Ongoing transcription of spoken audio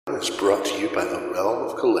is brought to you by the Realm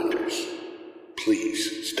of Collectors.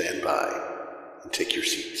 Please stand by and take your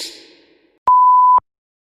seats.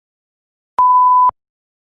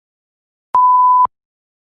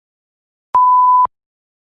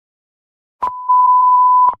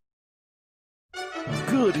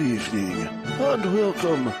 Good evening, and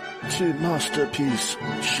welcome to Masterpiece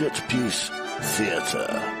Shitpiece Theater.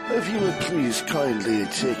 If you would please kindly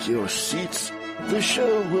take your seats, the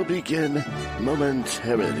show will begin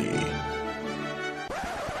momentarily.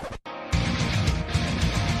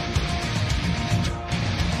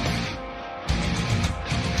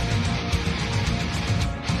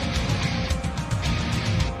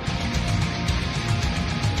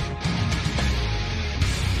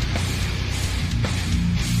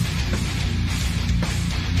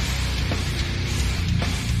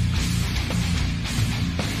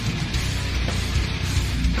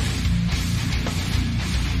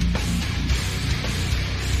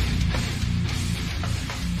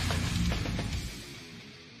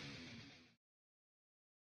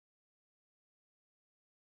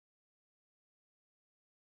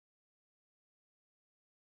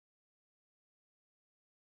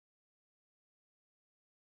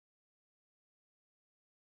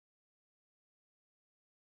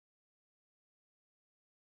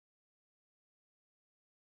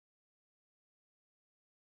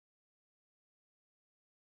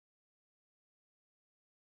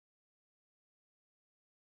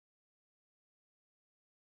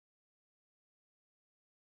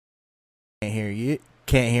 Can't hear you.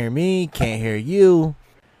 Can't hear me. Can't hear you.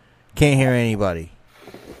 Can't hear anybody.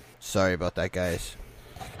 Sorry about that, guys.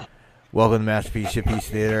 Welcome to Masterpiece Shitpiece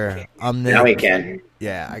Theater. I'm Nick. Now we can.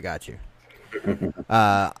 Yeah, I got you.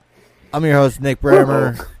 I'm your host, Nick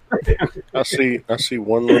Brammer. I see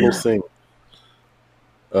one little thing.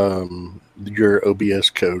 Your OBS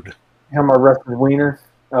code. How my rusted wiener?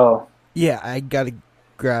 Oh. Yeah, I gotta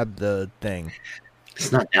grab the thing.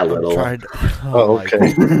 It's not that little.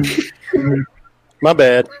 Okay. My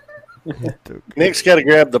bad. Nick's got to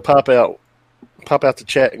grab the pop out the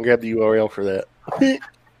chat and grab the URL for that.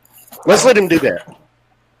 Let's let him do that.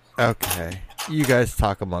 Okay. You guys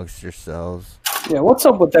talk amongst yourselves. Yeah, what's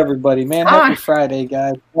up with everybody, man? Happy Friday,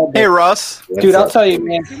 guys. Hey, Russ. Dude, I'll tell you,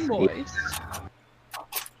 man.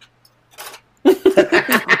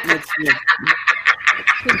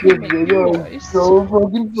 So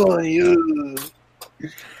fucking funny.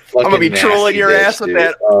 I'm going to be trolling your ass with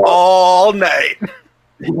that all night.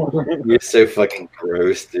 You're so fucking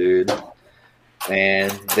gross, dude.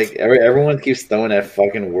 Man, everyone keeps throwing that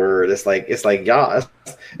fucking word. It's like y'all.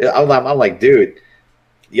 I'm like, dude,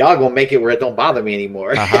 y'all gonna make it where it don't bother me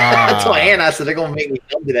anymore. I told Anna, so they're gonna make me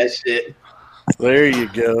come to that shit. There you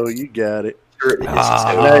go. You got it.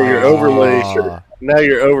 Now your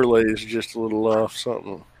overlay is just a little off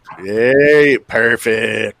something. Yay,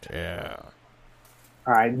 perfect. Yeah.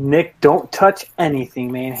 All right, Nick, don't touch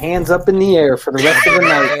anything, man. Hands up in the air for the rest of the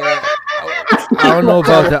night. I don't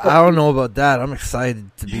know about that. I'm excited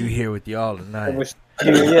to be here with y'all tonight.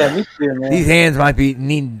 Yeah, me too, man. These hands might be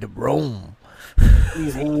needing to roam.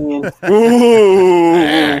 These hands.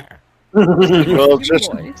 Well,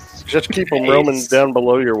 just keep them roaming down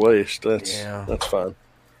below your waist. That's fine.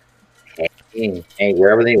 Hey,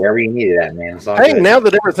 wherever you need it at, man. Hey, now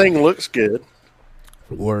that everything looks good.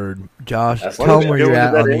 Word. Josh, tell them where you're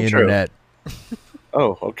at on the internet.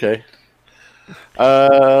 Oh, okay.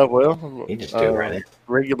 Well, You just do it.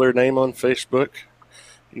 regular name on Facebook.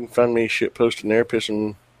 You can find me shit posting there,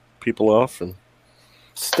 pissing people off, and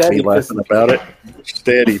Steady me laughing pissing. about it.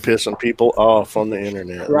 Steady pissing people off on the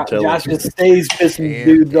internet. I'm telling Josh you. just stays pissing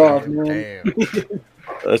dudes off, man.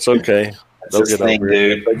 That's okay. They'll get over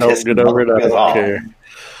it. If they don't get over it, I don't off. care.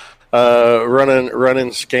 Running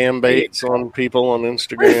scam baits on people on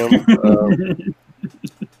Instagram.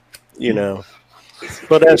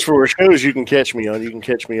 But as for shows you can catch me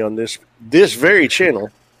on this very channel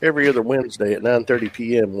every other Wednesday at 9:30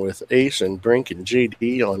 p.m. with Ace and Brink and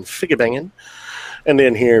JD on Figure Bangin'. And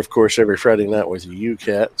then here, of course, every Friday night with you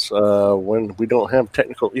cats when we don't have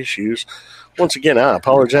technical issues. Once again, I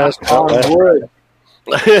apologize about that.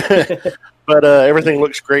 But everything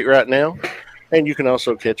looks great right now. And you can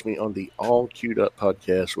also catch me on the All Queued Up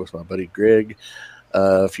podcast with my buddy Greg.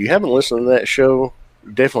 If you haven't listened to that show,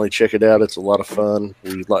 definitely check it out. It's a lot of fun.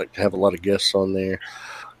 We'd like to have a lot of guests on there.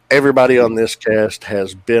 Everybody on this cast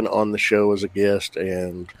has been on the show as a guest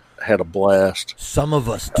and had a blast. Some of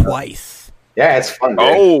us twice. Yeah, it's fun. Dude.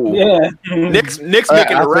 Oh, Yeah. Nick's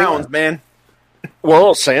making the rounds, man.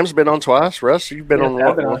 Well, Sam's been on twice. Russ, you've been on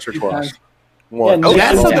I've been once or a few twice. times. Once. Oh,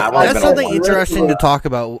 that's Yeah, something, I've only that's been something on one. interesting to talk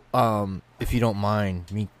about, if you don't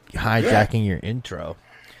mind me hijacking your intro.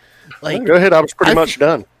 Like, go ahead. I was pretty much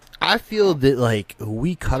done. I feel that like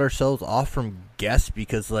we cut ourselves off from guests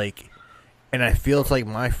because like, and I feel it's like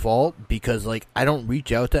my fault because like I don't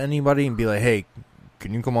reach out to anybody and be like, hey,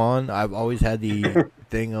 can you come on? I've always had the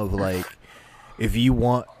thing of like, if you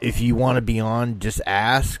want to be on, just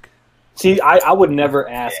ask. See, I would never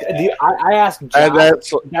ask. I ask Josh.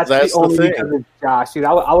 That's the only thing. Because it's Josh, dude.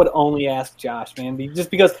 I would only ask Josh, man,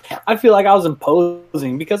 just because I feel like I was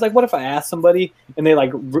imposing. Because like, what if I asked somebody and they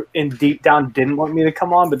like in deep down didn't want me to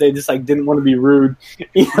come on, but they just like didn't want to be rude?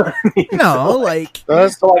 You know what I mean? No,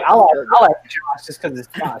 so like I'll ask Josh just because it's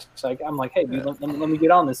Josh. It's like I'm like, hey, dude, let me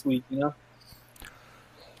get on this week. You know.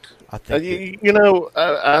 I think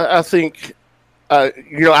I think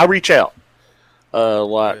I reach out.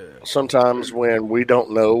 Like sometimes when we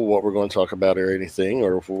don't know what we're going to talk about or anything,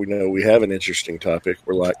 or if we know we have an interesting topic,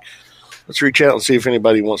 we're like, let's reach out and see if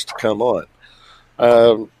anybody wants to come on.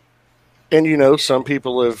 And some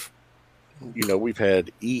people have, we've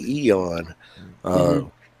had EE on.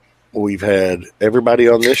 We've had everybody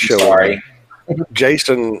on this show. Sorry,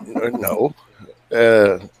 Jason. No.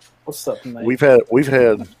 What's up, mate? We've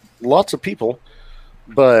had lots of people,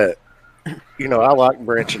 but. I like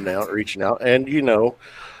branching out, reaching out, and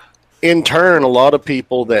in turn, a lot of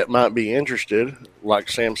people that might be interested,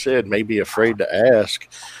 like Sam said, may be afraid to ask.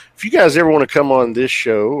 If you guys ever want to come on this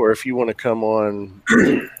show, or if you want to come on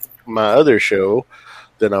my other show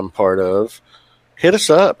that I'm part of, hit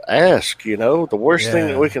us up, ask. The worst thing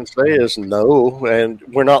that we can say is no, and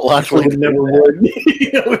we're not likely to do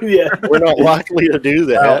that. We're not likely to do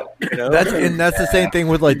that. That's the same thing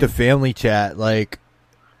with like the family chat, like.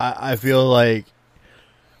 I feel like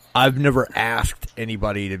I've never asked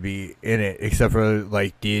anybody to be in it except for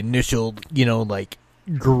like the initial, like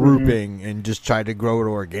grouping and just tried to grow it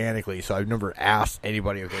organically. So I've never asked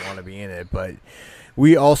anybody if they want to be in it. But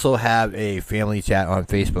we also have a family chat on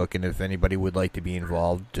Facebook, and if anybody would like to be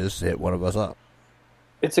involved, just hit one of us up.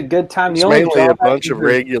 It's a good time. It's mainly a bunch of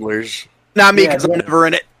regulars. Not me, because I'm never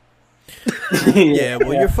in it. Yeah,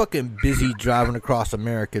 well, you're fucking busy driving across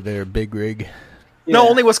America there, Big Rig. Yeah. No,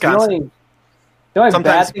 only Wisconsin. The only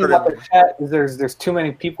bad thing about the chat is there's too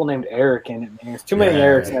many people named Eric in it, man. There's too many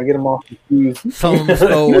Erics, and I get them all confused. Some of them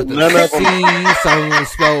spell with the C, some of them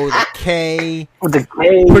spell with a K. With the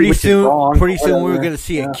K. Pretty soon we're going to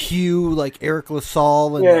see a Q like Eric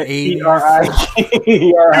LaSalle in the 80s. E-R-I-K.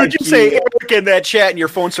 Dude, you say Eric in that chat, and your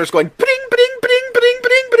phone starts going bing, bing, bing, bing,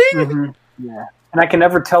 bing, bing. Mm-hmm. Yeah, and I can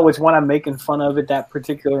never tell which one I'm making fun of at that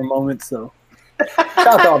particular moment, so...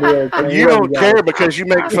 Shout out to Eric, you don't care because you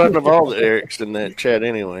make fun of all the Erics in that chat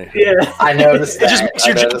anyway. Yeah, I noticed that. It just makes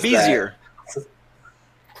your job easier.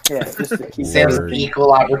 Yeah, just to keep Sam's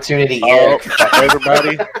equal opportunity.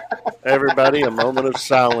 Everybody, a moment of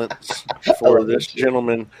silence for this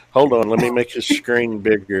gentleman. Hold on, let me make his screen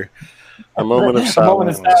bigger. A moment of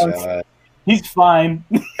silence. He's fine.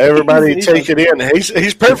 Everybody take it in.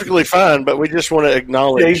 He's perfectly fine, but we just want to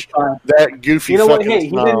acknowledge that goofy fucking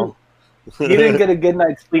smile. He didn't get a good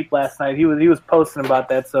night's sleep last night. He was posting about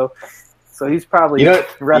that, so he's probably you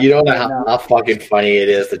don't know how fucking funny it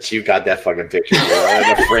is that you got that fucking picture in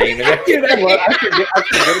the frame. Dude, I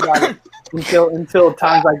forget about it until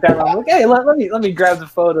times like that. I'm like, hey, let me grab the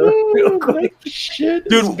photo real quick. Shit,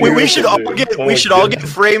 dude, we should all get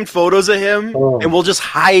framed photos of him, and we'll just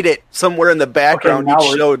hide it somewhere in the background.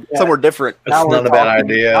 Somewhere different. That's not a bad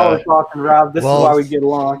idea. I was talking, Rob. This is why we get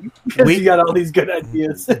along. We got all these good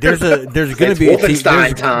ideas. There's going to be there's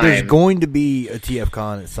going to be a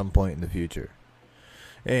TFCon at some point in the future.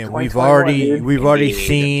 And we've already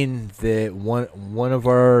seen that one of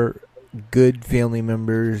our good family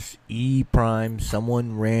members, E Prime,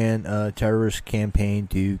 someone ran a terrorist campaign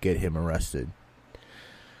to get him arrested.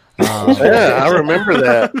 Yeah, I remember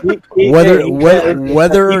that.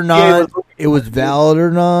 Whether or not it was valid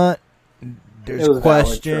or not, there's a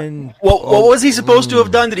question. What was he supposed to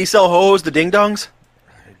have done? Did he sell ho-hos to ding-dongs?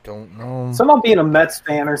 I don't know. Someone being a Mets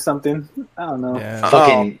fan or something. I don't know.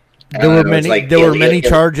 Yeah. There were many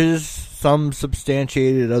charges. Some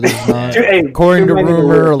substantiated, others not. According to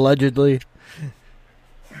rumor, allegedly.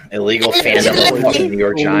 Illegal fandom of fucking New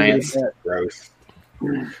York Giants. Gross.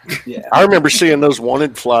 Yeah. I remember seeing those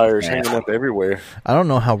wanted flyers hanging up everywhere. I don't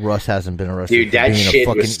know how Russ hasn't been arrested. Dude, that for being shit a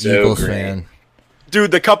fucking was so Eagles great. fan.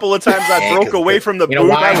 Dude, the couple of times I broke away from the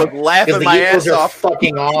booth, I was laughing my ass off.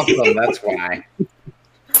 Fucking awesome. That's why.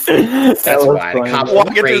 That's why.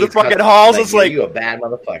 Walking through the fucking halls, it's like, you a bad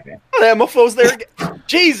motherfucker. That mofo's there again.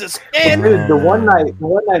 Jesus, man. Dude, the one night,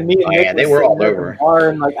 me and Nick they were all over. The bar,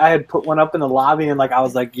 and like I had put one up in the lobby, and like I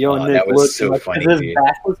was like, "Yo, Nick, that was look!" so like, funny. His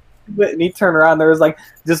back was And he turned around. There was like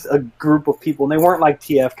just a group of people, and they weren't like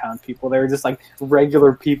TFCon people. They were just like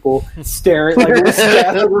regular people staring. Like, dude,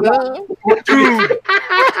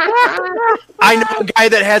 I know a guy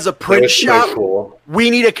that has a print shop. So cool. We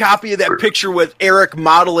need a copy of that picture with Eric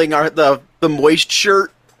modeling the Moist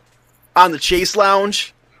shirt on the Chase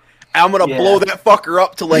Lounge. I'm gonna blow that fucker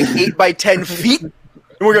up to like 8 by 10 feet.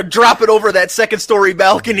 And we're going to drop it over that second-story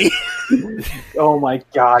balcony. Oh, my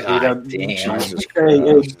God. Dude. Hey,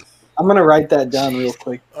 I'm going to write that down real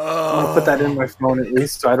quick. I'm going to put that in my phone at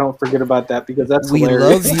least so I don't forget about that because that's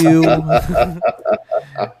hilarious. We love you.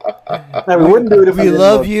 I wouldn't do it if we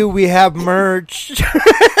love you. We have merch.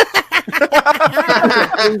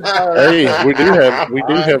 Hey, we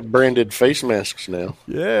do have branded face masks now.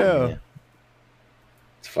 Yeah.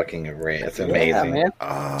 Fucking great. That's amazing.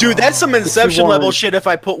 Yeah, dude, that's some Inception level shit if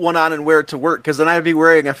I put one on and wear it to work, because then I'd be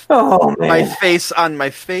wearing my face on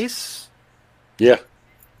my face. Yeah.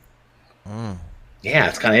 Yeah,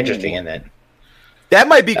 it's kind of interesting, isn't it? That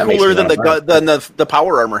might be cooler than the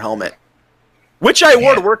power armor helmet, which I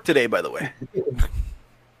wore to work today, by the way.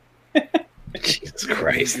 Jesus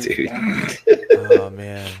Christ, dude. Oh,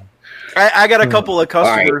 man. I got a couple of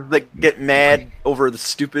customers that get mad over the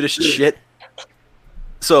stupidest shit.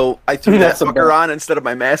 So I threw that fucker on instead of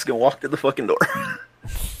my mask and walked to the fucking door.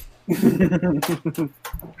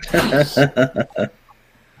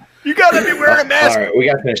 You gotta be wearing a mask. All right, we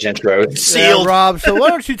gotta finish intros. Sealed. Yeah, Rob, so why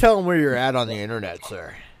don't you tell them where you're at on the internet,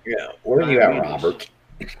 sir? Yeah, where are you at, Robert?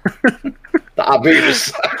 The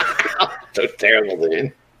obvious. So terrible,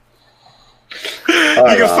 dude. You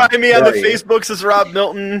can find me on the Facebooks as Rob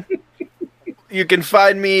Milton. You can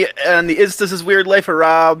find me on the Instas as Weird Life of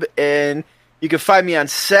Rob, and you can find me on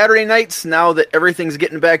Saturday nights, now that everything's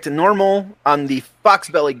getting back to normal, on the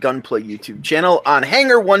Foxbelly Gunplay YouTube channel, on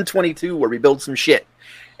Hangar 122, where we build some shit.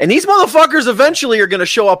 And these motherfuckers eventually are going to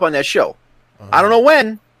show up on that show. I don't know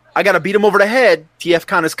when. I got to beat them over the head.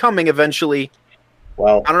 TFCon is coming eventually.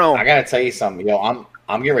 Well, I don't know. I got to tell you something. I'm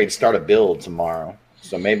getting ready to start a build tomorrow.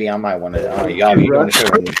 So maybe I might want to. Y'all be doing the show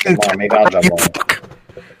tomorrow. Maybe I'll jump on.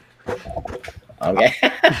 Okay.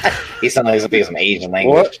 He sounded like he's some Asian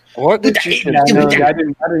language. What did you say? I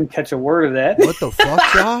didn't catch a word of that. What the fuck,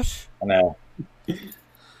 Josh? I know.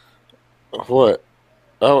 What?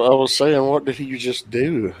 I was saying, what did you just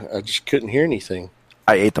do? I just couldn't hear anything.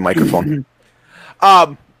 I ate the microphone.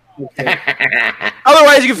 Otherwise,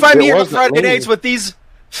 you can find me here on Friday nights with these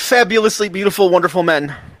fabulously beautiful, wonderful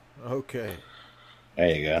men. Okay.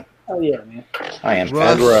 There you go. Oh, yeah, man. I am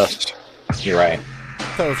Russ. You're right.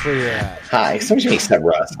 Tell us where you're at. Hi. Somebody said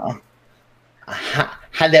Russ, huh?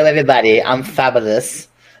 Hello, everybody. I'm fabulous.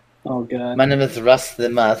 Oh, God. My name is Russ the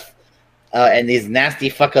Muth. And these nasty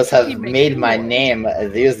fuckers have made my name.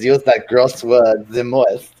 They use that gross word, the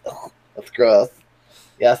Muth. That's gross.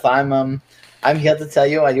 Yes, I'm here to tell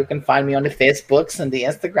you you can find me on the Facebooks and the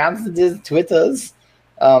Instagrams and the Twitters.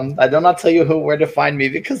 I do not tell you where to find me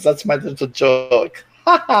because that's my little joke.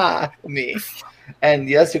 Ha me. And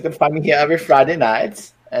yes, you can find me here every Friday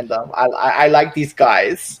night. And I like these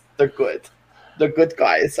guys. They're good. They're good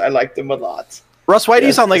guys. I like them a lot. Russ, why do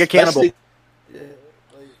you sound like a cannibal?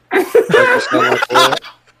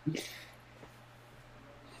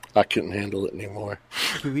 I couldn't handle it anymore.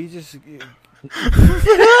 Can we just...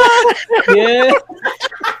 Yeah.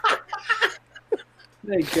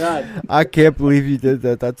 Thank God. I can't believe you did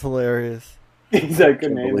that. That's hilarious. Exactly,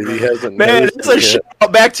 Man, it's a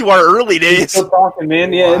shout back to our early days. Still talking,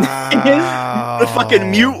 man. Yeah. Wow. The fucking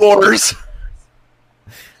mute wars.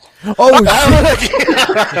 Oh,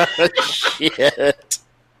 shit.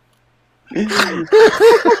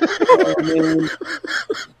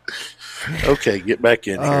 Okay, get back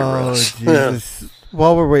in here, Russ. Jesus.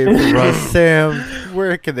 While we're waiting for Russ, Sam,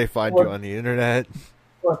 where can they find you on the internet?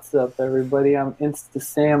 What's up, everybody? I'm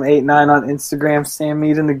InstaSam89 on Instagram. Sam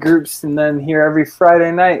meet in the groups, and then here every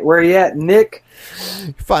Friday night. Where you at, Nick?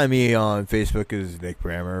 You can find me on Facebook as Nick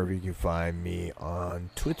Brammer. You can find me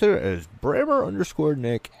on Twitter as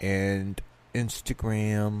Brammer_Nick and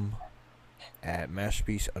Instagram at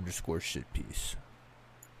masterpiece_shitpiece.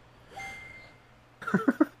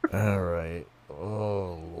 All right.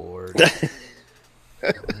 Oh, Lord.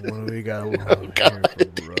 What do we got over here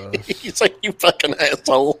for Russ? He's like, you fucking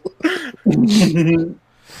asshole.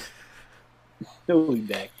 He'll be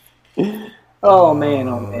back. Oh man.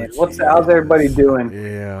 How's everybody doing?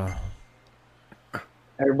 Yeah.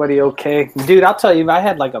 Everybody okay? Dude, I'll tell you, I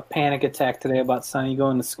had like a panic attack today about Sonny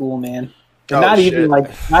going to school, man. Not even like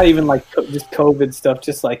just COVID stuff,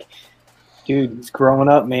 just like, dude, he's growing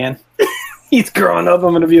up, man. He's growing up.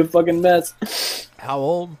 I'm gonna be a fucking mess. How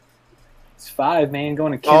old? He's 5, man,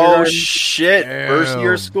 going to kindergarten. Oh shit! Damn. First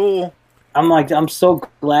year of school. I'm so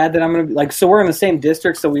glad that I'm gonna be like. So we're in the same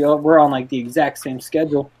district, so we're on like the exact same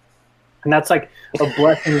schedule, and that's like a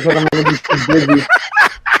blessing because I'm gonna be too busy.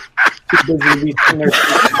 Too busy to be sitting there.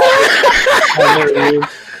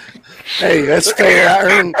 Hey, that's fair. I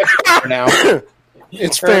earned now.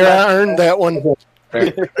 It's fair. I earned that one.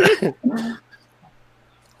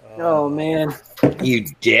 Oh man, You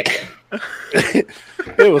dick.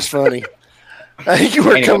 It was funny. I think you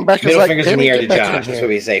were coming back. Middle Like, fingers in the air to Josh. That's what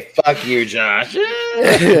we say. Fuck you, Josh.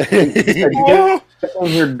 on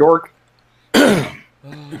here, dork.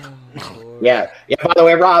 Yeah. By the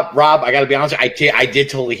way, Rob, I gotta be honest. I did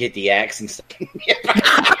totally hit the X and stuff.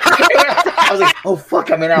 I was like, oh fuck,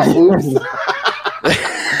 I'm in out. Oops.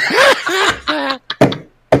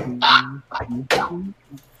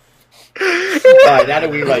 Now that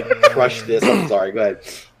we like crushed this, I'm sorry. Go ahead.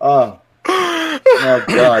 Oh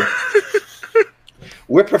god.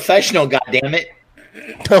 We're professional, goddammit.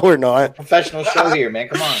 No, we're not. Professional show here, man.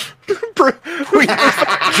 Come on.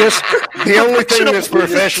 Just the only thing that's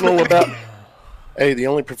professional about. Hey, the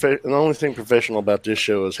only thing professional about this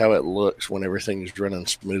show is how it looks when everything's running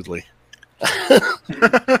smoothly.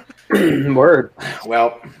 Word.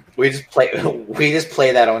 Well, we just play that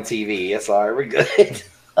on TV. That's all right. We're good.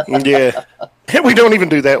 Yeah, we don't even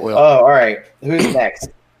do that well. Oh, all right. Who's next?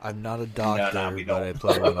 I'm not a doctor, No, we but I don't.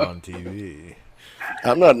 play one on TV.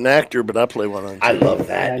 I'm not an actor, but I play one on. I love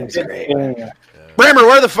that. It's great. Brammer,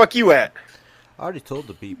 where the fuck you at? I already told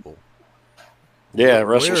the people. Yeah,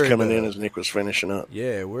 Russell's We're in coming the- in as Nick was finishing up.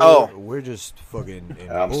 Yeah, Oh. we're just fucking in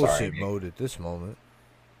I'm bullshit sorry. mode at this moment.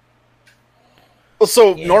 Well,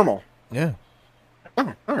 so normal. Yeah.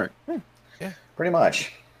 Oh, all right. Pretty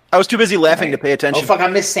much. I was too busy laughing to pay Oh attention. fuck! I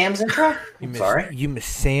missed Sam's intro. I'm sorry. You miss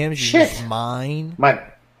Sam's. You Shit. miss mine. My.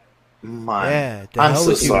 Yeah. the I'm hell so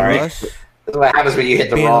with you, sorry. Russ. That's what happens when you hit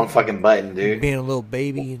the Being- wrong fucking button, dude. Being a little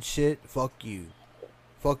baby and shit. Fuck you.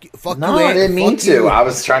 Fuck you. Fuck No, you. I didn't mean Fuck you. to. I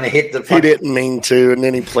was trying to hit the. He Fucking... didn't mean to, and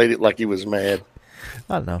then he played it like he was mad.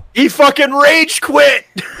 I don't know. He fucking rage quit.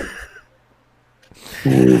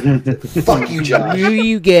 Fuck you, Josh.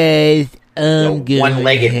 You guys.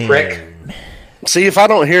 One-legged prick. See, if I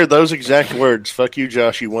don't hear those exact words, "Fuck you,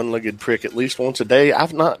 Josh, you one-legged prick," at least once a day,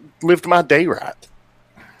 I've not lived my day right.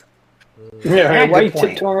 Yeah, good why you point.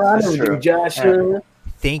 tiptoeing around That's him, true. Josh? Yeah.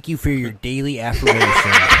 Thank you for your daily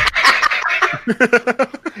affirmation.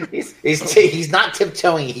 He's not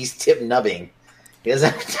tiptoeing. He's tip nubbing. He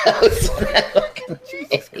doesn't have toes.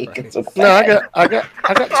 No, I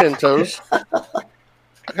got 10 toes. I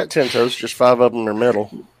got 10 toes. Just 5 of them are metal.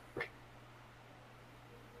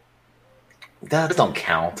 Those don't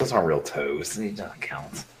count. Those aren't real toes. They don't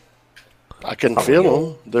count. I can Oh, feel real.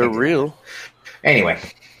 them. They're real. Anyway,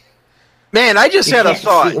 Man, I just had a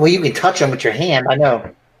thought. Well, you can touch them with your hand. I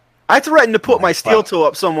know. I threatened to put my steel toe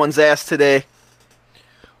up someone's ass today.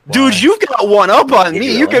 Dude, you've got one up on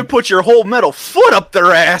me. You can put your whole metal foot up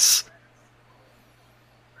their ass.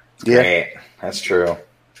 Yeah. Great. That's true.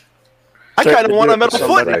 I kind of want a metal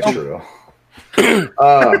foot. Somebody- That's true.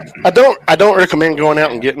 I don't recommend going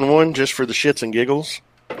out and getting one just for the shits and giggles.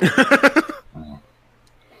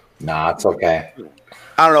 Nah, it's okay.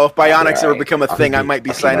 I don't know if bionics Right. ever become a thing. I might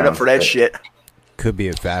be signing up for that shit. Could be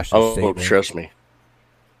a fashion Oh, statement. trust me. I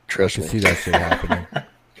Trust can see me. that shit happening.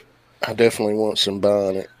 I definitely want some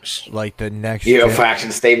bionics. Like the next, You have a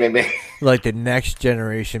fashion statement, man. like the next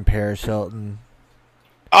generation Paris Hilton.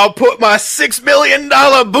 I'll put my $6 million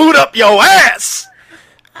boot up your ass.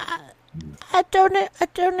 I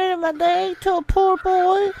donated my leg to a poor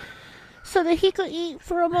boy so that he could eat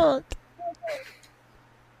for a month.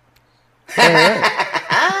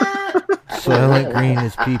 Silent Green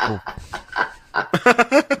is people.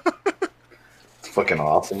 It's fucking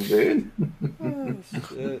awesome, dude.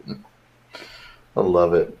 I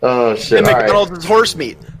love it. Oh shit! And All right. McDonald's is horse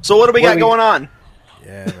meat. So what do we got going on?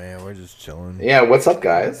 Yeah, man, we're just chilling. Yeah, what's up,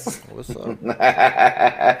 guys? What's up?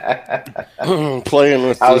 Playing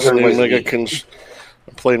with How's this new everybody's week?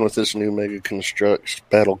 playing with this new Mega Constructs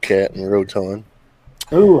Battle Cat and Roton.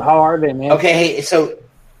 Ooh, how are they, man? Okay, hey, so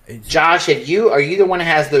Josh, are you the one that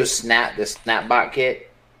has the Snapbot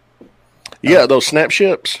kit? Yeah, those snap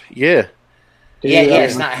ships. Yeah, Yeah,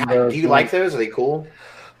 it's not. Do you like those? Are they cool?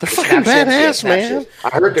 they're The fucking snap ships? Yeah, badass, snap man. ships. I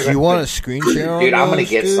heard they're Do you want a screen share on Dude, I'm gonna those,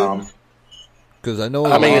 get dude? some. Because I know.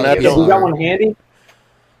 I mean, I You don't- got one handy?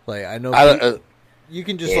 Like I know. You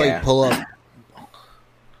can just Yeah. like pull up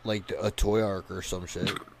like a Toy Arc or some shit.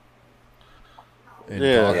 And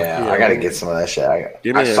Yeah. talk- Yeah, I gotta get some of that shit.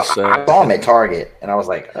 Give me I a saw sec. them at Target, and I was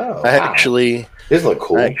like, "Oh, I wow. actually These look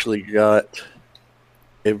cool." got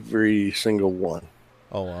every single one.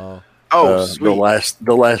 Oh wow. Oh,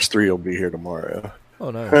 the last 3 will be here tomorrow.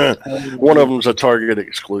 Oh, nice. One of them's a Target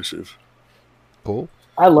exclusive. Cool.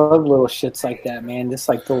 I love little shits like that, man. Just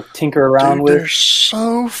like little tinker around with. They're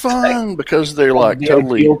so fun because they're like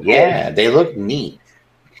totally. Yeah, they look neat.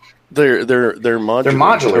 They're modular. They're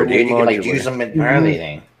modular, totally dude. You can like modular. use them in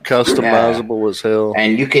everything. Customizable as hell.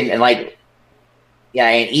 And you can and like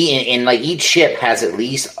each ship has at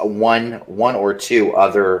least one or two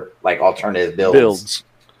other like alternative builds.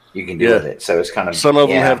 You can do with it. So it's kind of some of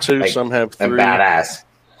them have 2, some have 3. They're badass.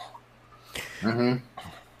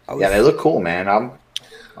 Mm-hmm. Yeah, they look cool, man.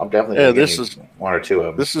 I'm definitely this is 1 or 2 of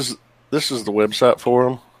them. This is the website for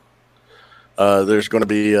them. There's going to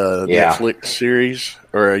be a Netflix series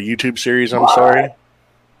or a YouTube series. I'm sorry.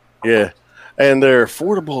 Yeah, and they're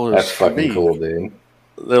affordable. That's fucking cool, dude.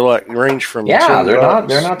 They're like range from they're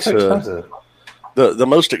not too expensive. The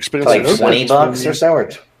most expensive, like $20 or so.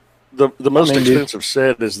 The most expensive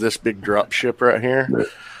set is this big drop ship right here,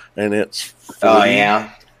 and it's 40. Oh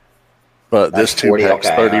yeah. But this 2-pack's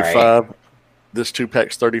 35. Right. This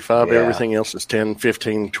 2-pack's 35. Yeah. Everything else is $10,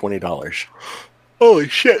 $15, $20. Holy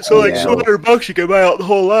shit! So $200 you can buy out the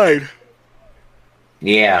whole line.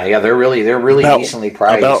 Yeah, they're really decently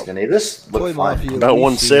priced, and they just look fun. About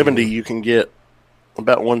 170 you can get.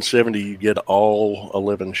 About 170 you get all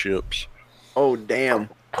 11 ships. Oh damn!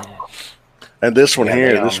 And this one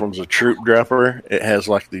here, this one's a troop dropper. It has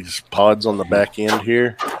like these pods on the back end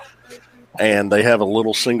here, and they have a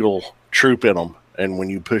little single troop in them. And when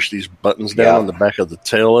you push these buttons down on the back of the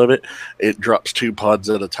tail of it, it drops 2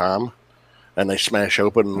 pods at a time. And they smash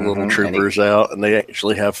open the little troopers out, and they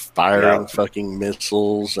actually have firing fucking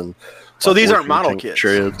missiles. And so these aren't model kits.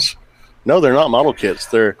 Treads. No, they're not model kits.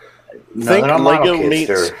 They're Lego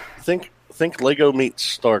meets Lego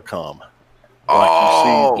meets Starcom.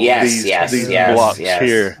 Oh, these blocks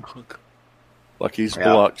here. Like these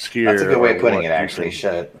blocks here. That's a good way of putting it, actually.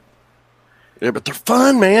 Shit. Yeah, but they're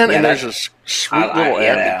fun, man. Yeah, and there's a sweet little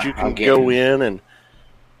app that you can go in and.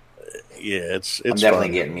 Yeah, it's. I'm definitely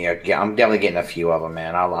getting a few of them,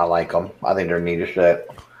 man. I like them. I think they're neat as shit.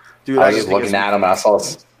 Dude, I was just looking at them. And I saw.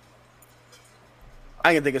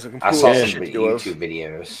 I can think of some. I saw some YouTube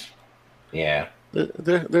videos. Yeah,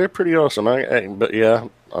 they're pretty awesome. But yeah,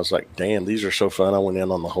 I was like, damn, these are so fun. I went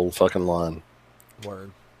in on the whole fucking line.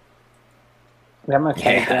 Word. Yeah, I'm gonna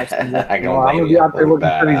be out there looking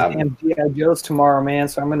for these damn G.I. Joes tomorrow, man.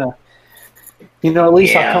 So I'm gonna, at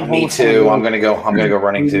least I'll come home. Me too. I'm gonna go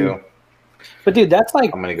running too. But dude, that's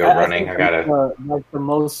like I'm gonna go running. I gotta like the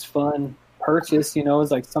most fun purchase.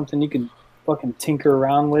 Is like something you can fucking tinker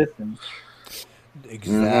around with and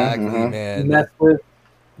exactly, man. Mess with.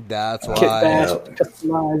 That's why.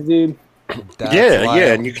 Customize, dude.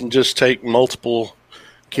 Yeah, and you can just take multiple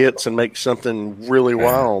kits and make something really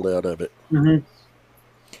wild out of it.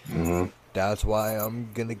 That's why I'm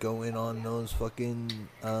gonna go in on those fucking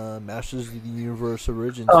Masters of the Universe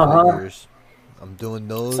Origins figures. I'm doing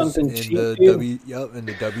those something in cheap, the in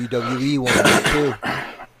the WWE ones too.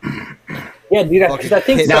 Yeah, dude. Because I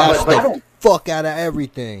think the fuck out of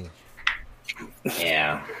everything.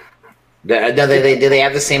 Yeah. Do they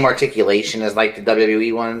have the same articulation as like the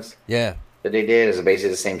WWE ones? Yeah. That they did? Is it basically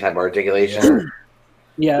the same type of articulation?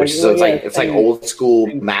 Yeah. It's like old school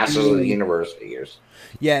Masters of the Universe figures.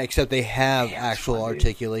 Yeah, except they have actual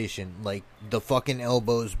articulation. Like the fucking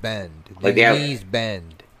elbows bend, the knees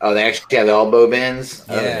bend. Oh, they actually have the elbow bends?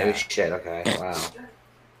 Yeah. Oh, shit, okay. Wow.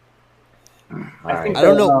 All right. I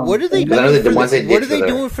don't know. What are they doing? What are they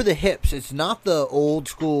doing for the hips? It's not the old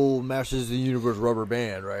school Masters of the Universe rubber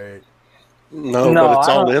band, right? No, but it's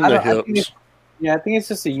all in the hips. I think it's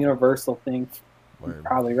just a universal thing.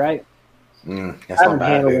 Probably, right? I haven't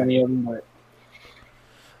handled any of them, but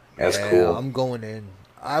that's cool. I'm going in.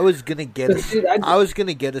 I was gonna get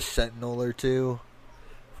a Sentinel or two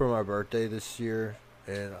for my birthday this year.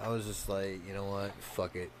 And I was just like, you know what?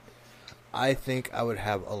 Fuck it. I think I would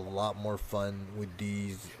have a lot more fun with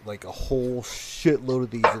these, like a whole shitload of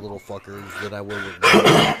these little fuckers than I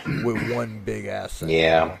would with one big ass.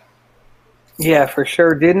 Yeah. Yeah, for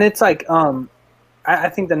sure, dude. And it's like, I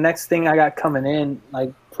think the next thing I got coming in,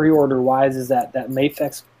 like pre-order wise, is that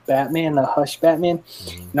Mafex Batman, the Hush Batman.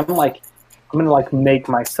 And I'm gonna like make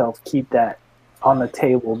myself keep that on the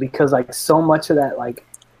table because like so much of that like.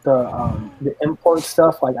 The import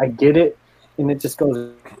stuff, like I get it, and it just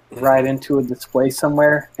goes right into a display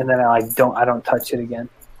somewhere, and then I don't touch it again.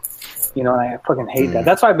 And I fucking hate that.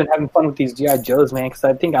 That's why I've been having fun with these G.I. Joes, man, because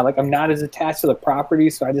I think I'm not as attached to the property,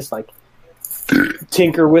 so I just like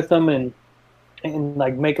tinker with them and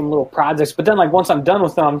like make them little projects. But then like once I'm done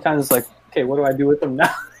with them, I'm kind of just like, okay, what do I do with them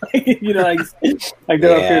now? I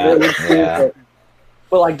go up here.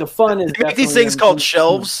 But like the fun is you make these things called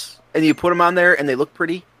shelves, and you put them on there, and they look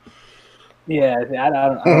pretty. Yeah, I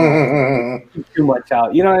don't too much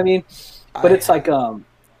out. You know what I mean? But it's like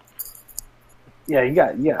yeah, you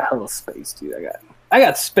got hella space, dude. I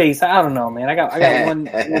got space. I don't know, man. I got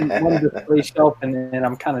one display shelf, and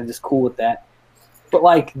I'm kind of just cool with that. But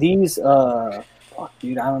like these, fuck,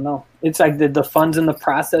 dude, I don't know. It's like the fun's in the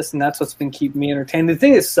process, and that's what's been keeping me entertained. The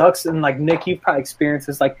thing that sucks, and like Nick, you've probably experienced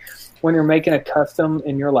this, like when you're making a custom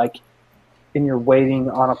and you're waiting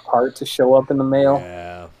on a part to show up in the mail.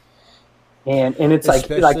 Yeah. And it's like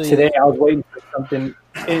today I was waiting for something,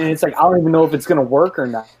 and it's like I don't even know if it's gonna work or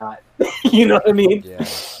not. You know what I mean? Yeah.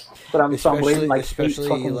 But I'm waiting like 8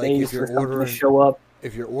 fucking days for something to show up.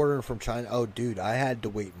 If you're ordering from China, oh dude, I had to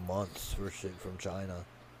wait months for shit from China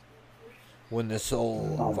when this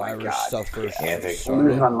whole virus stuff first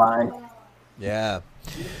started. Online. Yeah,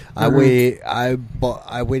 I waited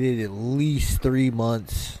at least 3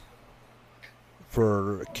 months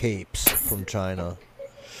for capes from China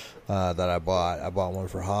that I bought. I bought one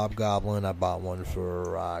for Hobgoblin. I bought one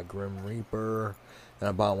for Grim Reaper, and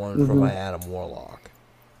I bought one for my Adam Warlock.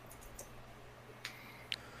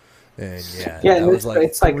 And that was like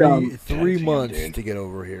it's three months to get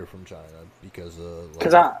over here from China because of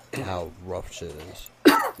how rough shit is.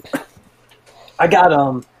 I got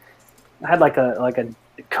I had like a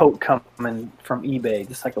coat coming from eBay,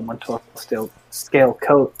 just like a 1/12 scale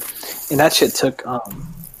coat, and that shit took I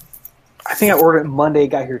think I ordered it Monday,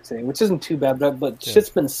 got here today, which isn't too bad, but shit's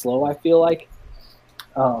been slow, I feel like.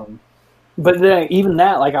 But then even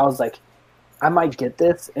that, like I was like, I might get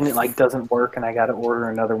this, and it like doesn't work, and I got to order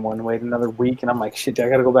another one, wait another week, and I'm like, shit, I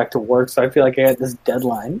got to go back to work, so I feel like I got this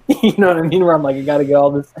deadline. You know what I mean? Where I'm like, I got to get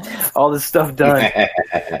all this stuff done.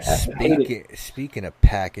 Speaking of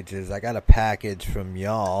packages, I got a package from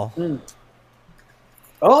y'all.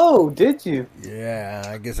 Oh, did you? Yeah,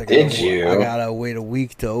 I guess I gotta wait a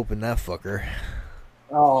week to open that fucker.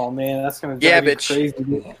 Oh man, that's gonna drive you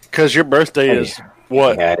crazy. Because your birthday is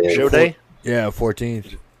what? Show day? Yeah,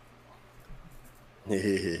 14th.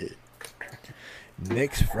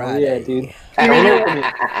 Next Friday. Yeah,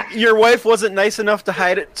 dude. Your wife wasn't nice enough to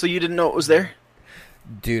hide it, so you didn't know it was there?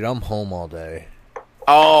 Dude, I'm home all day.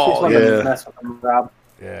 Oh, yeah. Mess with him, Rob.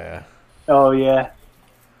 Yeah. Oh, yeah.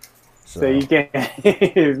 So you can't.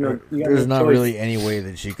 there's not really any way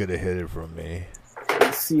that she could have hid it from me.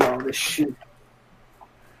 See all this shit.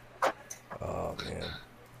 Oh, man.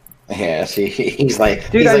 Yeah, he's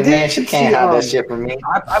like, man, she can't hide that shit from me.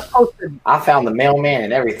 I found the mailman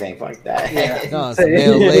and everything like that. Yeah. No, it's the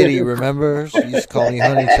mail lady, remember? She used to call me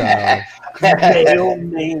Honey Child.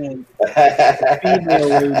 Mailman.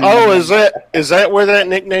 Oh, is that where that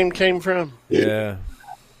nickname came from? Yeah.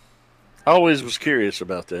 I always was curious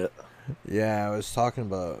about that. Yeah, I was talking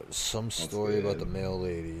about some story about the mail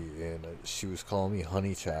lady, and she was calling me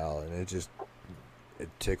Honey Child, and it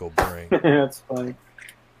tickled brain. That's funny.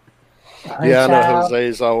 Yeah, I know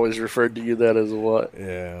Jose's always referred to you that as a what?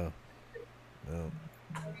 Yeah.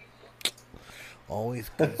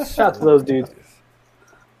 Always good. Shout out to those dudes.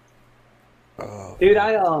 Oh, dude,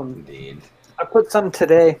 I put something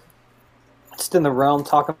today just in the realm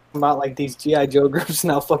talking about like these G.I. Joe groups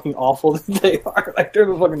and how fucking awful they are. Like they're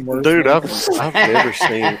the fucking worst. Dude, I've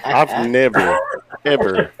never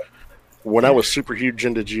ever when I was super huge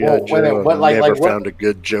into G.I. Joe, I never found a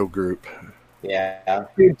good Joe group. Yeah.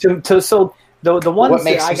 Dude, so the ones what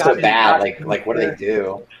makes that I them got so bad? Like what do they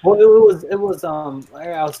do? Well, it was like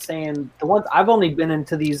I was saying, the ones I've only been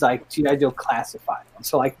into these like G.I. Joe classified ones.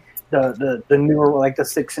 So like the newer like the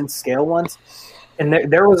 6-inch scale ones, and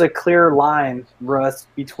there was a clear line, Russ,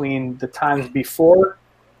 between the times before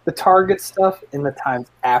the Target stuff and the times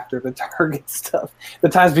after the Target stuff. The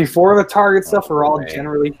times before the Target stuff were all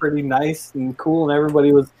generally pretty nice and cool, and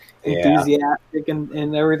everybody was enthusiastic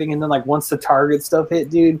and everything. And then like once the Target stuff hit,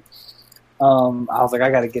 dude, I was like, I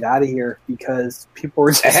got to get out of here because people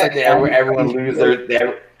were just like, everyone lose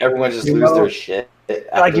their shit.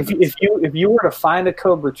 Like if you were to find a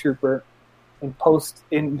Cobra Trooper and post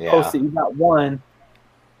that you got one,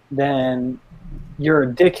 then you're a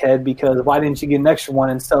dickhead because why didn't you get an extra one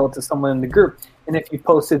and sell it to someone in the group? And if you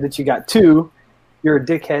posted that you got two, you're a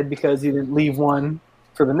dickhead because you didn't leave one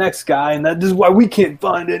for the next guy, and that is why we can't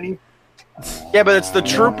find any. Yeah, but it's the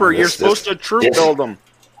trooper. You're supposed to troop build them.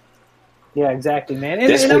 Yeah, exactly, man.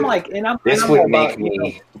 This would make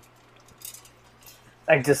me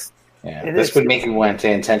me want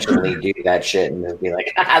to intentionally do that shit and just be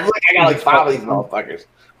like, look, I got like 5 of these motherfuckers.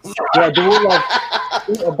 Yeah, dude, like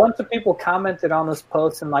a bunch of people commented on this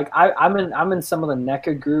post, and like I'm in some of the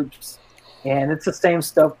NECA groups, And it's the same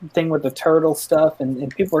thing with the turtle stuff,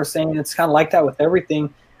 and people are saying it's kind of like that with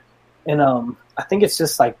everything. And I think it's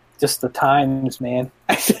just the times, man.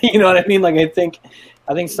 You know what I mean? Like I think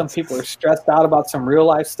some people are stressed out about some real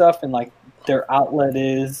life stuff, and like their outlet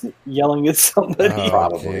is yelling at somebody.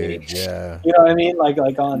 Probably, dude, yeah. You know what I mean? Like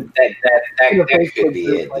on that could be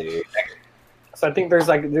it, dude. So I think there's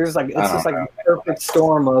it's just like a perfect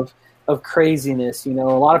storm of craziness. You know,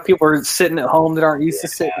 a lot of people are sitting at home that aren't used to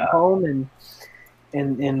sitting at home,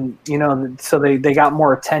 and you know, so they got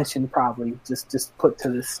more attention probably just put to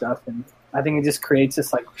this stuff, and I think it just creates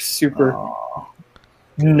this like super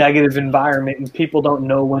negative environment, and people don't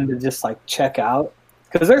know when to just like check out.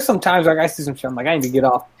 Because there's some times like I see some shit, I'm like, I need to get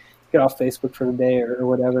off Facebook for the day or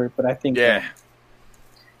whatever. But I think be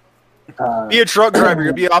a truck driver,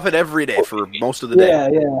 you'll be off it every day for most of the day.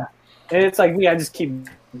 Yeah. And it's like I just keep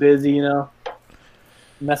busy, you know,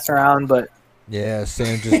 mess around. But yeah,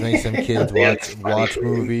 Sam just makes some kids watch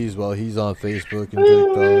movies while he's on Facebook and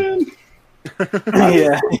TikTok.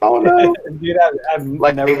 Yeah. Oh no, dude, I've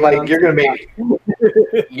never like you're gonna make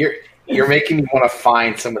you're making me want to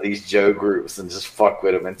find some of these Joe groups and just fuck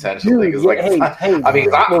with them intentionally. Because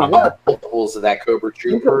I'm multiples of that Cobra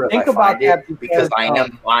Trooper. Think about that because I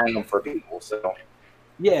am buying them for people. So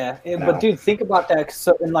yeah, but dude, think about that.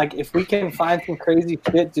 So, and like, if we can find some crazy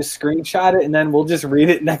shit, just screenshot it, and then we'll just read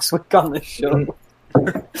it next week on the show.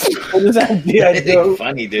 What is that? It's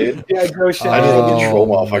funny, dude. Yeah, Joe shit. I just troll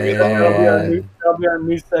motherfuckers. That'll be our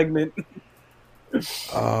new segment.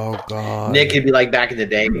 Oh god, Nick, it'd be like back in the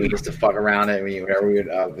day we used to fuck around and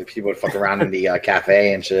people would fuck around in the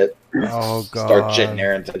cafe and shit. Oh god, start shitting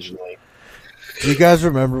there intentionally. Do you guys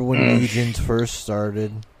remember when Legions first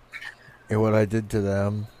started and what I did to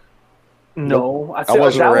them? No, I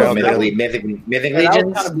wasn't around. Mythic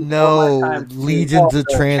Legions. No, Legions of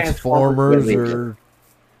Transformers or.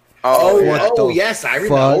 Oh yes, I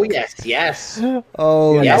remember. Oh yes.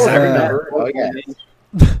 Oh yes, yeah. I remember. Oh yes.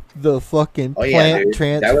 The fucking plant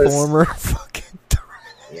transformer. Fucking.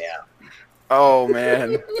 Yeah. Oh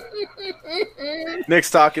man.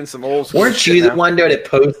 Nick's talking some old school. Weren't you the one that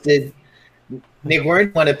posted? Nick, weren't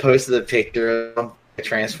you the one that posted a picture of a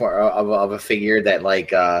of a figure that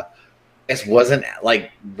like it wasn't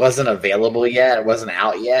available yet. It wasn't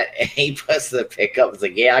out yet, and he posted a pickup. It was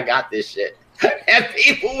like, yeah, I got this shit. And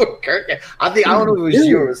people were kirking. I don't know if it was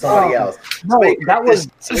you or somebody else. No, that was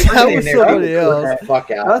somebody else.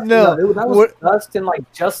 Fuck out. That was Dust and like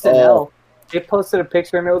Justin L. They posted a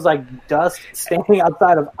picture and it was like Dust standing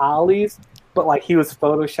outside of Ollie's, but like he was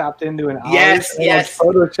photoshopped into an Ollie's. Yes.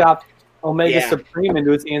 Photoshopped Omega Supreme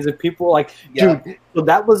into his hands, and people were like, dude. So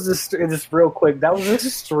that was just real quick. That was the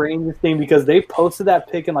strangest thing because they posted that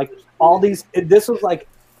pic and like all these. This was like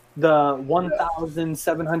the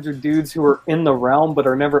 1,700 dudes who are in the realm but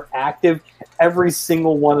are never active. Every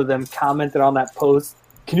single one of them commented on that post.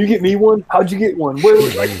 Can you get me one? How'd you get one? Where?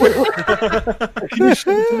 Can you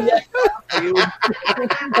shoot me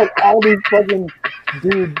like all these fucking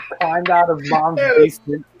dudes climbed out of mom's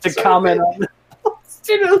basement to comment on.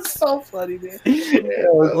 Dude, it was so funny, man.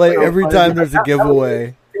 Like every time there's a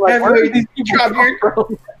giveaway. Like, where are these people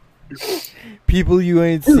from? People you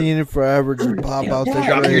ain't seen in forever just pop out there.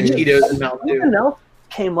 Drop your Cheetos and Mountain Dew. Something else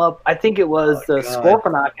came up. I think it was the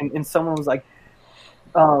Scorponok, and someone was like,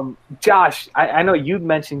 Josh, I know you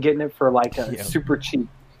mentioned getting it for like a super cheap.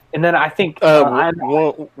 And then I think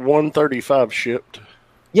 135 shipped.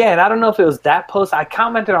 Yeah, and I don't know if it was that post. I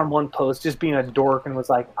commented on one post just being a dork and was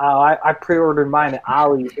like, oh, I pre-ordered mine at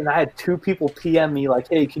Ollie's. And I had 2 people PM me like,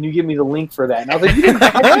 hey, can you give me the link for that? And I was like, you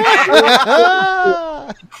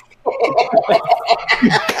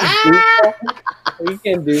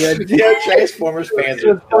can't do that. Yeah, Transformers fans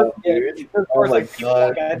are fun, dude. Oh my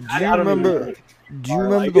god. Do you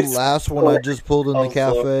remember the last one I just pulled in the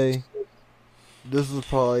cafe? This was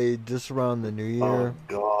probably just around the New Year. Oh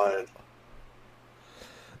god.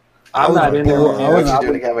 I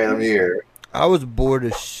was bored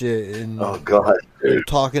as shit, and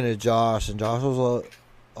talking to Josh, and Josh was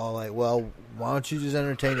all like, "Well, why don't you just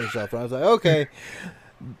entertain yourself?" And I was like, "Okay."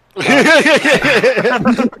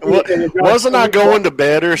 Wasn't I going to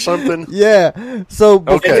bed or something? Yeah. So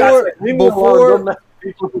before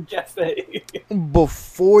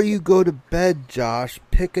you go to bed, Josh,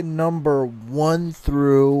 pick a number 1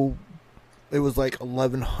 through. It was like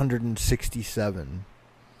 1167.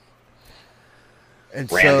 And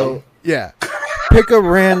random. So, yeah, pick a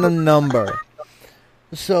random number.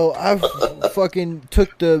 So I fucking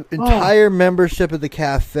took the entire membership of the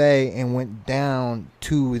cafe and went down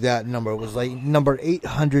to that number. It was like number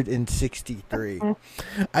 863.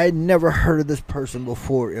 I had never heard of this person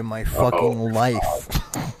before in my fucking life.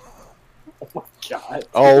 God.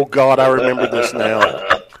 Oh God, I remember this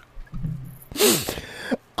now.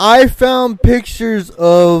 I found pictures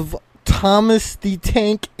of Thomas the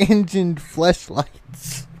Tank Engine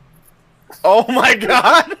fleshlights. Oh my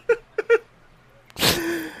God!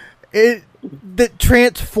 That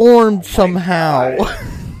transformed somehow.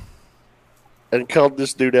 And called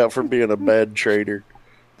this dude out for being a bad trader.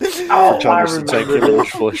 Oh, for Thomas the Tank Engine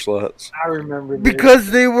fleshlights. I remember this. Because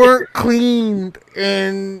they weren't cleaned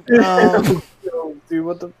and Dude,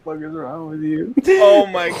 what the fuck is wrong with you? Oh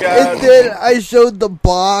my God! And then I showed the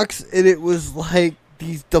box and it was like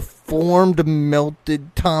these deformed,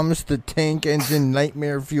 melted Thomas the Tank Engine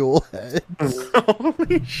nightmare fuel heads.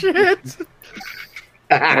 Holy shit!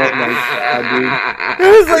 Oh my God, dude.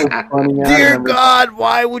 It was like, Funny, dear God,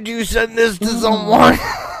 why would you send this to someone?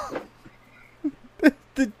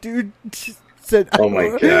 The dude just said, Oh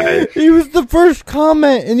my God. He was the first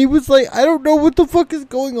comment, and he was like, I don't know what the fuck is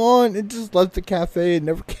going on, and just left the cafe and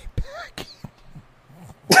never came back.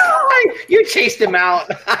 You chased him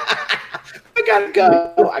out. I gotta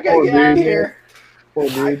go. I gotta get out of here. Poor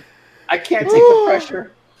dude. I can't take the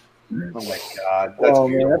pressure. Oh my God. That's Oh,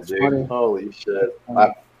 man, beautiful, that's dude. funny. Holy shit.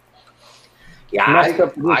 I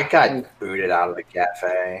got booted out of the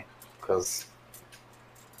cafe because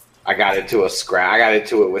I got into a scrap. I got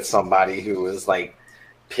into it with somebody who was like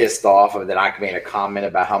pissed off, and then I made a comment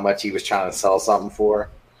about how much he was trying to sell something for.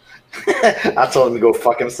 I told him to go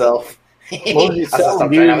fuck himself. What was he selling?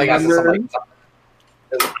 Do you remember?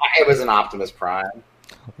 It was an Optimus Prime.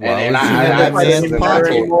 Why And was he I- in that I- man's I-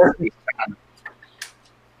 pocket?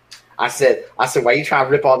 I said, why you trying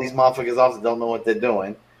to rip all these motherfuckers off that don't know what they're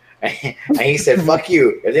doing? And he said, fuck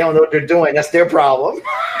you. If they don't know what they're doing, that's their problem.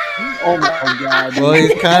 Oh my God. Well,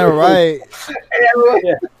 he's kind of right.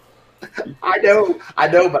 Yeah. I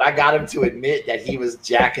know, but I got him to admit that he was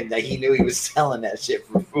jacking, that he knew he was selling that shit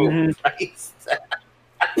for full price.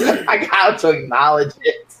 I got him to acknowledge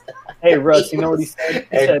it. Hey, Russ, you know what he said?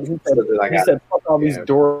 He said, fuck all these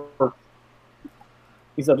dorks.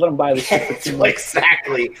 He said, let them buy this shit for too much.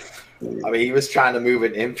 Exactly. I mean, he was trying to move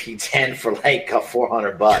an MP10 for like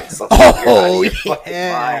 $400. Oh,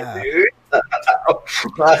 yeah, dude.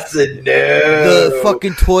 I said no. The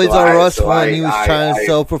fucking Toys R Us one he was trying to I-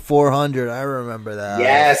 sell for $400. I remember that.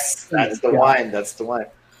 Yes, that's the one. That's the one.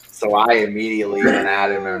 So I immediately went at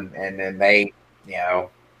him, and then they,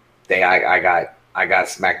 I got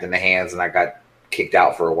smacked in the hands, and I got kicked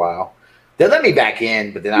out for a while. They let me back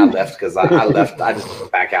in, but then I left because I left. I just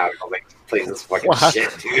went back out. I was like, "Please, this fucking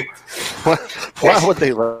shit, dude." Why would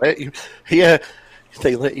they let you? Yeah,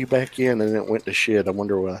 they let you back in, and it went to shit. I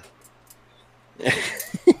wonder why.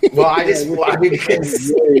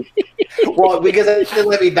 Well, because they didn't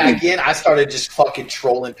let me back in, I started just fucking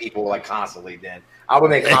trolling people like constantly. Then I would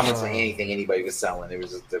make comments on anything anybody was selling. It was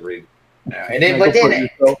just and then, but then,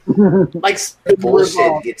 like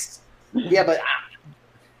bullshit gets, but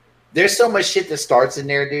there's so much shit that starts in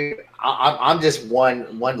there, dude. I'm just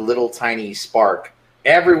one little tiny spark.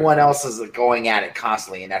 Everyone else is going at it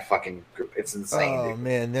constantly in that fucking group. It's insane. Oh dude.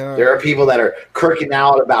 man, There are people that are kirking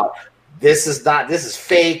out about this is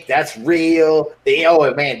fake, that's real.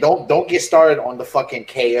 Man, don't get started on the fucking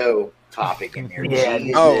KO topic in there. Yeah.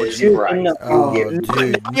 Jesus Christ. dude.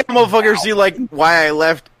 You motherfuckers see like why I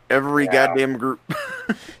left every goddamn group.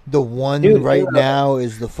 The one right now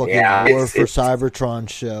is the fucking War for Cybertron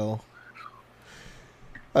show.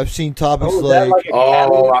 I've seen topics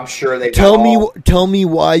I'm sure they tell me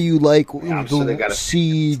why you like sure they got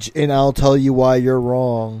Siege, and I'll tell you why you're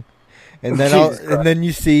wrong. And then then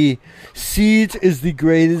you see Siege is the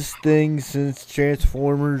greatest thing since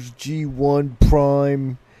Transformers G1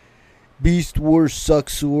 Prime, Beast Wars,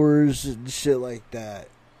 Sucks Wars, and shit like that.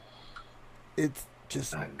 It's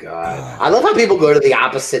just God. I love how people go to the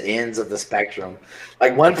opposite ends of the spectrum.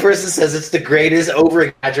 Like one person says it's the greatest, over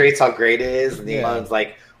exaggerates how great it is, and the other one's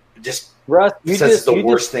like just Russ, says it's the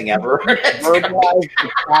worst thing ever.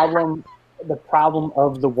 The problem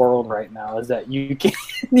of the world right now is that you can't.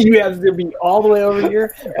 You have to be all the way over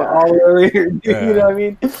here or all the way over here. Dude, you know what I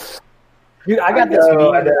mean? Dude, I got this. I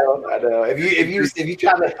know. If you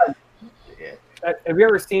try to, have you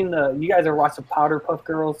ever seen you guys ever watched the Powder Puff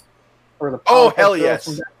Girls? Or the Powerpuff hell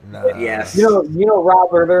yes. Yes. You know,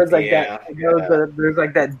 Robert. There's like Yeah, that. There's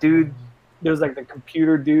like that dude. There's like the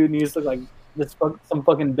computer dude, and he used to look like some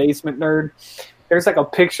fucking basement nerd. There's like a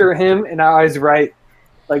picture of him, and I always write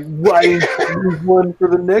like, "Why use one for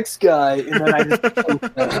the next guy?" And then I just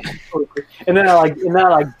and then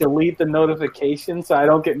I delete the notification so I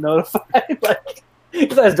don't get notified. Like,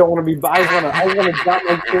 because I just don't want to be. I want to drop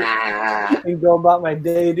my shit and go about my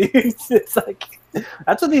day, dude. It's like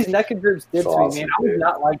that's what these naked groups did to me, man. I was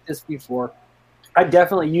not like this before. I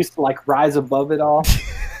definitely used to like rise above it all,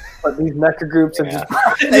 but these mecha groups have just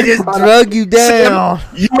they just drug you down.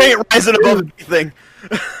 Sam, you ain't rising above anything.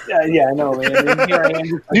 Yeah, I know, man. And here I am,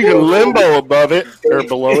 you can limbo above it or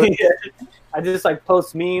below it. I just like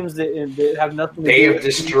post memes that have nothing to They do have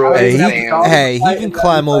destroyed Sam. Hey, he can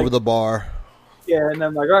climb over the bar. Yeah, and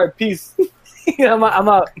I'm like, all right, peace. I'm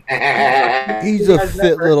out. He's a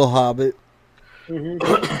fit little hobbit.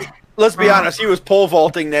 Mm-hmm. Let's be honest, he was pole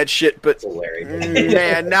vaulting that shit, but hilarious.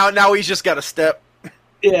 Man, now he's just got a step.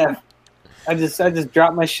 Yeah, I just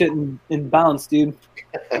dropped my shit and bounced, dude.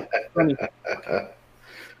 Funny.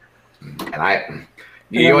 And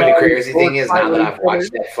you know what the crazy thing is? Now that I've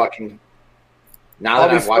watched that fucking, now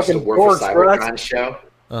that I've watched the War for Cybertron show,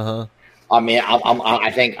 I mean,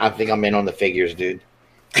 I think I'm in on the figures, dude.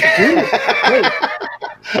 I'm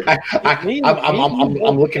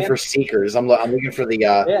looking for Seekers. I'm looking for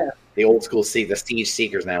the old school the Siege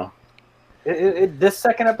Seekers now. This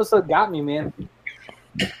second episode got me, man.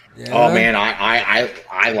 Yeah. Oh man,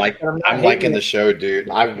 I'm liking the show, dude.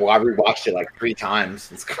 I rewatched it like 3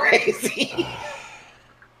 times. It's crazy.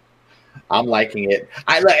 I'm liking it.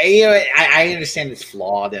 I understand it's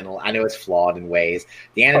flawed, and I know it's flawed in ways.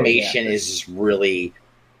 The animation is just really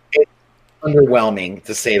underwhelming,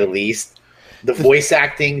 to say the least. The voice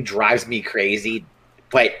acting drives me crazy,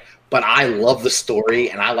 but I love the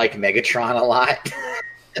story, and I like Megatron a lot,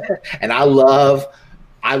 and I love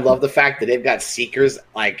the fact that they've got Seekers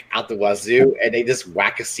like out the wazoo, and they just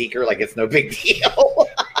whack a Seeker like it's no big deal.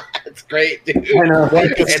 It's great, dude.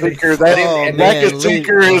 Whack-A-Seeker.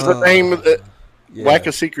 Whack-A-Seeker is the name.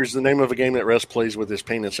 Whack-A-Seeker is the name of a game that Russ plays with his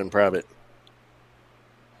penis in private.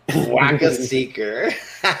 Whack-A-Seeker.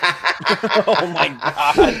 Oh my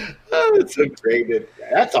god, that's so great. Dude.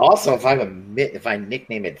 That's awesome. If I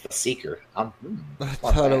nickname it the Seeker, I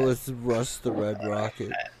thought it was Russ the Red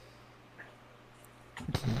Rocket.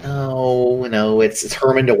 No, it's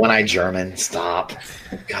Herman the One-Eyed German. Stop.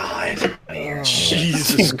 God, man.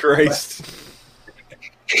 Jesus Christ.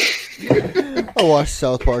 I watched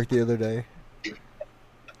South Park the other day.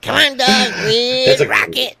 Come on, dog, Red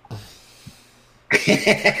Rocket.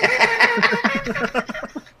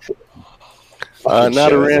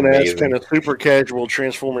 Not a Ren asked, can a super casual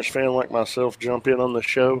Transformers fan like myself jump in on the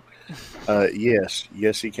show? Yes,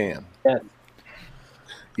 he can. Yeah.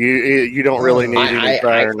 You don't really need any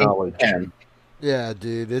prior knowledge. Yeah,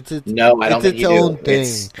 dude, it's its own thing.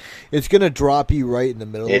 It's gonna drop you right in the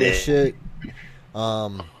middle of this shit.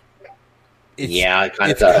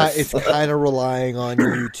 It's kind of relying on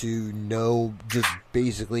you to know just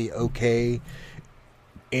basically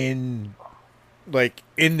in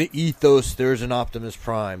the ethos. There's an Optimus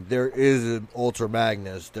Prime. There is an Ultra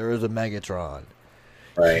Magnus. There is a Megatron.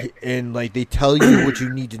 Right. And they tell you what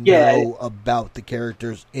you need to know about the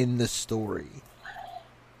characters in the story.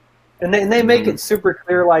 And they make it super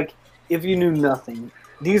clear, like, if you knew nothing,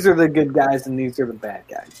 these are the good guys and these are the bad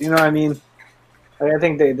guys. You know what I mean? Like, I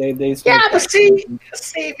think they but see,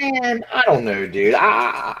 man, I don't know, dude.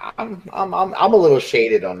 I'm a little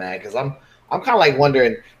shaded on that because I'm kind of like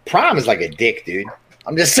wondering. Prime is like a dick, dude.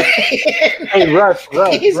 I'm just saying. Hey, Russ. I don't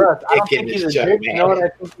think he's a dick. Man. You know what I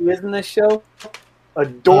think he is in this show? A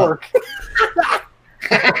dork.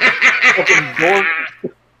 Fucking dork.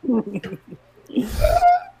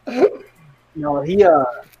 He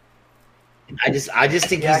I just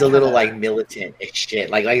think he's a little militant as shit.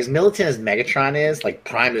 Like as militant as Megatron is, like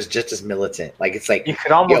Prime is just as militant. Like it's like you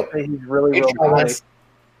could almost say he's really robotic.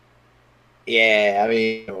 Yeah, I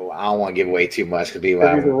mean, I don't want to give away too much because people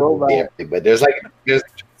have but there's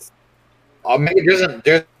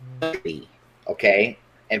okay,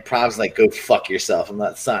 and Prime's like, go fuck yourself. I'm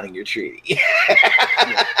not signing your treaty.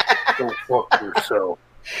 Go fuck yourself.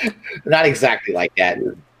 Not exactly like that,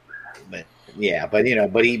 but yeah, but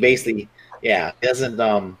he basically doesn't.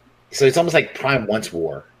 So it's almost like Prime wants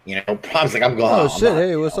war. Prime's like, I'm going. Oh shit!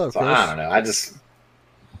 Hey, what's up, Chris? I don't know. I just.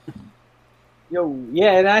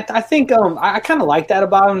 And I think I kind of like that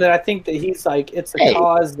about him. That I think that he's like it's a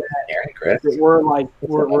cause that we're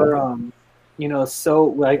so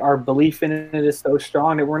like our belief in it is so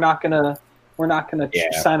strong that we're not gonna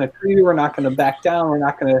sign a treaty. We're not gonna back down. We're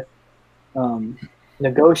not gonna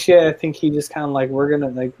negotiate. I think he just kind of like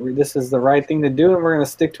this is the right thing to do, and we're gonna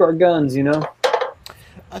stick to our guns.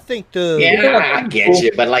 I think I get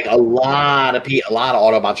you, but like a lot of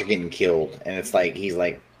Autobots are getting killed, and it's like he's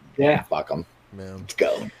like, fuck them. Man. Let's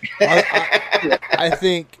go. I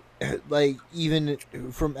think, even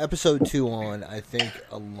from episode 2 on, I think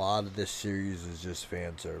a lot of this series is just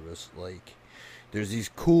fan service. Like, there's these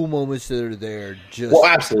cool moments that are there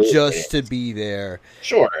just to be there.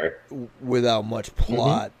 Sure. Without much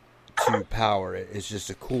plot to power it. It's just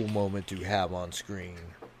a cool moment to have on screen,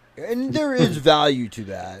 and there is value to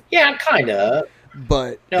that. Yeah, kind of.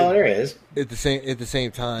 But there is at the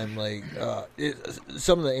same time, like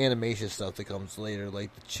some of the animation stuff that comes later,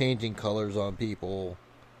 like the changing colors on people,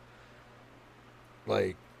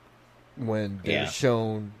 like when they're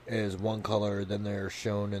shown as one color, then they're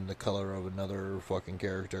shown in the color of another fucking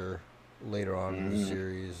character later on in the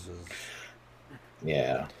series.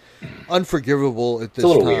 Yeah, unforgivable at this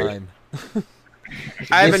time.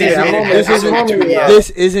 I haven't even. This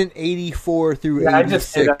isn't 84 through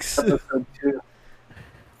 86.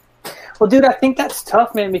 Well, dude, I think that's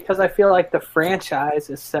tough, man, because I feel like the franchise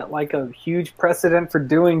has set like a huge precedent for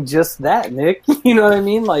doing just that, Nick. You know what I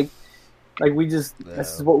mean? Like we just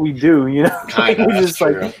this is what we do, you know? Like, we just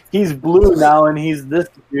true. Like he's blue now and he's this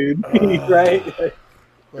dude, right?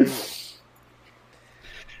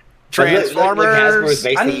 Transformers,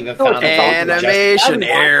 animation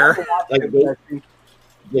here. Like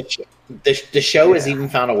the show has even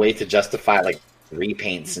found a way to justify like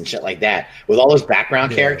repaints and shit like that with all those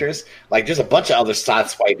background characters. Like there's a bunch of other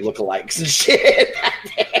Sideswipe lookalikes and shit back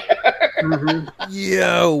there.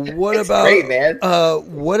 Yo, what it's about great, man.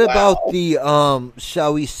 What about the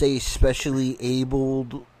shall we say specially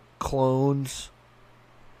abled clones?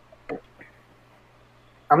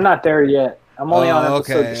 I'm not there yet. I'm only on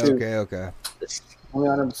episode 2. Okay. Only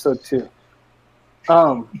on episode 2.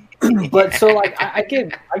 But so like I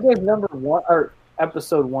gave number 1 or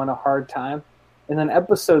episode 1 a hard time. And then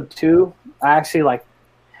episode 2, I think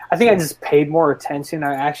I just paid more attention.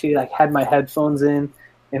 I actually like had my headphones in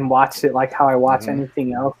and watched it like how I watch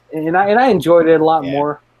anything else, and I enjoyed it a lot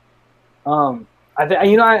more.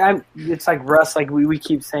 It's like Russ, like we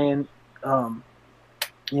keep saying, it's I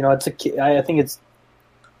think it's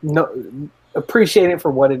appreciate it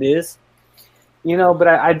for what it is, but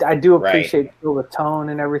I do appreciate the tone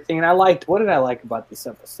and everything. And what did I like about this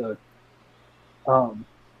episode?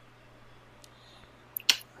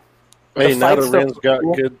 Hey, now that Ren's got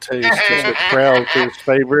good taste. He said Prowl's his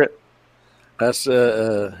favorite. That's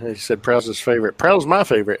he said Prowl's his favorite. Prowl's my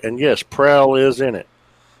favorite, and yes, Prowl is in it.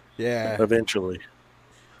 Yeah, eventually.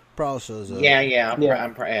 Prowl shows up.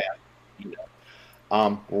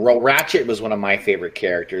 Ratchet was one of my favorite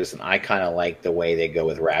characters, and I kind of like the way they go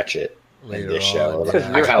with Ratchet in this show.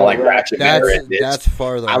 I kind of like Ratchet better in this. That's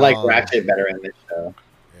farther. I like Ratchet better in this show.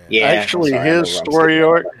 Yeah, actually, his story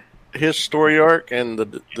arc. His story arc and the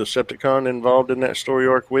Decepticon involved in that story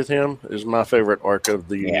arc with him is my favorite arc of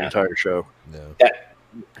the entire show. Yeah.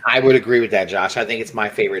 I would agree with that, Josh. I think it's my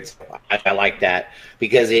favorite. I like that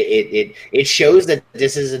because it shows that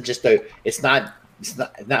this isn't just it's not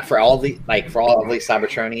for all of these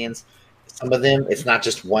Cybertronians. Some of them, it's not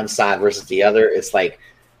just one side versus the other. It's like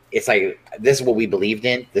this is what we believed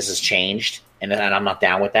in. This has changed, and I'm not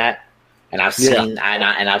down with that. And I've seen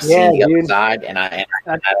the other side,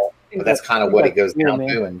 but that's kind of what it goes down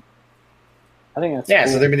to. And I think that's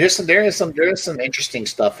cool. So there is some interesting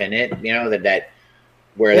stuff in it, that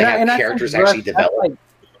where they have characters actually develop.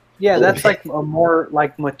 That's like a more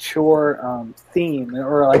like mature theme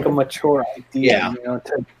or like a mature idea.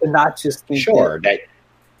 To not just think that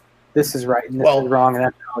this is right and this is wrong, and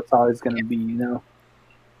that's how it's always going to be.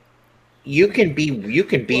 You can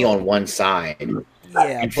be on one side.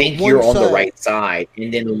 And think you're on the right side,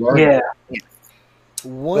 and then learn. Yeah.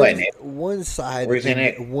 One side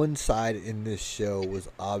in this show was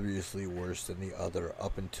obviously worse than the other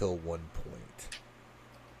up until one point.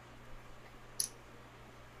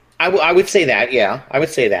 I would say that. Yeah, I would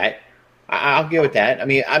say that. I'll go with that. I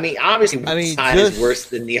mean, obviously, one side is worse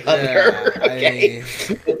than the other. Okay,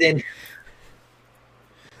 but then.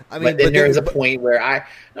 But then there's a point where I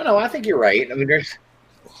think you're right. I mean, there's.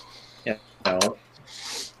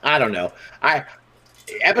 I don't know.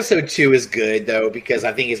 Episode 2 is good though because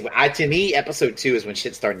I think to me episode 2 is when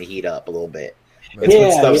shit's starting to heat up a little bit. It's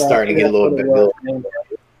when stuff's starting to get a little bit.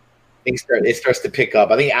 It starts to pick up.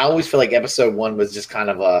 I always feel like episode 1 was just kind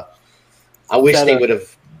of I wish they would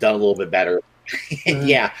have done a little bit better.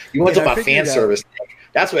 Yeah, you want to talk about fan service?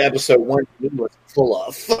 That's what episode 1 was full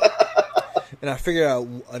of. And I figured out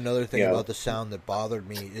another thing about the sound that bothered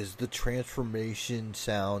me is the transformation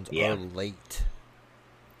sounds are late.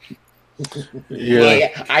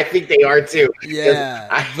 Yeah, I think they are too.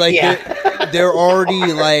 Yeah, they're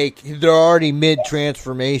already mid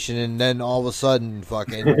transformation, and then all of a sudden,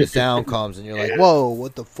 fucking the sound comes, and you're like, "Whoa,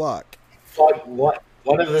 what the fuck?" What?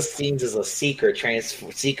 One of the scenes is a Seeker's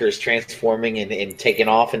transforming and taking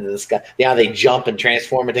off into the sky. Yeah, they jump and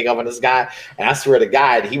transform and take off into the sky. And I swear to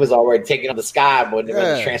God, he was already taking off the sky when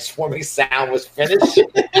the transforming sound was finished.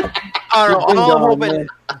 I'm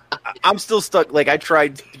I'm still stuck. Like I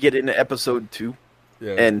tried to get into episode 2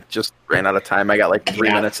 and just ran out of time. I got like 3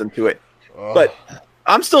 minutes into it, but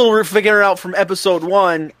I'm still figuring out from episode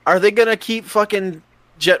 1. Are they gonna keep fucking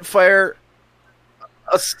Jetfire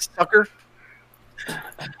a sucker?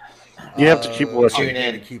 You have to keep watching. Tune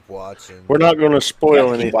in. Keep watching. We're not going to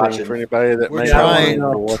spoil anything for anybody that We're may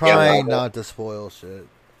trying not to spoil shit.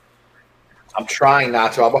 I'm trying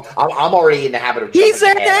not to. I'm already in the habit of. He's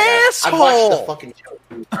an asshole. I watched the fucking show.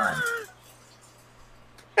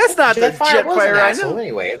 That's not the Jetfire I know.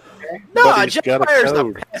 Anyway, no, Jetfire's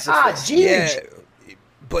the pacifist. Yeah,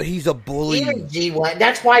 but he's a bully. Even G1.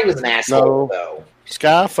 That's why he was an asshole, though.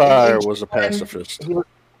 Skyfire was a pacifist.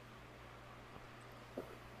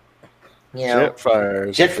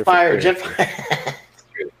 Jetfire.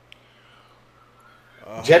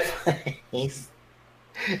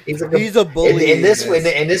 He's a bully. In this one,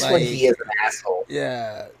 he is an asshole.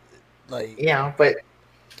 Yeah, but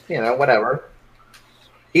whatever.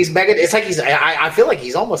 He's Mega. It's like I feel like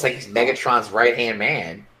he's almost like he's Megatron's right hand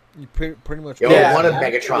man. Pretty much. One of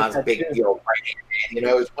Megatron's big right hand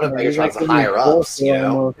man. It's one of Megatron's higher ups.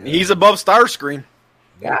 He's above Starscream.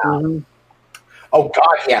 Yeah. Mm-hmm. Oh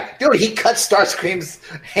God, yeah, dude, he cut Starscream's.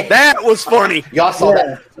 That was funny. Y'all saw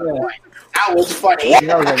that? Yeah. That was funny.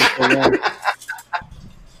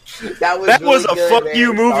 That was a fuck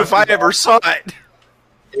you move if I ever saw it.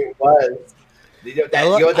 It was. I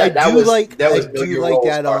do like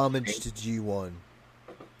that homage to G1.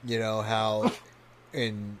 How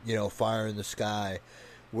in Fire in the Sky,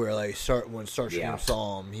 where when Starscream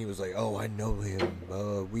saw him, he was like, "Oh, I know him.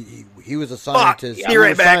 He was a scientist. We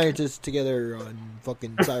were scientists together on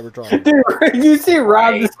fucking Cybertron." Dude, you see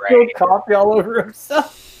Rob just spilled coffee all over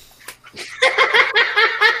himself.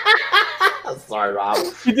 Sorry, Rob.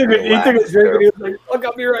 He took a drink and he was like, "Fuck,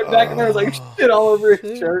 I'll be right back." And there was like shit all over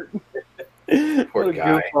his shirt. Poor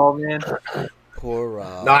guy. Man. Poor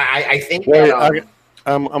Rob. No, I think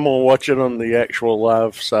I'm gonna watch it on the actual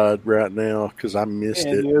live side right now because I missed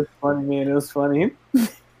it. It was funny, man. It was funny.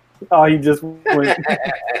 Oh, he just went.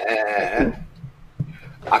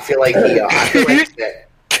 I feel like that.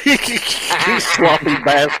 Sloppy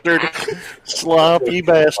bastard. Sloppy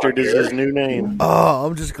bastard is his new name. Oh,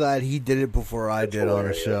 I'm just glad he did it before I did on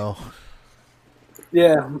a show.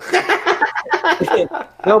 Yeah.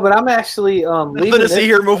 No, but I'm actually leaving. Let us see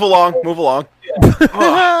here. Move along. We saw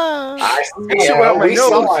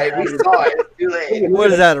it.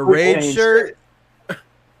 What is that? A Rage shirt?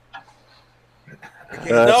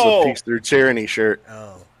 That's a Peace Through Tyranny shirt.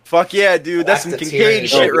 Oh, fuck yeah, dude! That's some Kincaid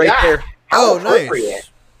shit right there. Oh, nice.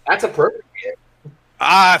 That's appropriate.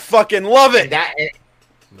 I fucking love it.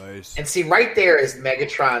 Nice. And see, right there is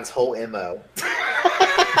Megatron's whole MO.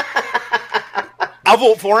 I'll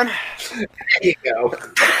vote for him. There you go.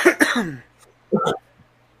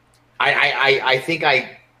 I think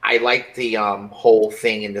I like the whole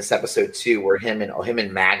thing in this episode too, where him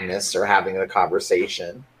and Magnus are having a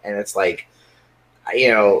conversation, and it's like, they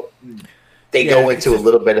go into a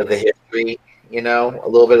little bit of the history, a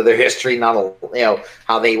little bit of their history, not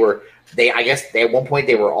how I guess at one point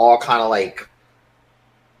they were all kind of like.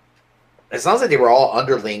 It sounds like they were all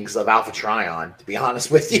underlings of Alpha Trion, to be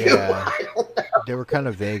honest with you. Yeah. I don't know. They were kind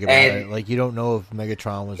of vague about it. Like, you don't know if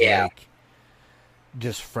Megatron was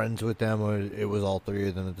just friends with them or it was all three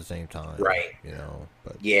of them at the same time. Right.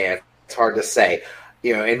 But yeah, it's hard to say.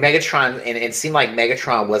 And Megatron, and it seemed like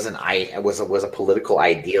Megatron was a political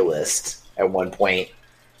idealist at one point.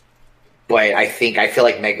 But I feel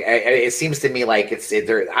like it seems to me like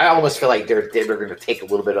I almost feel like they're going to take a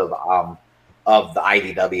little bit of the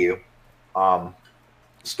IDW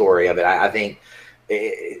story of it. I think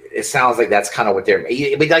it sounds like that's kind of what they're.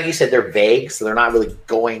 But like you said, they're vague, so they're not really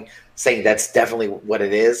saying that's definitely what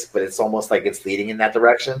it is. But it's almost like it's leading in that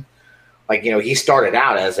direction. Like he started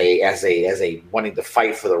out as a wanting to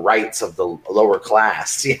fight for the rights of the lower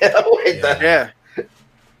class, and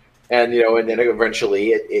then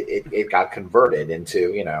eventually it got converted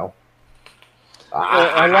into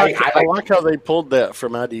I like how they pulled that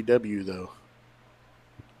from IDW though.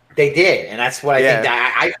 They did, and that's what I think.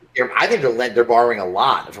 I think they're borrowing a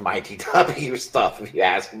lot from IDW stuff. If you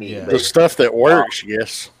ask me, the stuff that works,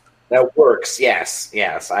 yes, that works. Yes,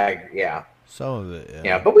 some of it,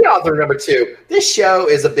 yeah. But we all have to remember too. This show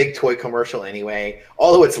is a big toy commercial anyway.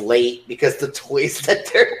 Although it's late because the toys that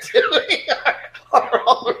they're doing are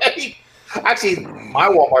already. Actually, my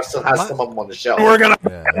Walmart still has some of them on the shelf. We're gonna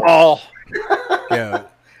all. Yeah,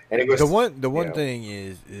 and it goes, the one thing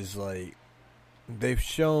is like. They've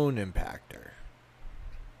shown Impactor.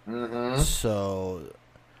 Mm-hmm. So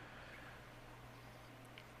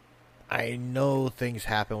I know things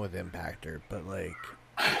happen with Impactor, but like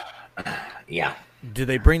Yeah. Do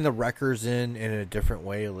they bring the Wreckers in a different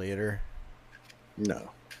way later? No.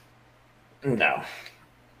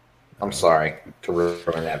 I'm sorry to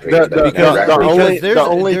ruin that. Because there's a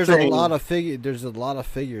lot of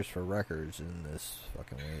figures for Wreckers in this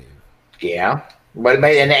fucking wave. Yeah, but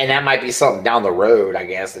and that might be something down the road, I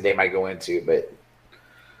guess, that they might go into, but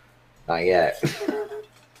not yet.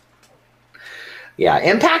 Yeah,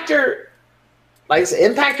 Impactor. Like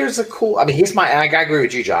Impactor's a cool. I mean, he's my. I agree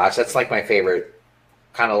with you, Josh. That's like my favorite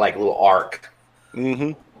kind of like little arc.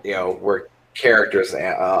 Mm-hmm. You know, where characters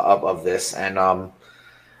of this, and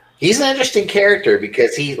he's an interesting character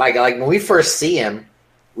because he like when we first see him,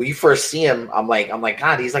 I'm like,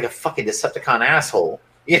 God, he's like a fucking Decepticon asshole,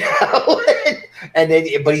 you know. And then,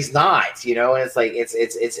 but he's not, you know. And it's like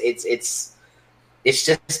it's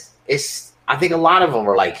just. I think a lot of them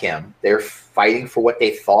are like him. They're fighting for what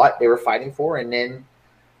they thought they were fighting for, and then,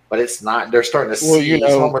 but it's not. They're starting to see. Well, you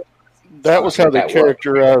know, that was how they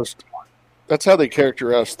characterized. That's how they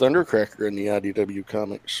characterized Thundercracker in the IDW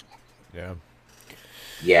comics. Yeah.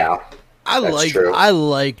 Yeah. I like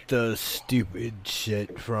the stupid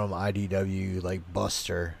shit from IDW, like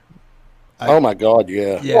Buster. Oh my God,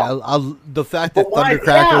 yeah. Yeah, the fact that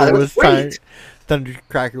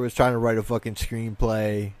Thundercracker was trying to write a fucking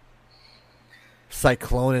screenplay.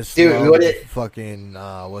 Cyclonus, dude, fucking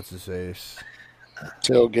what's his face?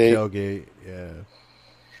 Tailgate, yeah.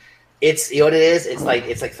 It's, you know what it is? It's like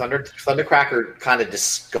Thundercracker kind of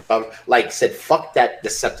discovered, like, said, "Fuck that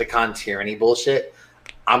Decepticon tyranny bullshit.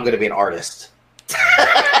 I'm gonna be an artist."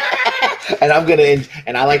 And I'm gonna,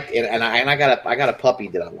 and I like, and I got a puppy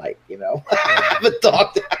that I like, you know. I have a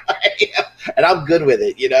dog and I'm good with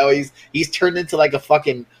it, you know. He's turned into like a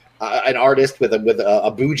fucking an artist with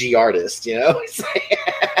a bougie artist, you know. It's like,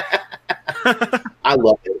 I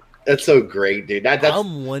love it. That's so great, dude. That's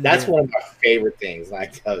one of my favorite things.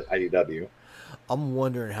 Like IDW. I'm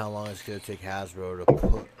wondering how long it's gonna take Hasbro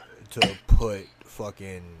to put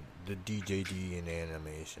fucking the DJD in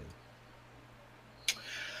animation.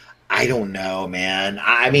 I don't know, man.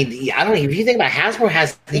 I mean, I don't. If you think about it, Hasbro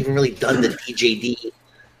hasn't even really done the DJD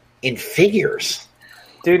in figures.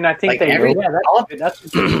 Dude, and I think that's I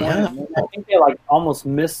think they like almost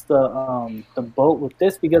missed the boat with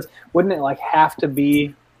this, because wouldn't it like have to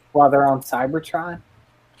be while they're on Cybertron?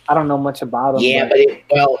 I don't know much about them. Yeah,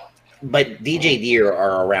 but DJD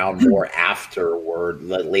are around more afterward,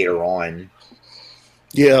 later on.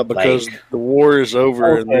 Yeah, because the war is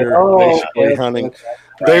over and they're basically hunting. Okay. Right.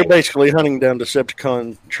 They're basically hunting down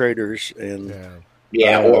Decepticon traders and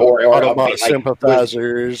or Autobot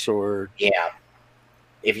sympathizers, or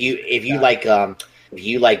If you abandon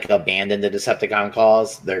the Decepticon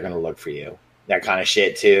cause, they're gonna look for you. That kind of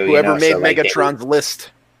shit too. Whoever made Megatron's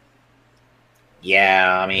list.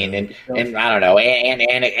 Yeah, I mean, and I don't know,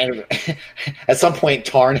 and at some point,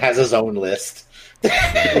 Tarn has his own list.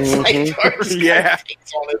 It's like Tarn's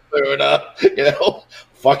takes on his own, you know.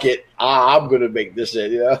 Fuck it, I'm gonna make this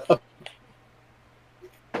shit, you know.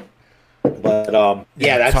 But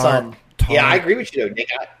that's Tarn, I agree with you though,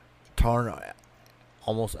 Nick. Tarn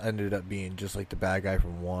almost ended up being just like the bad guy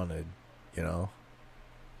from Wanted, you know.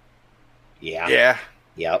 Yeah.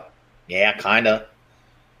 Yeah, kind of.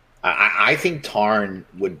 I think Tarn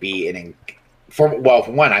would be for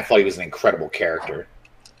one, I thought he was an incredible character.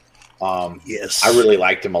 Yes, I really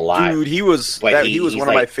liked him a lot. Dude, he was one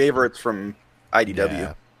of my favorites from IDW.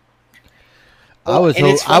 Yeah. I was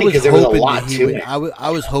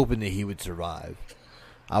hoping that he would survive.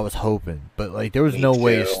 I was hoping, but like there was no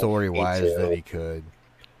way story wise that he could.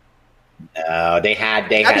 No, they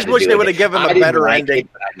had. I just wish they would have given him a better ending.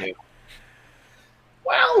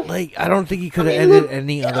 Well, like I don't think he could have ended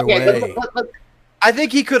any other way. I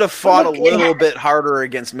think he could have fought a little bit harder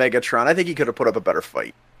against Megatron. I think he could have put up a better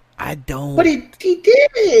fight. I don't. But he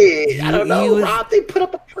did. I don't know, Rob. They put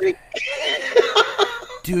up a pretty.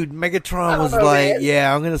 Dude, Megatron was like, man.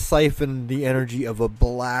 "Yeah, I'm gonna siphon the energy of a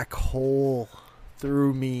black hole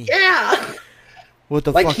through me." Yeah. What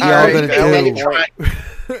the fuck are y'all gonna do?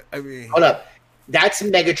 Megatron, I mean, hold up. That's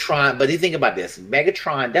Megatron, but you think about this.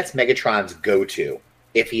 That's Megatron's go-to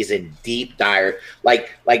if he's in deep dire.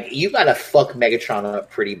 Like you gotta fuck Megatron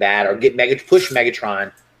up pretty bad, or push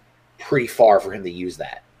Megatron pretty far for him to use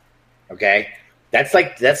that. Okay, that's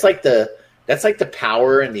like the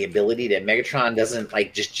power and the ability that Megatron doesn't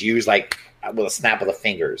like just use like with a snap of the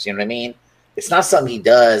fingers. You know what I mean? It's not something he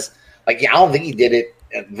does. Like I don't think he did it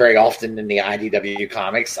very often in the IDW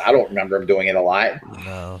comics. I don't remember him doing it a lot.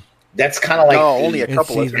 No. That's kind of like only a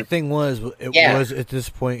couple. The thing was at this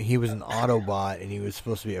point he was an Autobot and he was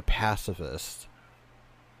supposed to be a pacifist.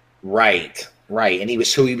 Right, and he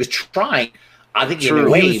was trying. I think in a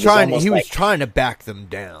way he was trying to back them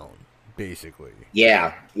down, basically.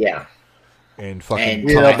 Yeah. And fucking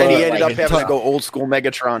then he ended up having to go old school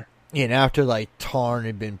Megatron. And after like Tarn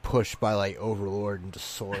had been pushed by like Overlord and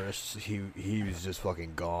Saurus, he was just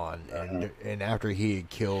fucking gone. And after he had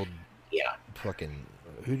killed, fucking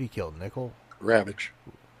who did he kill? Nickel? Ravage.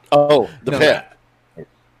 Oh, the pet. The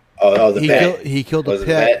pet. He killed the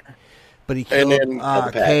pet. But he killed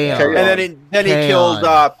Kaon. And then he killed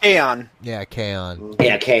Kaon. Yeah, Kaon.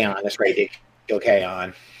 Yeah, Kaon. That's right. He killed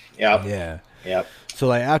Kaon. Yep. Yep. So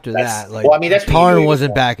like after that, like Tarn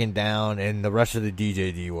wasn't backing down, and the rest of the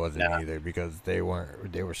DJD wasn't either because they were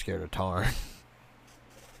scared of Tarn.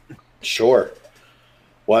 Sure.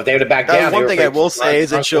 Well, if they would have backed down, one thing I will say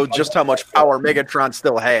is it showed just how much power Megatron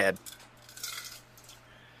still had.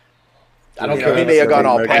 I don't care. He may have gone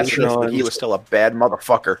all past this, but he was still a bad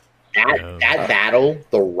motherfucker. That battle,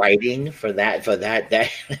 the writing for that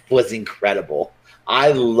was incredible.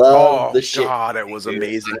 I love the shit. God, it was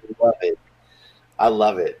amazing. I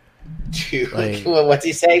love it. What's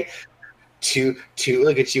he say?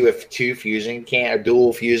 Look at you with dual fusion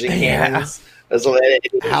cannons.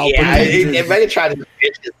 Megatron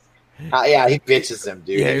bitches. He bitches him,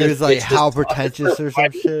 dude. Yeah, he was like how pretentious or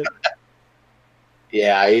some shit.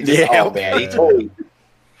 Yeah, he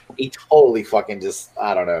totally fucking just,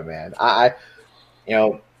 I don't know, man.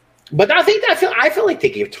 But I feel like they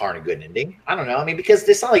gave Tarn a good ending. I don't know. I mean, because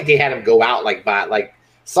it's not like they had him go out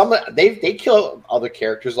they kill other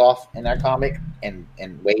characters off in that comic in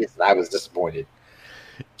ways that I was disappointed.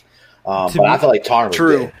 But I feel like Tarn was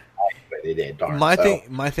good. They did. Darn. My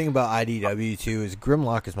thing about IDW too is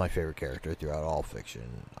Grimlock is my favorite character throughout all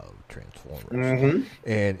fiction of Transformers,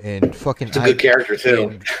 and fucking it's a good character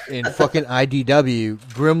too. In fucking IDW,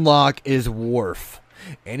 Grimlock is Worf.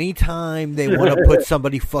 Anytime they want to put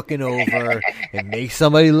somebody fucking over and make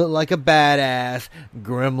somebody look like a badass,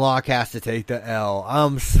 Grimlock has to take the L.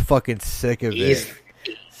 I'm fucking sick of it.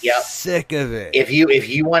 Yep. Sick of it. If you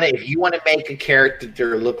want to make a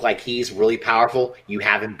character look like he's really powerful, you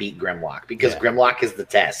have him beat Grimlock because Grimlock is the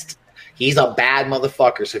test. He's a bad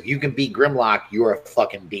motherfucker. So if you can beat Grimlock, you're a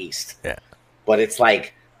fucking beast. Yeah. But it's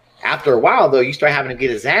like after a while though, you start having to get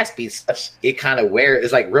his ass beat. It kind of wears.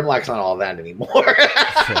 It's like Grimlock's not all that anymore.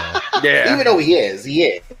 Yeah. Even though he is.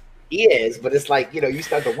 But it's like you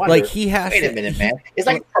start to wonder. Like he has. Wait a minute, man. It's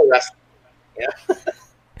like pro wrestling. Yeah.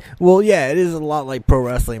 Well, yeah, it is a lot like pro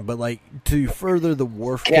wrestling, but like to further the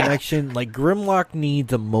Worf connection, like Grimlock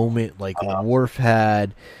needs a moment like Worf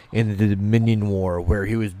had in the Dominion War where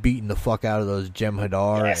he was beating the fuck out of those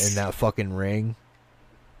Jem'Hadar in that fucking ring.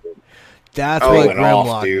 That's what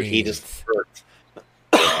Grimlock needs. He just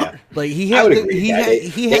like he had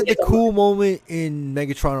the cool moment in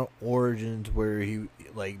Megatron Origins where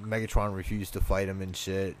Megatron refused to fight him and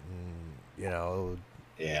shit, and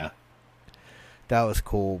that was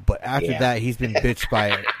cool, but after that, he's been bitched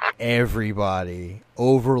by everybody.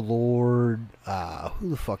 Overlord, who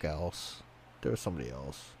the fuck else? There was somebody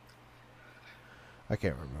else. I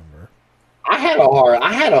can't remember. I had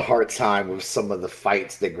a hard time with some of the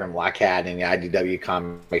fights that Grimlock had in the IDW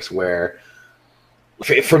comics, where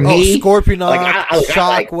for me, Scorponok,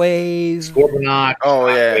 Shockwave,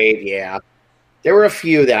 Shockwave, there were a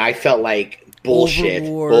few that I felt like bullshit.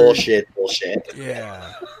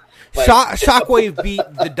 Yeah. Shockwave beat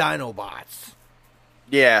the Dinobots.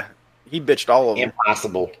 Yeah, he bitched all of them.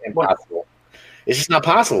 Impossible. It's just not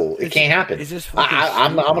possible. It can't happen. It's just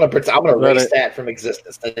I'm gonna erase that from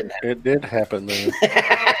existence. That didn't happen. It did happen though.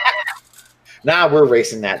 Nah, we're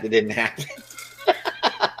erasing that. It didn't happen.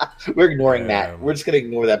 We're ignoring that. We're just gonna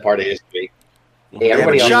ignore that part of history. Hey,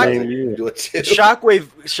 everybody else do it too.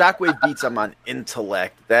 Shockwave beats him on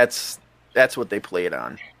intellect. That's what they played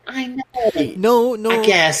on. I know. No. I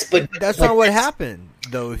guess, but that's not what happened,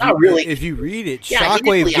 though. If you read it,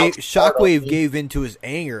 Shockwave gave into his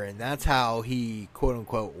anger, and that's how he quote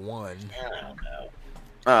unquote won. I don't know.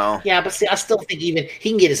 Oh, yeah, but see, I still think even he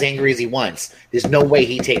can get as angry as he wants. There's no way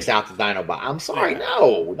he takes out the Dinobot. I'm sorry,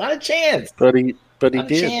 no, not a chance. But he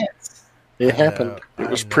did. It happened. It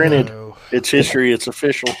was printed. It's history. It's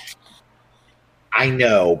official. I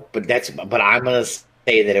know, but I'm gonna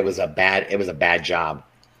say that it was a bad job.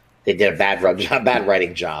 They did a bad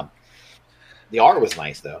writing job. The art was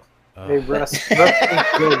nice, though. Hey, Russ did a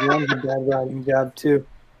bad writing job, too.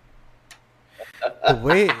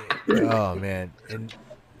 Oh, man.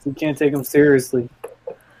 You can't take him seriously.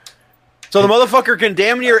 So the motherfucker can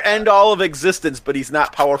damn near end all of existence, but he's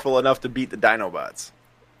not powerful enough to beat the Dinobots.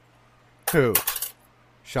 Who?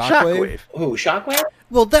 Shockwave? Who, Shockwave?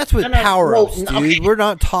 Well, that's with power-ups, dude. Okay. We're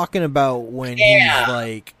not talking about when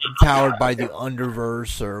he's, powered by the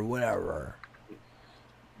Underverse or whatever.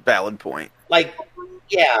 Valid point. Like,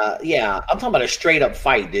 yeah. I'm talking about a straight up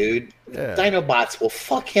fight, dude. Yeah. Dinobots will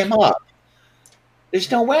fuck him up.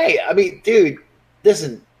 There's no way. I mean, dude,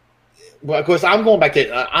 listen. Well, of course, I'm going back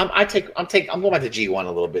to. I'm going back to G1 a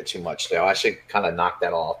little bit too much, though. I should kind of knock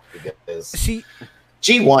that off because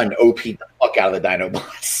G1 OP'd the fuck out of the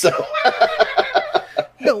Dinobots. So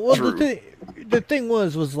no, well, the thing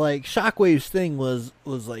was like Shockwave's thing was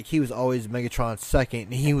like he was always Megatron's second,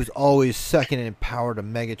 and he was always second in power to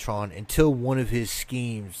Megatron until one of his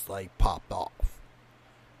schemes like popped off.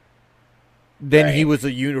 Then he was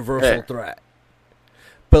a universal threat.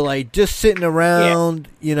 But like just sitting around,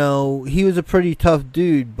 you know, he was a pretty tough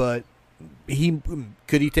dude. But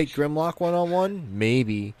could he take Grimlock 1-on-1?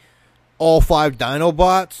 Maybe. All 5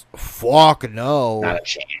 Dinobots? Fuck no. Not a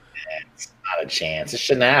chance. Not a chance. It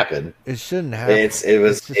shouldn't happen. It shouldn't happen. To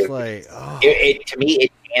me,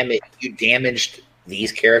 you damaged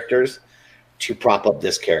these characters to prop up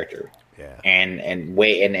this character. Yeah. And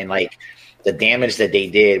like the damage that they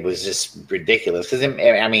did was just ridiculous. Because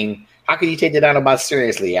I mean, how could you take the Dinobots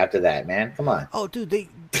seriously after that, man? Come on. Oh, dude, they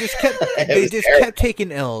just kept kept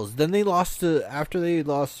taking L's. Then they lost after they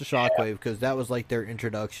lost to Shockwave because that was like their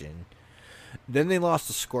introduction. Then they lost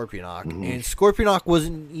to Scorponok, and Scorponok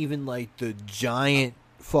wasn't even like the giant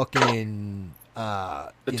fucking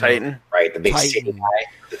Titan, right? The big Titan guy,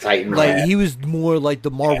 the Titan. Like he was more like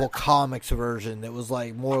the Marvel Comics version. That was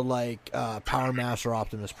like more like Power Master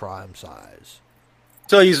Optimus Prime size.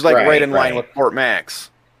 So he's like right in line with Fort Max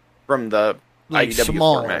from the like IDW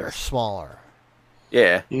Fort Max. Smaller.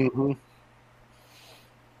 Yeah. Mm-hmm.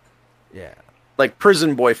 Yeah. Like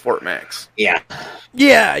Prison Boy Fort Max. Yeah.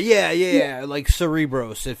 Like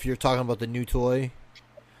Cerebros, if you're talking about the new toy.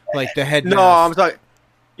 Like the head. No, I'm talking.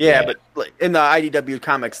 Yeah, but like, in the IDW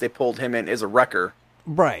comics, they pulled him in as a wrecker.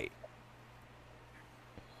 Right.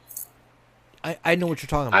 I know what you're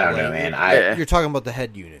talking about. I don't know, man. You're talking about the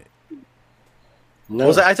head unit.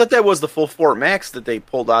 No. I thought that was the full Fort Max that they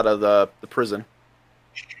pulled out of the prison.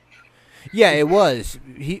 Yeah, it was.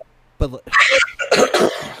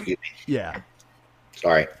 Yeah.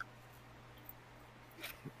 Sorry.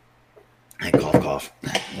 Cough.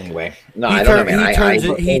 Anyway, no, I don't know,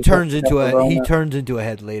 man. He turns into a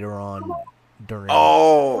head later on. During.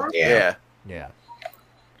 Oh, yeah. No,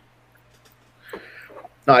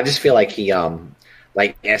 I just feel like he,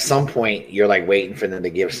 like at some point you're like waiting for them to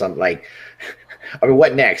give some like. I mean,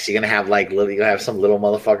 what next? You're gonna have some little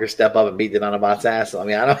motherfucker step up and beat the Dinobots' ass. I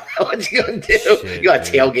mean, I don't know what you're gonna do. You got a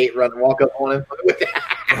tailgate run, walk up on him with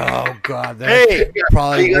that. Oh god, that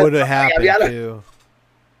probably would have happened too.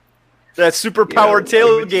 That super powered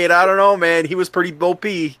tailgate, I don't know, man. He was pretty OP.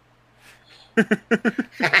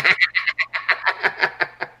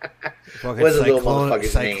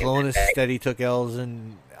 Cyclonus steady took L's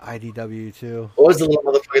in IDW too. What was the little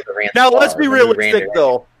motherfucker that ran? Now let's be realistic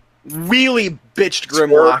though. Really bitched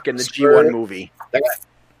Grimlock in the G1 movie. They're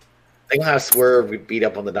gonna have Swerve beat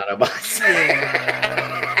up on the Dinobots.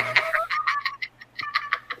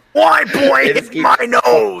 Why, boy? It's my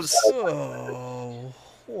nose. Oh,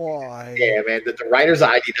 why? Yeah, man. The writers of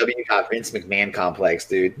IDW got Vince McMahon complex,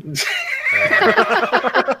 dude.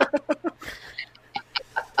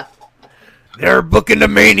 They're booking the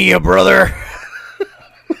Mania, brother.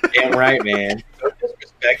 Damn right, man. So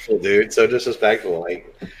disrespectful, dude. So disrespectful.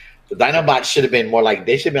 Like the Dinobots should have been more like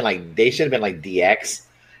they should have been like DX,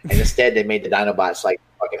 and instead they made the Dinobots like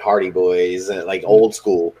fucking Hardy Boys and like old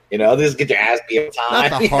school. You know, they just get their ass beat all the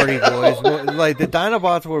time. Not the Hardy Boys. More, like the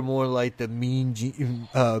Dinobots were more like the Mean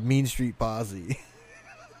Street Posse.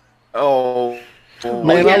 Oh,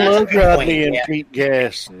 man, I love Rodney and Pete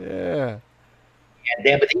Gas. Yeah.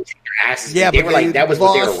 Yeah, but they took their asses. Yeah, they but were like that was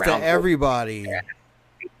what they were around to everybody.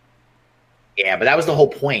 Yeah, but that was the whole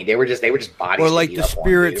point. They were just bodies. Or like the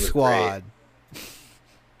Spirit Squad.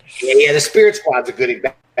 Yeah, the Spirit Squad's a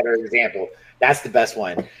better example. That's the best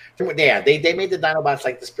one. Yeah, they made the Dinobots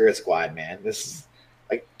like the Spirit Squad, man. This is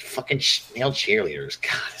like fucking male cheerleaders.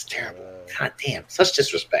 God, it's terrible. God damn, such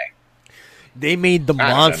disrespect. They made the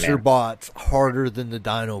monster bots harder than the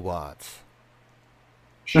Dinobots.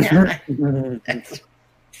 Yeah, it's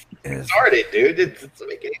retarded, dude. It doesn't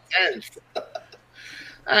make any sense.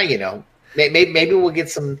 You know, maybe we'll get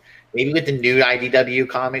some. Maybe with the new IDW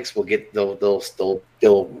comics, we'll get they'll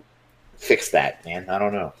fix that, man. I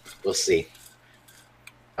don't know. We'll see.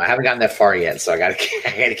 I haven't gotten that far yet, so I gotta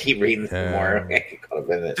keep reading more.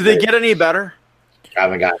 Do they get any better? I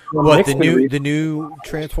haven't got what the new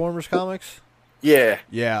Transformers comics. Yeah,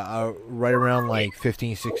 right around like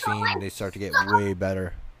 15, 16, they start to get way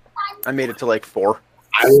better. I made it to like 4.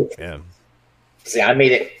 See, I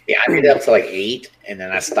made it. Yeah, I made it up to like 8, and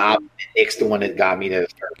then I stopped. Nick's the one that got me to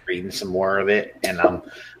start reading some more of it, and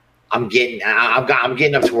I'm getting up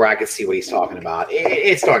to where I can see what he's talking about.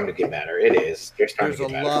 It's starting to get better. It is.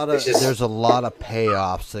 There's a lot of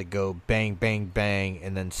payoffs that go bang, bang, bang,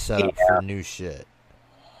 and then set up for new shit.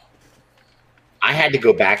 I had to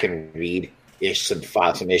go back and read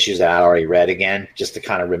some issues that I already read again, just to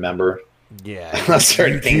kind of remember. Yeah,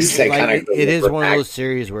 certain things that kind of. It is one of those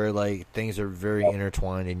series where like things are very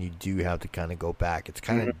intertwined, and you do have to kind of go back. It's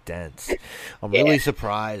kind of dense. I'm really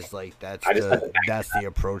surprised. Like that's the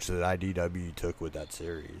approach that IDW took with that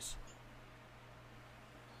series.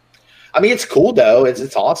 I mean, it's cool though.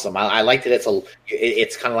 It's awesome. I like that.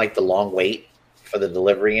 It's kind of like the long wait for the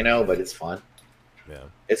delivery, but it's fun. Yeah,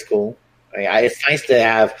 it's cool. I mean, it's nice to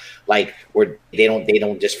have like where they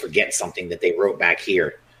don't just forget something that they wrote back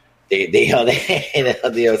here.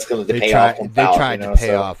 It's going to pay off. They tried to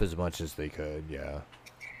pay off as much as they could. Yeah,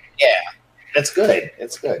 that's good.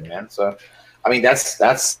 It's good, man. So, I mean, that's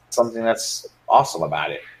something that's awesome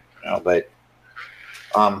about it. But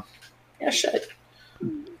shit.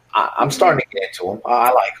 I'm starting to get into them.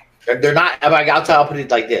 I like them. They're not. I'll put it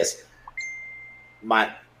like this.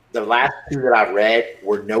 The last 2 that I read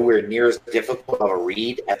were nowhere near as difficult of a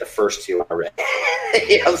read as the first 2 I read.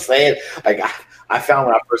 You know what I'm saying? Like I found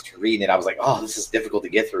when I first started reading it, I was like, "Oh, this is difficult to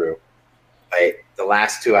get through." But the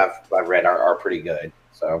last 2 I've read are pretty good.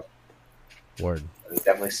 So, word. There's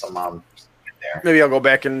definitely some there. Maybe I'll go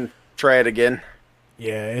back and try it again.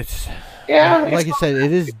 Yeah, like you said,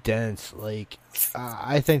 it is dense. Like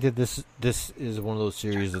I think that this is one of those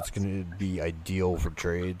series that's going to be ideal for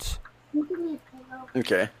trades.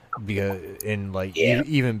 Okay. Because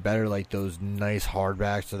even better, like those nice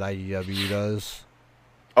hardbacks that IDW does.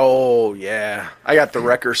 Oh yeah, I got the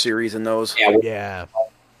Wrecker series in those. Yeah.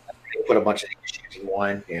 Put a bunch of issues in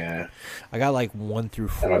one. Yeah. I got like 1 through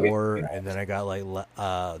 4, and then I got like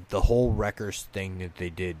the whole Wreckers thing that they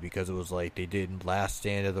did, because it was like they did Last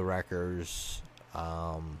Stand of the Wreckers,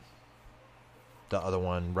 the other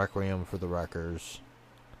one, Requiem for the Wreckers,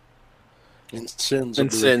 and Sins.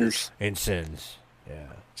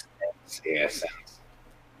 Yeah. Yes.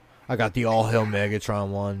 I got the All Hail Megatron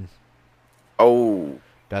one. Oh.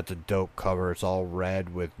 That's a dope cover. It's all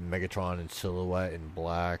red with Megatron in silhouette in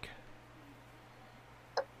black.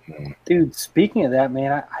 Dude, speaking of that,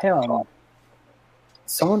 man, I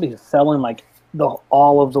someone is selling like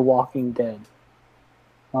all of the Walking Dead,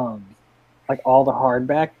 like all the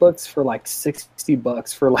hardback books for like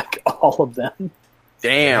 $60 for like all of them.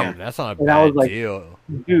 Damn, that's not a bad deal.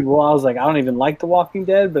 Dude, well, I was like, I don't even like The Walking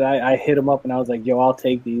Dead, but I hit them up and I was like, yo, I'll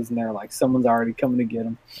take these. And they're like, someone's already coming to get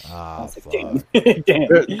them. Ah, like, damn.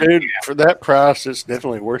 Dude, for that price, it's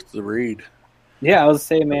definitely worth the read. Yeah, I was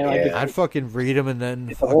saying, man. I'd fucking read them and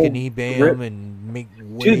then fucking eBay them and make way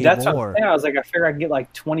more. Dude, that's what I'm saying. I was like, I figured I'd get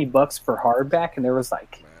like $20 per hardback, and there was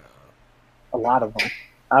like a lot of them.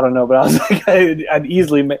 I don't know, but I was like, I'd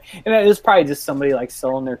easily make, and it was probably just somebody like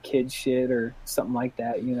selling their kid shit or something like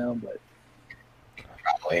that, but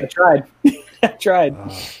probably. I tried. I tried.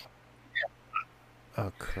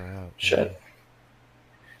 Oh crap. Shit.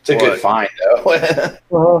 It's a good find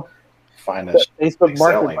though. Find this Facebook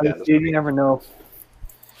Marketplace, dude, you never know.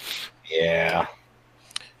 Yeah.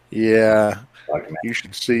 You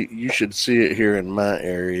should see it here in my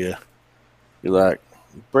area. You're like,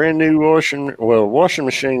 brand new washing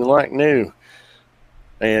machine like new,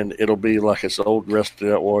 and it'll be like this old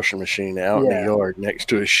rusted out washing machine out in the yard next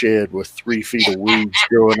to a shed with 3 feet of weeds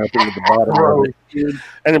growing up into the bottom of it. Dude.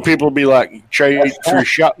 And then people will be like, trade for a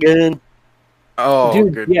shotgun. Oh,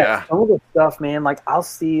 dude, good. Yeah, some of the stuff, man, like I'll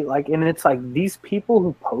see like, and it's like these people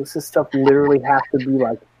who post this stuff literally have to be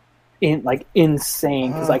like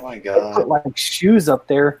insane, because they put like shoes up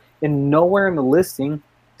there and nowhere in the listing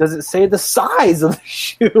does it say the size of the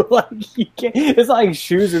shoe. Like you can't. It's like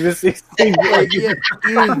shoes are just these things. Like, either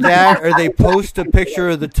that, or they post a picture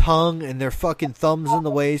of the tongue and their fucking thumbs in the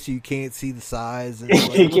way, so you can't see the size. And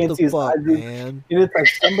like, you can't see the size, man. And it's like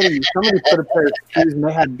somebody put a pair of shoes,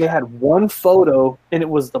 and they had one photo, and it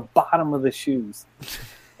was the bottom of the shoes,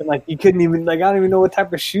 and like you couldn't even I don't even know what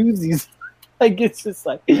type of shoes these. Like it's just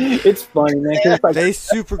like it's funny, man. It's like, they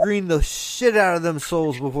super green the shit out of them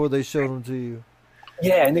soles before they show them to you.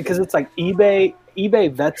 Yeah, and because it's like eBay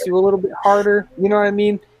vets you a little bit harder, you know what I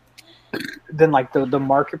mean, than like the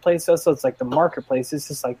marketplace does. So it's like the marketplace is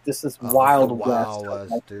just like this is wild west,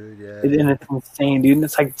 like, dude. Yeah, and it's insane, dude. And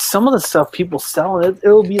it's like some of the stuff people selling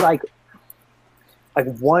it'll be like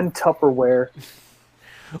one Tupperware.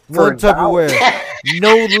 One Tupperware,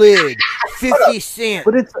 no lid, 50 cents.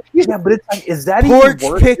 But it's like, is that porch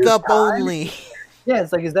even worth pickup only? Yeah,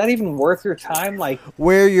 it's like, is that even worth your time? Like,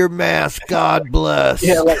 wear your mask, God bless.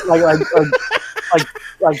 Yeah, like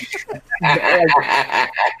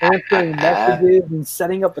answering messages and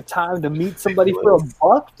setting up a time to meet somebody for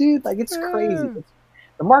 $1, dude. Like, it's crazy.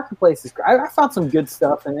 The marketplace is. I found some good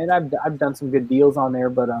stuff, and I've done some good deals on there,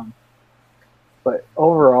 but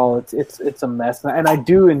overall, it's a mess, and I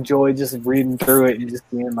do enjoy just reading through it and just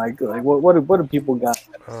being like what do people got?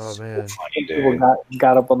 Oh man, people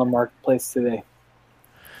got up on the marketplace today.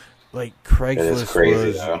 Like Craigslist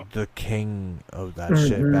was the king of that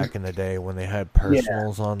shit back in the day when they had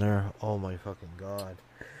personals on there. Oh my fucking god!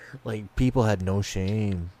 Like people had no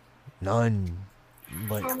shame, none.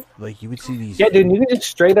 Like you would see these. Yeah, dude, you could just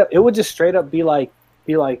straight up. It would just straight up be like,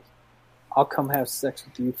 I'll come have sex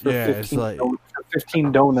with you for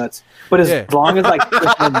 15 donuts. But as long as like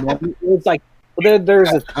it's like there's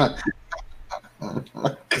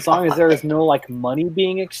as long as there is no like money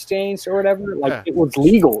being exchanged or whatever, like it was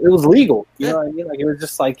legal. It was legal. You know what I mean? Like it was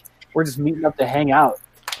just like we're just meeting up to hang out.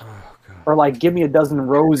 Or like give me a dozen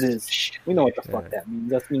roses. We know what the fuck that means.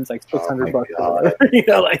 That means like $600 or whatever. You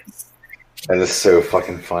know, like that is so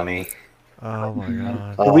fucking funny. Oh my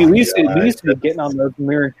god! We used to be getting on those when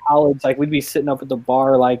we were in college. Like we'd be sitting up at the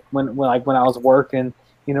bar, like when I was working,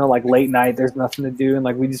 you know, like late night. There's nothing to do, and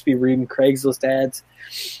like we'd just be reading Craigslist ads.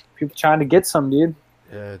 People trying to get some, dude.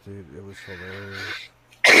 Yeah, dude, it was hilarious.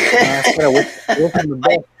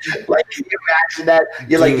 Like, can you imagine that?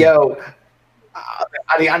 You're dude. Like, yo,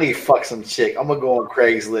 I need to fuck some chick. I'm gonna go on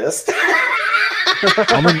Craigslist.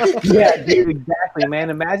 Yeah, dude, exactly, man.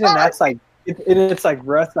 Imagine that's like. It's like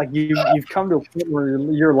Russ, like you've come to a point where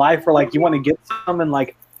your life, where like you want to get some, and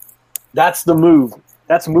like that's the move.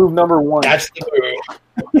 That's move number one. That's the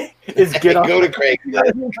move. Is get on. Go to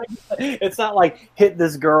Craigslist. It's not like hit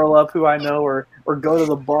this girl up who I know, or go to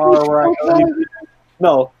the bar where I go.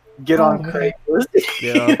 No, get on Craigslist.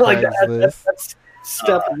 Get on Craigslist. That's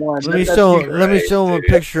step one. Let me show him a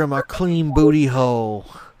picture of my clean booty hole.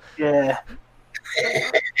 Yeah.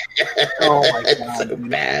 Oh my god, that's so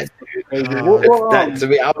bad, dude. That, to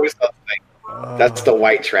me, I always thought that's the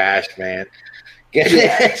white trash, man.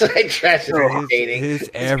 It's white trash is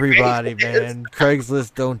everybody, man.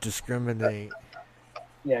 Craigslist don't discriminate.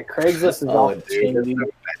 Yeah, Craigslist is all dude.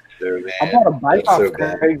 I bought a bike off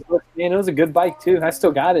Craigslist, man. It was a good bike too. I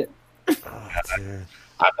still got it. Oh, dude.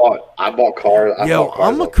 I bought cars.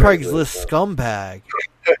 I'm a Craigslist scumbag.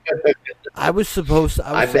 I was supposed to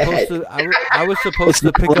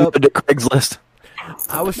pick up Craigslist.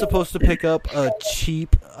 I was supposed to pick up a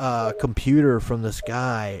cheap computer from this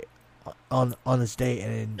guy on this day,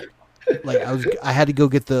 and like I had to go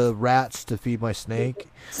get the rats to feed my snake,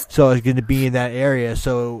 so I was going to be in that area.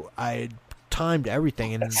 So I timed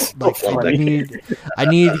everything, and like I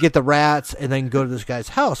needed to get the rats and then go to this guy's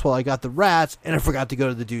house. Well, I got the rats and I forgot to go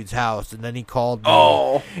to the dude's house, and then he called me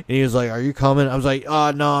and he was like, "Are you coming?" I was like,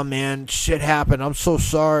 "Oh no, man, shit happened. I'm so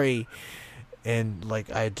sorry." And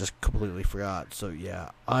like I just completely forgot. So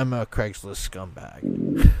yeah, I'm a Craigslist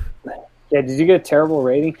scumbag. Yeah, did you get a terrible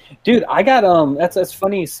rating? Dude, I got that's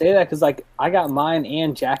funny you say that, because like I got mine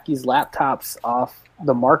and Jackie's laptops off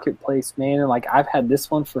the marketplace, man, and like I've had this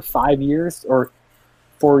one for 5 years or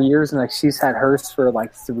 4 years, and like she's had hers for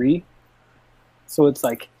like 3. So it's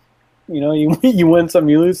like, you know, you win some,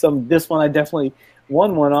 you lose some. This one I definitely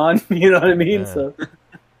won one on. You know what I mean? Yeah. So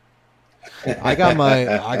I got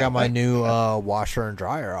my new washer and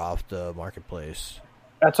dryer off the marketplace.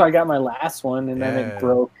 That's why I got my last one, and then it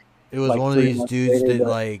broke. It was like one of these dudes that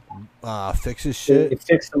like fixes shit. They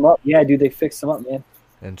fix them up. Yeah, dude, they fix them up, man.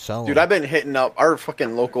 And sell them. Dude, I've been hitting up our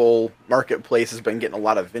fucking local marketplace. Has been getting a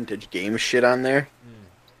lot of vintage game shit on there.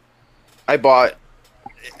 I bought,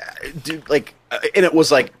 dude, like, and it was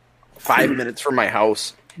like 5 minutes from my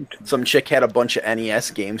house. Some chick had a bunch of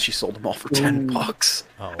NES games. She sold them all for $10.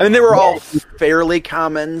 I mean, they were all fairly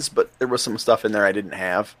commons, but there was some stuff in there I didn't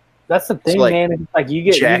have. That's the thing, so, like, man. It's like you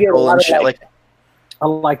get a lot of shit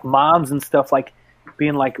like moms and stuff, like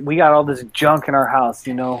being like, we got all this junk in our house,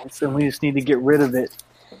 you know, so we just need to get rid of it.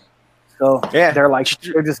 So yeah, they're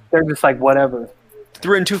just like whatever.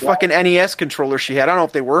 Threw in 2 fucking NES controllers she had. I don't know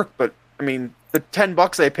if they work, but I mean, the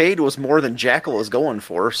 $10 I paid was more than Jackal is going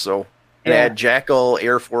for. So it had Jackal,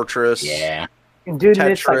 Air Fortress, and dude,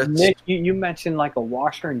 it's like, Nick, you mentioned like a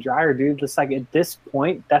washer and dryer, dude. It's like at this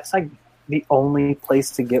point, that's like the only place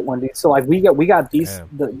to get one, dude. So like we got these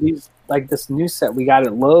like this new set we got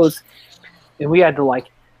at Lowe's, and we had to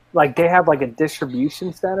like they have like a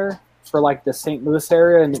distribution center for like the St. Louis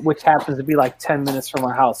area, and which happens to be like 10 minutes from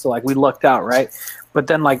our house. So like we lucked out, right? But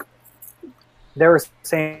then like they were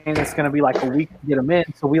saying it's going to be like a week to get them in.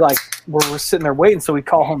 So we're sitting there waiting. So we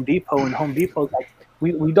call Home Depot, and Home Depot's like,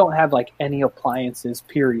 we don't have like any appliances,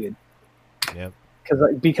 period. Yep.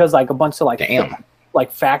 Because like a bunch of Damn.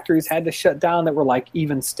 like factories had to shut down that were like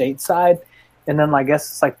even stateside, and then I guess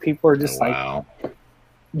it's like people are just like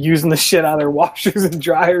using the shit out of their washers and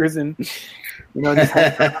dryers, and just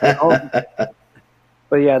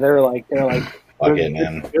but yeah, they're like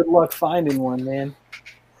good luck finding one, man.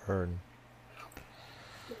 Heard.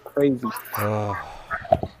 Crazy. All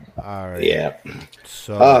right. Yeah.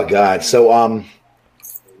 So. Oh God. So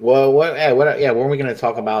well, what are we going to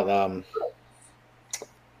talk about?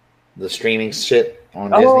 The streaming shit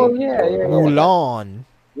on Disney. Oh yeah. Mulan.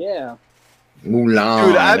 Yeah. Mulan.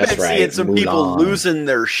 Dude, I've been right. seeing some Mulan. people losing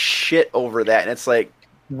their shit over that, and it's like,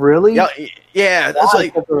 Really? yeah. It's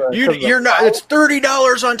like you're not. It's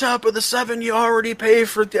 $30 on top of the $7 you already pay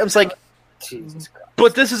for. I was like, Jesus Christ.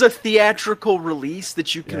 but this is a theatrical release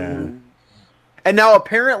that you can. Yeah. And now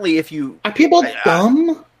apparently, if you Are people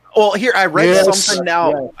dumb? Well, here I read something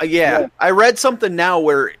now. Yeah. I read something now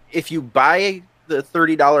where if you buy the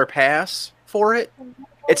 $30 pass for it,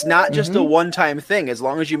 it's not just a one-time thing. As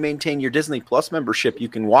long as you maintain your Disney Plus membership, you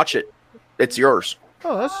can watch it. It's yours.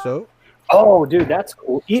 Oh, that's dope. Oh, dude, that's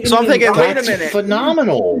cool. So I'm thinking, wait a That's minute,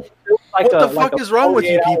 phenomenal. what the fuck is wrong with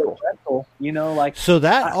you people? Rental, So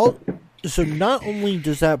so not only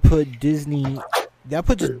does that put Disney, that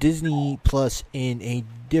puts Disney Plus in a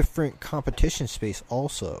different competition space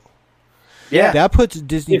also. Yeah. That puts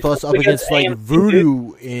Disney It's Plus up against against like AMC,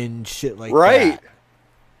 Voodoo and shit like Right. that.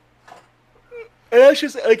 And that's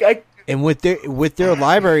just like And with their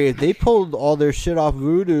library, if they pulled all their shit off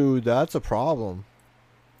Voodoo, that's a problem.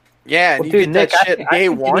 yeah, and Well, you dude, get that Nick, shit I day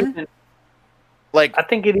think it one. even- Like, I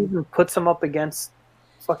think it even puts them up against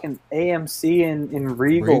fucking AMC and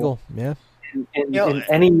Regal. Yeah.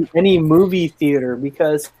 In any movie theater,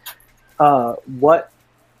 because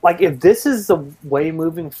if this is the way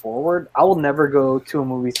moving forward, I will never go to a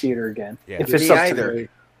movie theater again. Yeah. If it's Me up either. to me,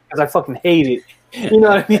 because I fucking hate it. You know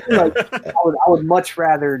what I mean? Like I would much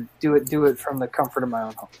rather do it from the comfort of my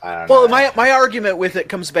own home. I don't well, know. my argument with it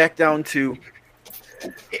comes back down to,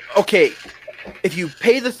 okay, if you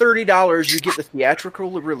pay the $30, you get the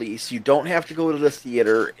theatrical release. You don't have to go to the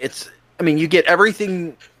theater. You get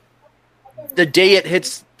everything the day it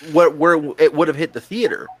hits where it would have hit the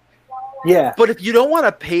theater. Yeah, But if you don't want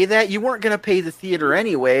to pay that, you weren't going to pay the theater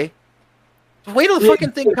anyway. Wait till the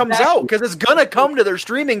fucking thing comes out, because it's going to come to their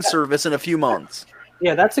streaming service in a few months.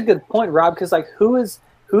 yeah, that's a good point, Rob. Because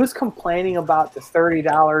who's complaining about the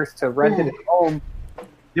 $30 to rent it at home?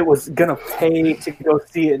 It was gonna pay to go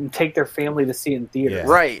see it and take their family to see it in theaters. Yeah.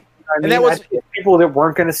 Right. And that was people that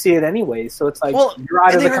weren't going to see it anyway. So it's like you're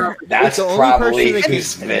out of the conversation. That's The only probably person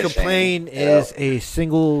who's that can complain is a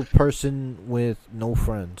single person with no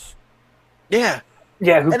friends. Yeah.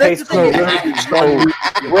 Yeah, who And pays that's the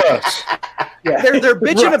thing. Russ. Yeah. They're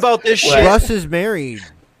bitching about this shit, Russ is married.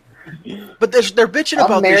 but they're bitching I'm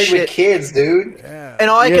about this married with shit. kids, dude. Yeah. And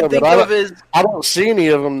all I can think of is, I don't see any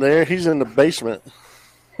of them there. He's in the basement.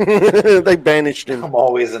 They banished him. I'm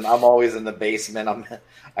always in the basement.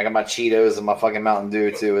 I got my Cheetos and my fucking Mountain Dew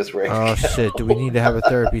too. It's great. Oh shit! Do we need to have a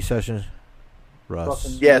therapy session, Russ?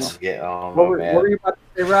 yes. Yeah, oh, What man. were you about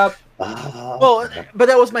to say, Rob? Well, but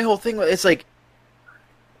that was my whole thing. It's like,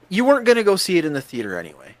 you weren't going to go see it in the theater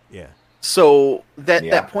anyway. Yeah. So that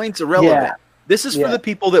Yeah. point's irrelevant. Yeah. This is for Yeah. the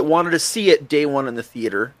people that wanted to see it day one in the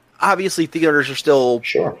theater. Obviously, theaters are still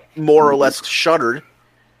Sure. more or less shuttered.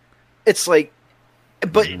 It's like,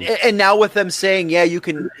 but and now with them saying, yeah, you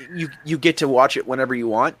get to watch it whenever you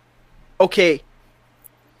want. Okay,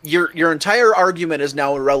 your entire argument is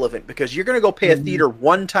now irrelevant, because you're going to go pay a theater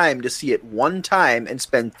one time to see it one time and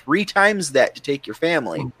spend 3 times that to take your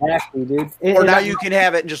family, Exactly, dude. or now you can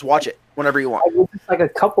have it and just watch it whenever you want. It's like a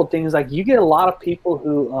couple things. Like you get a lot of people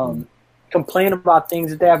who complain about things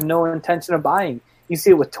that they have no intention of buying. You see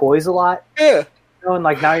it with toys a lot. Yeah. And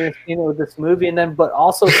like now you're seeing it with this movie, and then but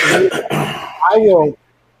also for me,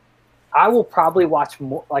 I will probably watch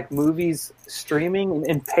more like movies streaming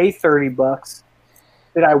and pay $30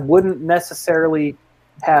 that I wouldn't necessarily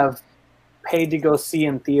have paid to go see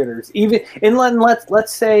in theaters. Even and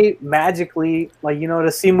let's say magically, like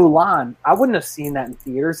to see Mulan, I wouldn't have seen that in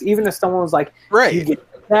theaters. Even if someone was like, Right. you get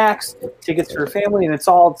snacks, tickets for your family, and it's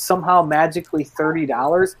all somehow magically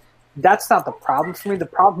 $30. That's not the problem for me. The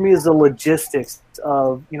problem for me is the logistics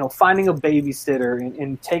of finding a babysitter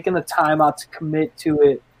and taking the time out to commit to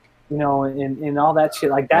it, and all that shit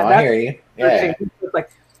like that. No, I hear you. Yeah. Like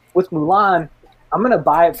with Mulan, I'm gonna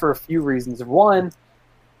buy it for a few reasons. One,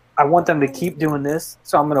 I want them to keep doing this,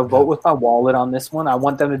 so I'm going to vote with my wallet on this one. I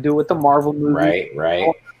want them to do it with the Marvel movie. Right.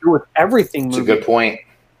 Do with everything movie. It's a good point.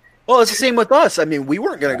 Well, it's the same with us. I mean, we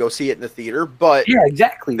weren't going to go see it in the theater, but yeah,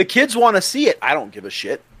 exactly. The kids want to see it. I don't give a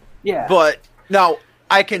shit. Yeah. But now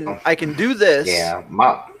I can do this. Yeah.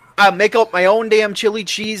 I'll make up my own damn chili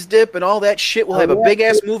cheese dip and all that shit. We'll have a big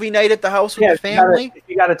ass movie night at the house with the family. If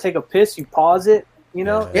you got to take a piss, you pause it. You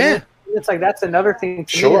know. Yeah. It's like that's another thing.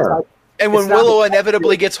 To sure. Me. Like, and when Willow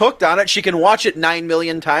inevitably gets hooked on it, she can watch it 9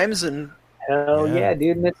 million times. And hell yeah,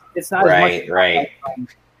 dude! And it's not right, as much. Right.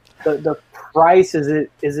 The price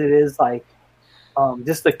is like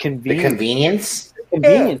just the convenience. The convenience. The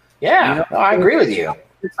convenience. Yeah. You know? No, I agree with you.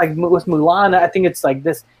 It's like with Mulan. I think it's like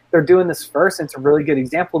this. They're doing this first. And it's a really good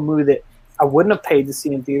example of a movie that I wouldn't have paid to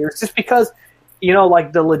see in theaters just because, you know,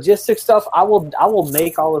 like the logistics stuff. I will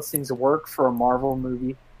make all those things work for a Marvel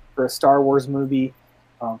movie, for a Star Wars movie,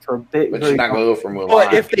 for a bit. But you're not going to go for Mulan.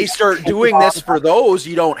 But if they start doing this for those,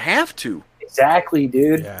 you don't have to. Exactly,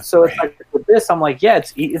 dude. Yeah, so it's like with this, I'm like, yeah,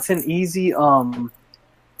 it's an easy, take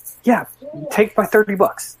my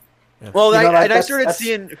 $30. Well, I started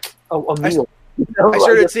seeing a meal. I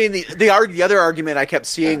started seeing the other argument I kept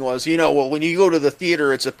seeing was, you know, well, when you go to the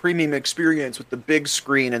theater, it's a premium experience with the big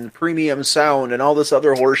screen and the premium sound and all this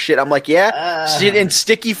other horse shit. I'm like, and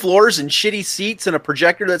sticky floors and shitty seats and a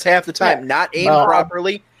projector that's half the time not aimed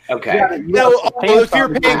properly. Okay. If you're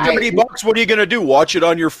paying $30, what are you going to do? Watch it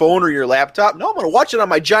on your phone or your laptop? No, I'm going to watch it on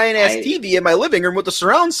my giant ass TV in my living room with the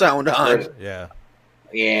surround sound on.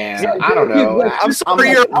 Yeah, I don't know. I'm sorry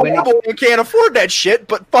you're people who can't afford that shit,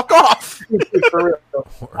 but fuck off.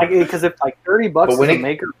 Because if like $30 is a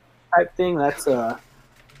maker type thing, that's kind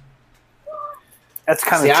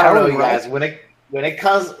of. I don't know, you guys. When it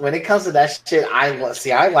comes to that shit,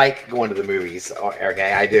 I like going to the movies.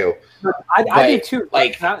 Okay, I do. I do too.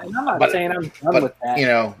 Like, and I'm not saying I'm done with that. You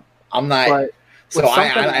know, I'm not. By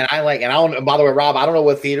the way, Rob, I don't know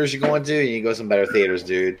what theaters you're going to. You go to some better theaters,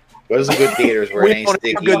 dude. Go to some good theaters where it ain't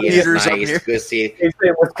sticky. Good theaters nice, good seat.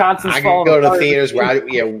 Wisconsin's I can go to theaters where I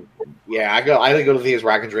go to theaters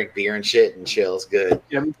where I can drink beer and shit and chill. It's good.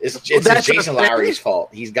 Yeah. It's Jason Lowry's fault.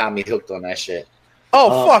 He's got me hooked on that shit.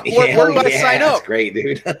 Oh fuck! Where do I sign up? That's great,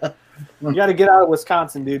 dude. You got to get out of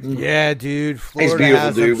Wisconsin, dude. Yeah, dude. Florida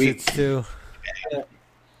has some shits too. Yeah,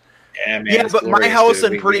 man, yeah, but my house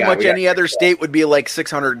in pretty much any other state would be like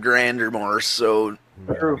 $600,000 or more. So.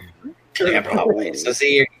 Yeah, probably. So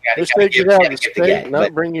see, you just take it out of the state,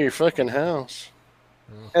 not bring your fucking house.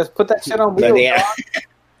 Just put that shit on wheels.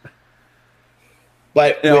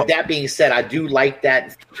 But with that being said, I do like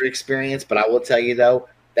that experience. But I will tell you though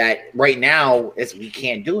that right now we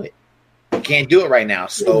can't do it. We can't do it right now.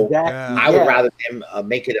 So I would rather them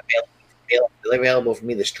make it available for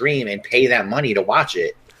me to stream and pay that money to watch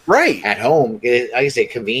it at home. Like I say,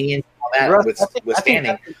 convenient. I want to see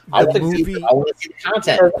the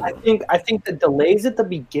content. I think the delays at the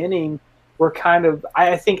beginning were kind of.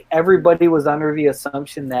 I think everybody was under the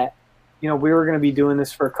assumption that, you know, we were going to be doing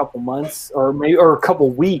this for a couple months or a couple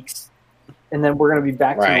weeks, and then we're going to be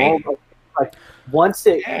back to normal. Like once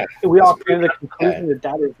we all came to the conclusion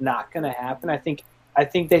that is not going to happen. I think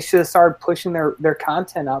they should have started pushing their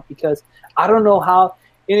content out, because I don't know how.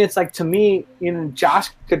 And it's like, to me, Josh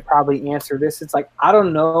could probably answer this. It's like, I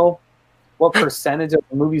don't know what percentage of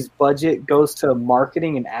the movie's budget goes to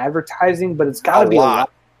marketing and advertising, but it's got to be a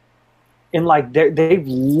lot. And like they've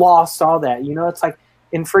lost all that. You know, it's like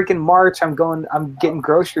in freaking March, I'm getting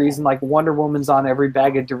groceries, and like Wonder Woman's on every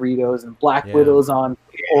bag of Doritos and Black Widow's on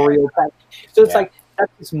Oreo pack. So it's like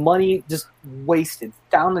that's just money just wasted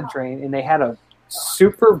down the drain. And they had a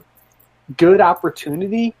super good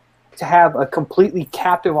opportunity to have a completely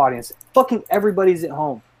captive audience. Fucking everybody's at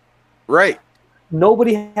home. Right.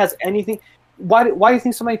 Nobody has anything. Why do you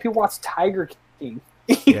think so many people watch Tiger King?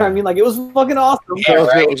 You know what I mean? Like, it was fucking awesome.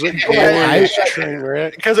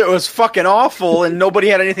 Because it was fucking awful and nobody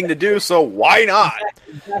had anything to do, so why not?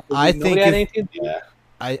 Exactly. I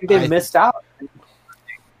think they missed out.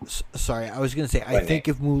 Sorry, I was going to say, I think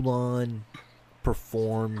if Mulan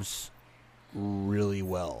performs really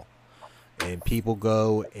well and people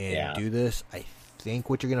go and do this, I think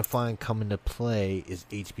what you're going to find come into play is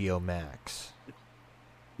HBO Max.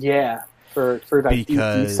 Yeah, for like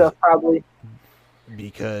DC stuff probably.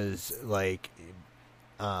 Because like,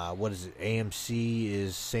 what is it? AMC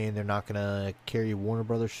is saying they're not gonna carry Warner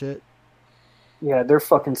Brothers shit. Yeah, they're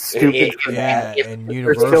fucking stupid. And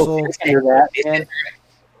Universal.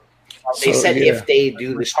 They said if they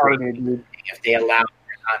do the streaming, if they allow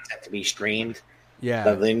their content to be streamed,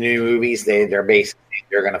 the new movies, they're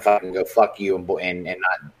gonna fucking go fuck you and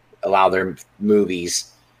not allow their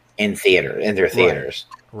movies in their theaters.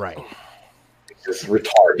 Right. Just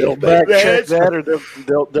retarded. They'll backcheck that, or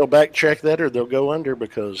they'll backcheck that, or they'll go under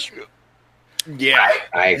because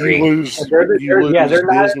I agree. You lose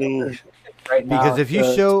Disney. Right now, Because if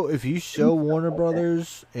you show Warner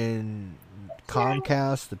Brothers and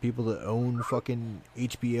Comcast, the people that own fucking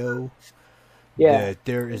HBO, that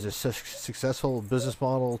there is a successful business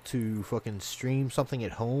model to fucking stream something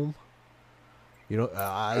at home,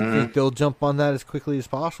 I think they'll jump on that as quickly as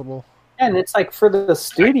possible. And it's like for the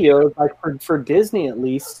studios, like for Disney at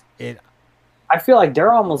least, I feel like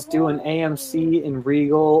they're almost doing AMC and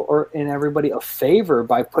Regal and everybody a favor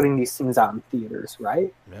by putting these things out in theaters,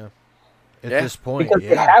 right? Yeah. At this point, because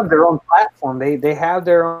they have their own platform, they have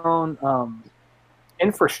their own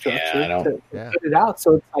infrastructure to put it out.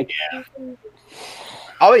 So it's like,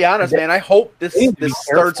 I'll be honest, man. I hope this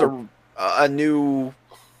starts a new.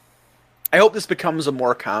 I hope this becomes a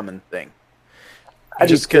more common thing.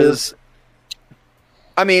 Just because.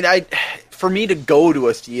 I mean, for me to go to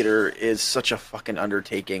a theater is such a fucking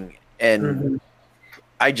undertaking, and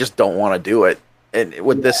I just don't want to do it. And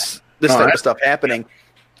with this type of stuff happening,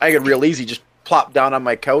 I could real easy just plop down on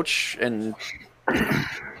my couch and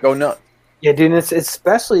go nuts. Yeah, dude, it's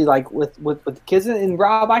especially like with the kids. And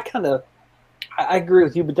Rob, I agree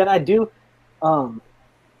with you, but then I do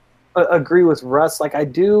agree with Russ. Like I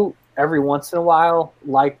do every once in a while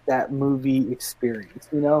like that movie experience,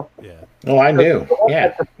 Yeah. Oh, I knew.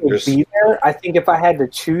 Yeah. Be there. I think if I had to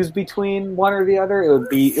choose between one or the other, it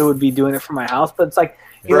would be doing it from my house. But it's like,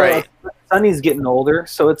 you know, like, Sonny's getting older,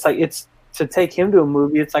 so it's like to take him to a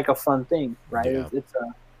movie. It's like a fun thing, right? Yeah.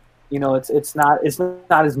 It's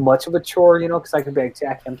not as much of a chore, because I could be like,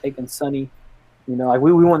 Jackie, I'm taking Sonny. Like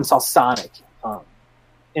we went and saw Sonic,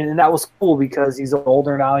 and that was cool because he's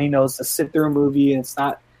older now. He knows to sit through a movie, and it's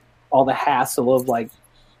not all the hassle of like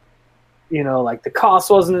the cost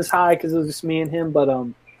wasn't as high because it was just me and him. But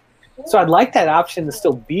so I'd like that option to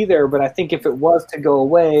still be there. But I think if it was to go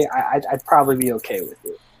away, I'd probably be okay with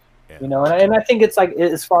it. Yeah. And I think it's like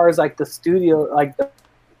as far as like the studio, like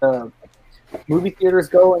the movie theaters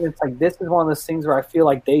go, and it's like this is one of those things where I feel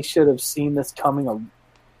like they should have seen this coming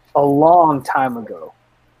a long time ago.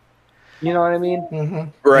 You know what I mean?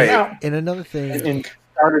 Mm-hmm. Right. Yeah. And another thing, and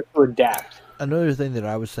started to adapt. Another thing that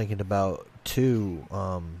I was thinking about too,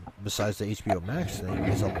 besides the HBO Max thing,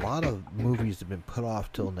 is a lot of movies have been put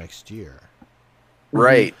off till next year.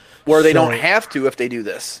 Right. Where they don't have to if they do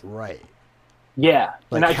this. Right. Yeah,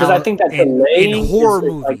 because I think that delay in horror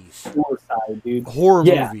movies, like suicide, dude. Horror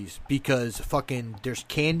movies, because fucking there's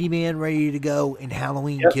Candyman ready to go and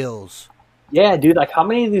Halloween Kills. Yeah, dude. Like, how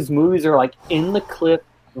many of these movies are like in the clip,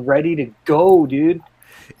 ready to go, dude?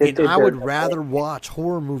 And I would rather watch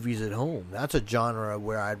horror movies at home. That's a genre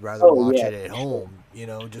where I'd rather watch it at home.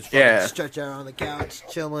 Just stretch out on the couch,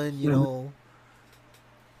 chilling.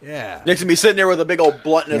 Yeah. Next to me sitting there with a big old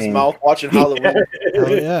blunt in his mouth, watching Halloween. Hell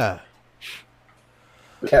yeah.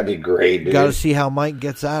 That'd be great, dude. Got to see how Mike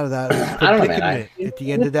gets out of that predicament at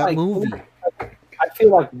the end of that movie. I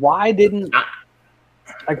feel like why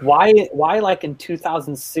like in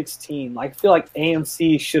 2016? Like I feel like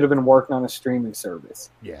AMC should have been working on a streaming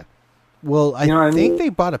service. Yeah. Well, I think they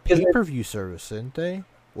bought a pay-per-view service, didn't they?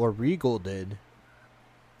 Or Regal did.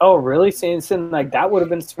 Oh, really? Saying like that would have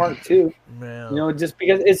been smart too. Yeah. Just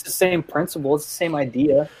because it's the same principle, it's the same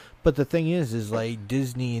idea. But the thing is like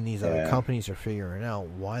Disney and these other companies are figuring out,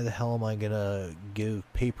 why the hell am I gonna give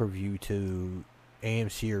pay-per-view to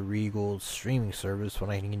AMC or Regal's streaming service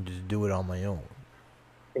when I can just do it on my own?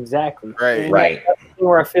 Exactly. Right. That's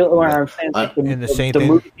where I feel where I'm saying like the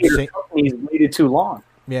movie theater companies waited too long.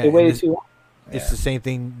 Yeah, they waited too long. It's the same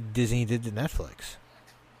thing Disney did to Netflix.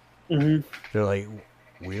 Mm-hmm. They're like,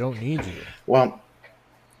 we don't need you. Well,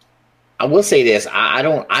 I will say this: I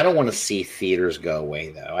don't want to see theaters go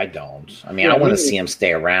away, though. I don't. I mean, I want to see them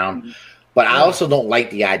stay around, but I also don't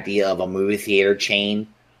like the idea of a movie theater chain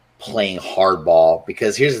playing hardball.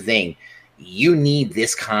 Because here's the thing: you need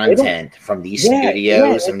this content from these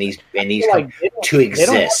studios and these to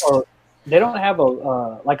exist. They don't have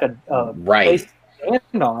a place to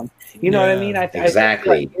stand on. You know what I mean?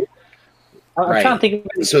 Exactly. I'm trying to think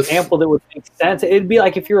of an example that would make sense. It'd be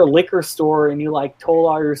like if you're a liquor store and you like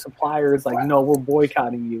told all your suppliers, like, no, we're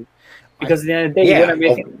boycotting you. Because at the end of the day, you're going to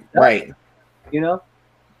make it right.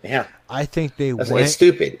 Yeah. I think they went. It's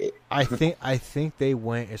stupid. I think they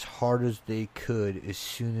went as hard as they could, as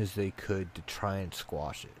soon as they could, to try and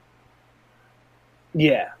squash it.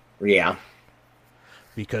 Yeah. Yeah.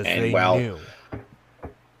 Because they knew.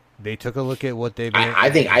 They took a look at what they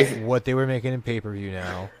what they were making in pay-per-view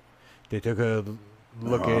now. They took a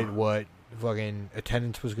look at what fucking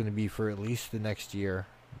attendance was going to be for at least the next year,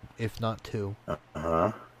 if not 2.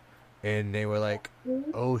 Uh-huh. And they were like,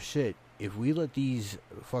 oh shit, if we let these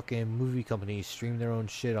fucking movie companies stream their own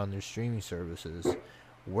shit on their streaming services,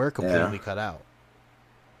 we're completely cut out.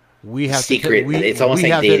 We have secret. It's almost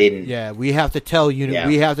like they didn't. Yeah, we have to tell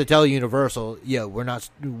we have to tell Universal. Yeah, we're not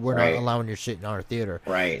allowing your shit in our theater.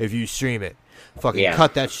 Right. If you stream it, fucking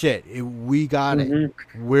cut that shit. We got it.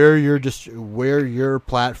 We're your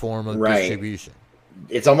platform of distribution.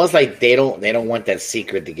 It's almost like they don't want that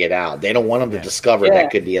secret to get out. They don't want them to discover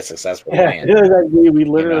that could be a successful plan. We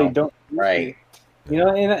literally don't. Right.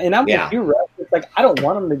 And I'm with you, Russ. It's like I don't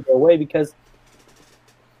want them to go away because.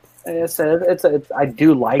 I said I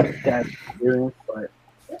do like that experience, but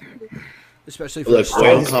especially for a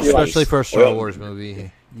Star Wars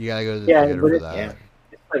movie, you gotta go to the theater for that. Yeah.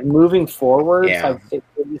 It's like moving forward, like they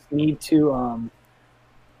just need to. I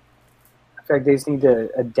feel like they just need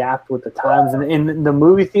to adapt with the times, and in the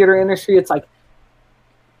movie theater industry, it's like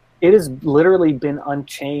it has literally been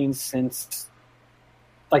unchanged since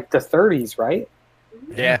like the 30s, right?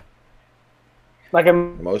 Yeah. Like for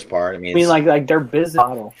the most part, I mean like their business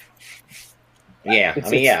model. Yeah,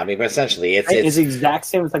 but essentially, it's the exact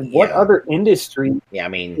same. It's like what other industry? Yeah, I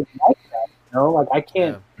mean, is like that, like I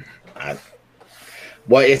can't.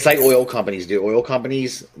 Well, it's like oil companies do. Oil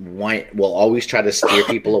companies will always try to steer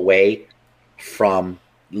people away from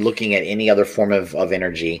looking at any other form of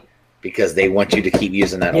energy because they want you to keep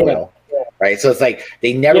using that oil, right? So it's like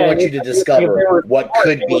they never want you to discover what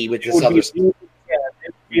could be with this other stuff.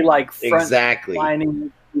 Be like exactly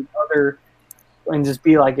finding other and just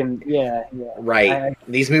be like right.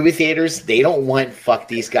 These movie theaters, they don't want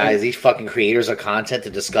these guys, these fucking creators of content to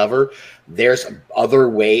discover. There's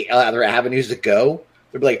other avenues to go.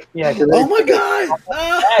 They'll be like, oh my god,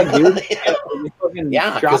 dude.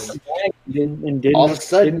 All of a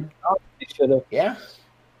sudden,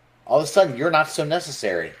 all of a sudden, you're not so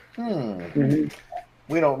necessary. We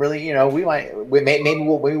don't really, maybe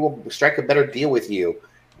we'll strike a better deal with you.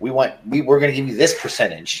 We're going to give you this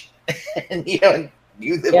percentage, and you live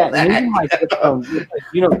on that.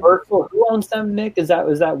 Universal, who owns them? Nick, is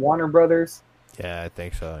that Warner Brothers? Yeah, I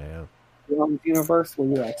think so. Yeah, who owns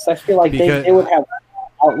Universal? So I feel like they would have an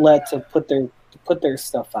outlet to put their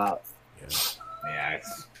stuff out. Yeah,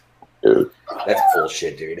 that's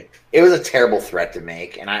bullshit, dude. It was a terrible threat to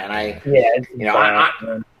make, and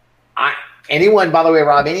anyone, by the way,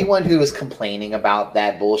 Rob, anyone who is complaining about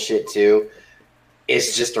that bullshit too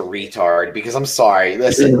is just a retard. Because I'm sorry,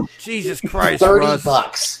 listen, Jesus Christ,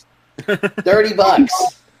 $30. $30.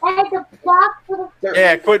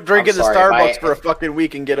 Yeah, quit drinking the Starbucks for a fucking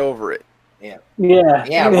week and get over it. Yeah,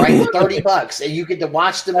 right. $30, and you get to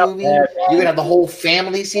watch the movie. You can have the whole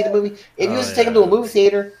family see the movie. If you just take them to a movie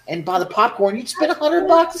theater and buy the popcorn, you'd spend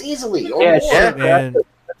 $100 easily.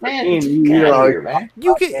 Man,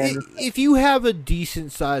 you can if you have a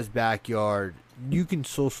decent sized backyard, you can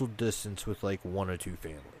social distance with like 1 or 2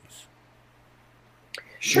 families.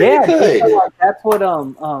 Sure, you could. That's what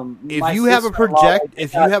if you have a projector, they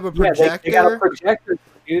got a projector,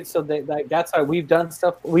 dude. So that's how we've done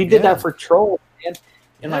stuff. We did that for Trolls, man.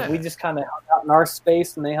 And like we just kind of hung out in our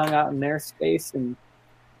space, and they hung out in their space, and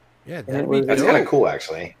that's kind of cool,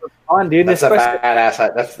 actually. Fun, dude. That's a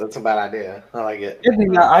badass. That's a bad idea. I like it.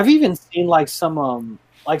 I've even seen like some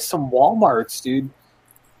WalMarts, dude,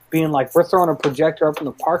 being like, we're throwing a projector up in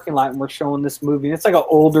the parking lot and we're showing this movie. And it's like an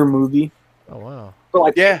older movie. Oh wow! But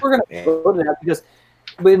like, we're gonna go to that because,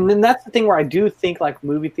 and then that's the thing where I do think like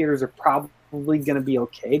movie theaters are probably gonna be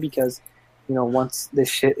okay because, once this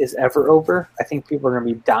shit is ever over, I think people are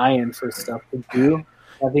gonna be dying for stuff to do.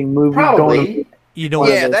 I think movies probably.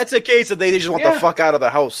 That's a case of they just want the fuck out of the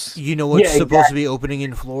house. You know what's supposed to be opening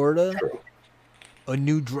in Florida? A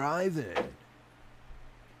new drive-in.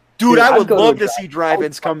 Dude, I would love to see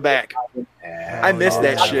drive-ins come back. I miss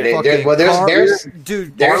that shit.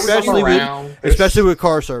 Especially with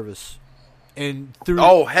car service. And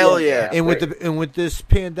hell yeah. And with this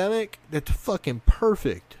pandemic, that's fucking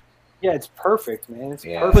perfect. Yeah, it's perfect, man. It's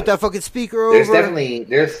perfect. Put that fucking speaker over.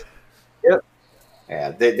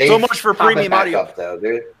 They so much for premium audio, though,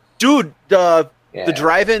 dude. The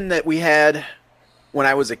drive-in that we had when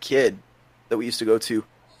I was a kid that we used to go to,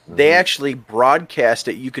 they actually broadcast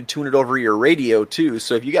it. You could tune it over your radio too.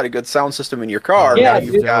 So if you got a good sound system in your car,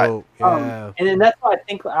 you've got. And then that's why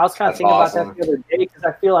I was kind of thinking about that the other day because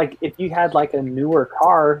I feel like if you had like a newer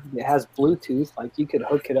car that has Bluetooth, like you could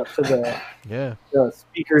hook it up to the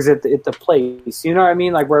speakers at the place. You know what I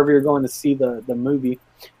mean? Like wherever you're going to see the movie.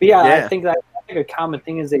 But I think a common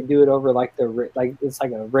thing is they do it over like it's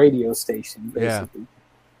like a radio station basically.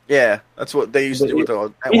 Yeah, that's what they used to do with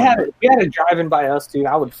the. We had a drive-in by us, dude.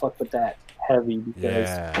 I would fuck with that heavy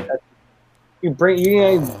because you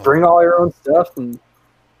bring all your own stuff. And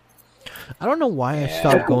I don't know why I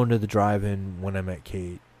stopped going to the drive-in when I met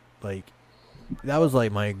Kate. Like, that was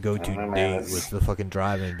like my go-to date was the fucking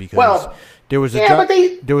drive-in because there was a but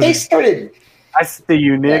they started. I see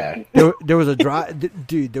you, Nick. There was a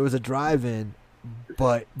dude. There was a drive-in,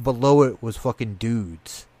 but below it was fucking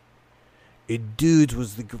Dudes. Dudes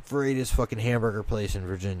was the greatest fucking hamburger place in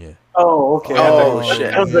Virginia. Oh, okay.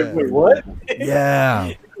 Shit! I was like, wait, what?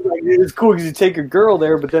 Yeah. Like, it's cool because you take a girl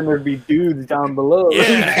there, but then there'd be dudes down below.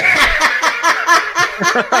 Yeah.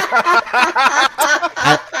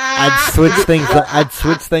 I'd switch things. I'd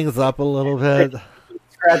switch things up a little bit.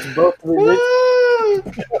 Scratch both of them.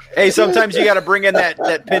 Hey, sometimes you got to bring in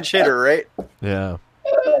that pinch hitter, right? Yeah.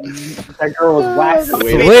 That girl was waxing.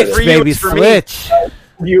 Switch, baby, switch.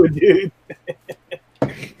 You dude.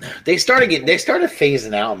 They started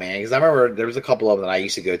phasing out, man. Because I remember there was a couple of them that I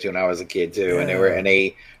used to go to when I was a kid too, and then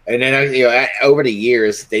over the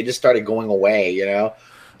years they just started going away. You know,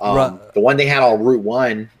 the one they had on Route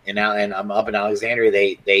 1 and up in Alexandria,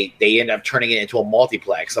 they ended up turning it into a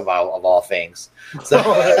multiplex of all things. So,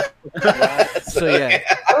 yeah,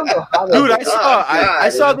 dude, I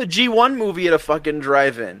saw the G1 movie at a fucking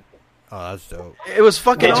drive-in. Oh, that's dope. It was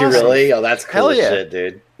fucking Did awesome. you really? Oh, that's cool Hell yeah. shit,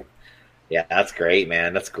 dude. Yeah, that's great,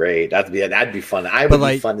 man. That's great. That'd be fun. Would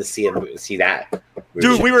be fun to see that.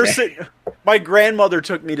 Dude, we were sitting. My grandmother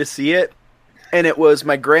took me to see it, and it was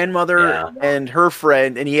my grandmother and her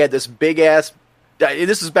friend, and he had this big ass.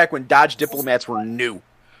 This is back when Dodge Diplomats were new.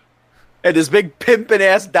 And this big pimpin'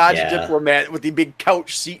 ass Dodge Diplomat with the big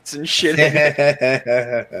couch seats and shit. God,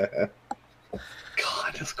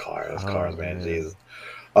 those cars, man. Jesus.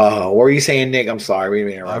 What were you saying, Nick? I'm sorry. We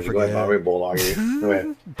didn't interrupt you. Go ahead, Bulldog.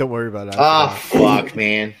 Don't worry about it. Fuck,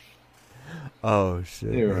 man. Oh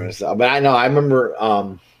shit. But I know. I remember.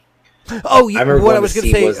 I remember what I was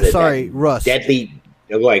going to say. Sorry, Russ. Deadly.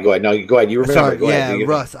 No, go ahead. No, go ahead. You remember? Sorry, go ahead.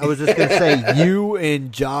 Russ. I was just going to say you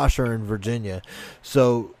and Josh are in Virginia,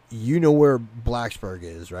 so you know where Blacksburg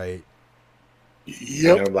is, right?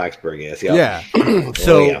 Yep. I know where Blacksburg is. Yep. Yeah.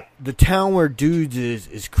 So the town where Dudes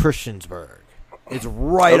is Christiansburg. It's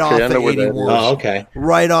right off the 81. Oh, okay.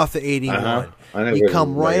 Right off the 81. Uh-huh. You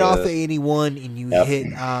come right off the 81 and you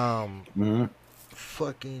hit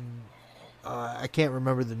fucking I can't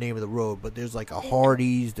remember the name of the road, but there's like a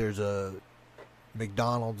Hardee's, there's a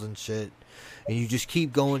McDonald's and shit, and you just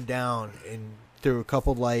keep going down and through a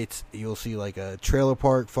couple lights you'll see like a trailer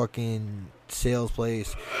park fucking sales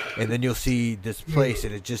place, and then you'll see this place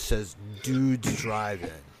and it just says Dudes Drive-In.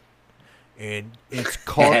 And it's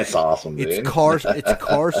car. That's awesome, dude. It's car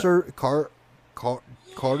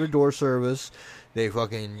to door service. They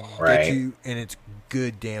fucking get you, and it's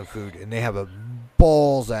good damn food. And they have a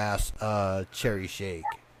balls ass cherry shake.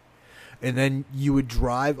 And then you would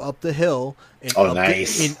drive up the hill. And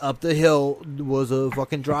up the hill was a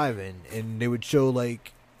fucking drive-in, and they would show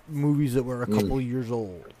like movies that were a couple years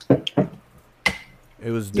old. It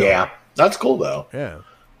was dope. Yeah, that's cool though. Yeah.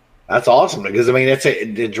 That's awesome because I mean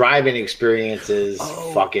the drive-in experience is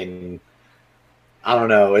fucking. I don't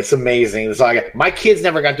know. It's amazing. It's like my kids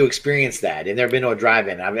never got to experience that. They've never been to a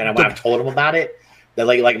drive-in. I've told them about it. That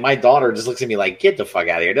like my daughter just looks at me like, "Get the fuck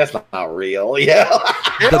out of here! That's not real." Yeah.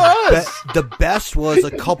 The best was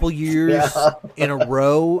a couple years in a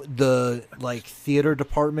row. The theater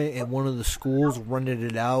department at one of the schools rented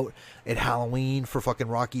it out at Halloween for fucking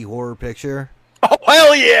Rocky Horror Picture. Oh,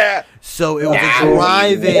 hell yeah! So it was a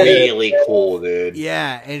drive-in. Really cool, dude.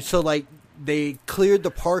 Yeah, and so they cleared the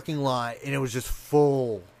parking lot and it was just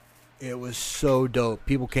full. It was so dope.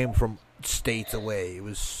 People came from states away. It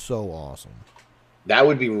was so awesome. That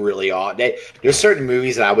would be really awesome. There's certain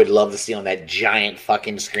movies that I would love to see on that giant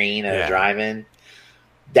fucking screen at a drive-in.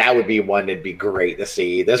 That would be one that'd be great to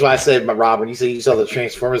see. That's why I said, Rob, when you saw the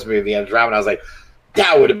Transformers movie on driving, I was like,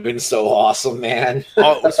 that would have been so awesome, man.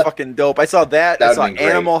 Oh, it was fucking dope. I saw that. I saw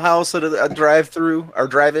Animal House at a drive-through or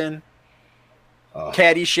drive-in.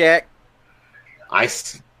 Caddyshack. What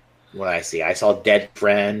did I see? I saw Dead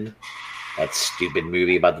Friend. That stupid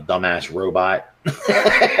movie about the dumbass robot.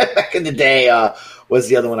 Back in the day, what's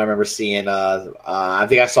the other one I remember seeing? I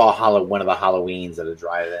think I saw one of the Halloweens at a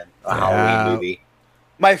drive-in. Halloween movie.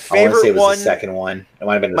 My favorite I want to say it was one. The second one. It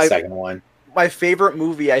might have been the second one. My favorite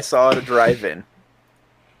movie I saw at a drive-in.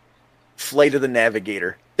 Flight of the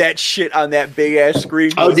Navigator. That shit on that big ass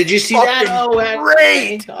screen. Oh, did you see that? Oh,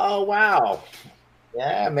 great! Oh, wow.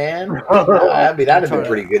 Yeah, man. That'd have been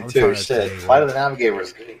pretty good too. Shit, Flight of the Navigator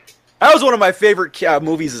was great. That was one of my favorite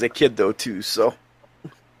movies as a kid, though, too. So,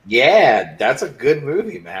 yeah, that's a good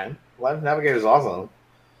movie, man. Flight of the Navigator is awesome.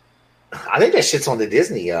 I think that shit's on the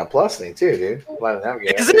Disney Plus thing too, dude.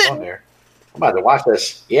 Isn't it on there? I'm about to watch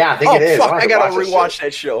this. Yeah, I think it is. Fuck, I gotta rewatch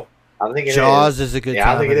that show. I think it Jaws is a good.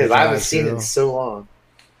 Yeah, I think it is. I haven't Jaws seen it too. in so long.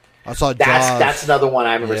 I saw Jaws. That's another one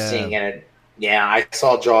I remember seeing in it. Yeah, I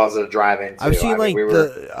saw Jaws at a drive-in too. I've seen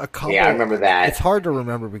a couple. Yeah, I remember that. It's hard to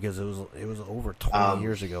remember because it was over 20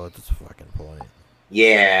 years ago at this fucking point.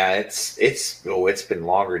 Yeah, it's been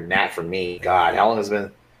longer than that for me. God, how long has it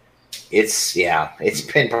been? It's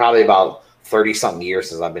been probably about 30-something years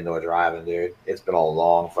since I've been to a drive-in, dude. It's been a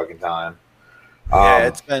long fucking time. Yeah,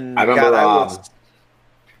 it's been. I remember.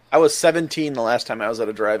 I was 17 the last time I was at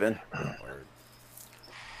a drive-in.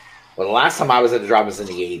 Well, the last time I was at the drive-in was in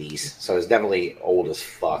the 80s, so it's definitely old as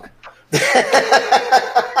fuck. Yeah,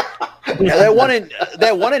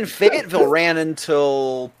 that one in Fayetteville ran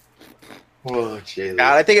until. Oh, Jesus.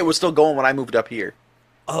 God, I think it was still going when I moved up here.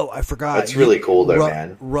 Oh, I forgot. That's really cool, though,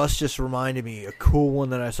 man. Russ just reminded me a cool one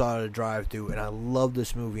that I saw at a drive-thru, and I love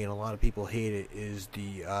this movie, and a lot of people hate it. Is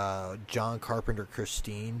the John Carpenter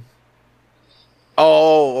Christine?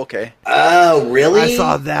 Oh, okay. Oh, really? I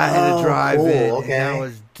saw that at a drive-in. Cool, okay. And that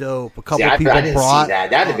was dope. A couple I people didn't brought see that.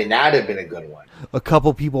 That'd have been a good one. A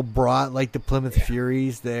couple people brought like the Plymouth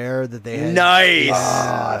Furies there that they had. Nice.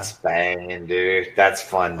 Oh, that's banging, dude. That's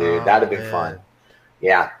fun, dude. Oh, That'd have been fun.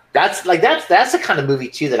 Yeah, that's the kind of movie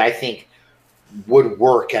too that I think would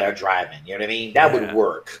work at a drive-in. You know what I mean? That would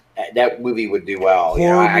work. That movie would do well.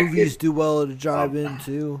 Horror movies do well at a drive-in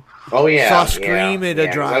too. Oh yeah, Saw Scream at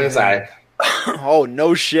a drive-in. Oh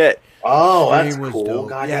no shit. Oh, that's Scream was cool. dope.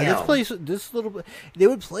 Goddamn. Yeah, this little bit. They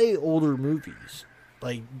would play older movies.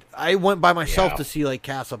 Like I went by myself to see like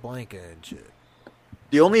Casablanca and shit.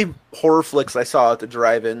 The only horror flicks I saw at the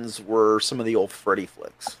drive-ins were some of the old Freddy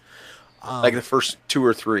flicks, like the first 2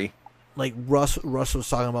 or 3. Like Russ was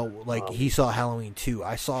talking about, like he saw Halloween 2.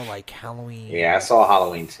 I saw like Halloween. Yeah, I saw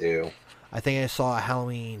Halloween 2. I think I saw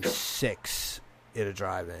Halloween 6 at a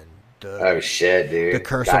drive-in. Oh shit, dude! The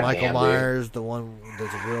Curse of Michael Myers, the one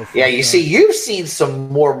that's a real. Yeah, you see, you've seen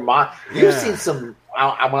some more. You've seen some.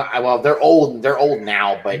 Well, they're old. They're old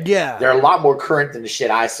now, but they're a lot more current than the shit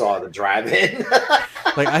I saw at the drive-in.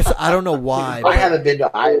 Like I don't know why. I haven't been to.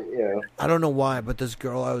 I don't know why, but this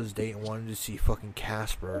girl I was dating wanted to see fucking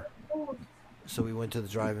Casper, so we went to the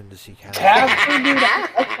drive-in to see Casper.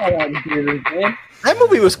 That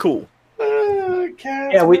movie was cool.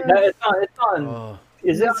 Yeah, it's on.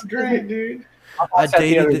 Is it great, dude? I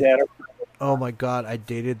dated. Oh my god, I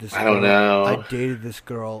dated this. I don't know. I dated this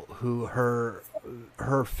girl who her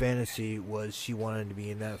fantasy was she wanted to be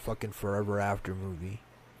in that fucking Forever After movie.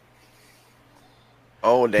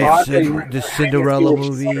 Oh damn! The Cinderella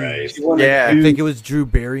movie. Yeah, I think it was Drew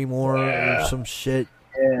Barrymore or some shit.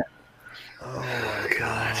 Yeah. Oh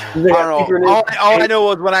god. I don't know. All I know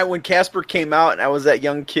was when Casper came out and I was that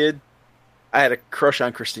young kid, I had a crush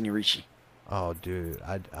on Christina Ricci. Oh, dude,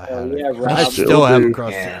 I still have a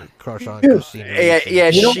crush on Christina.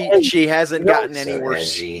 Yeah, she hasn't gotten any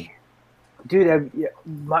worse. Dude,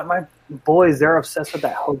 my boys, they're obsessed with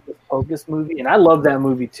that Hocus Pocus movie, and I love that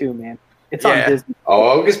movie too, man. It's on Disney.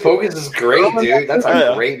 Oh, Hocus Pocus is great, dude. That's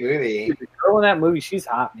a great movie. Dude, the girl in that movie, she's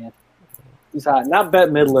hot, man. She's hot. Not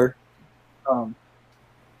Bette Midler.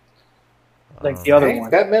 Like the other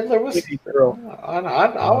one. Bette Midler was. I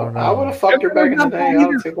would have fucked her back in the day. I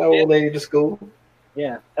would take that old lady to school.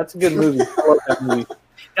 Yeah, that's a good movie. I love that movie.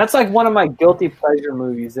 That's like one of my guilty pleasure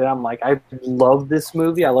movies that I'm like, I love this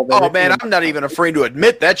movie. I love that. Oh man, I'm not even afraid to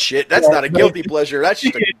admit that shit. That's not a guilty pleasure. That's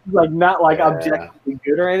just like not like objectively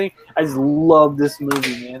good or anything. I just love this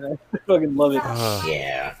movie, man. I fucking love it.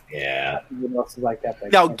 Yeah. What else is like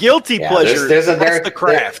that? Now, guilty pleasure. That's The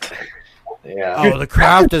Craft. Yeah. Oh, The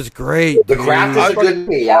Craft is great. The Craft is a good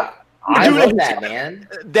movie. Yeah. I love that, man.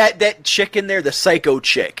 That chick in there, the psycho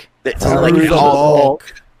chick. That's like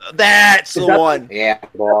that's the one. Yeah.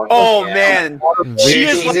 Oh man,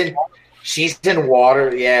 she's in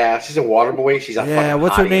Water. Yeah, she's a Waterboy. She's a fucking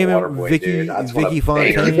what's her name? Vicky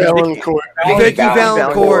Fontaine. Vicky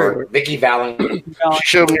Valancourt. Vicky Valancourt. She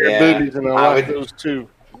showed me her boobies, and I like those too.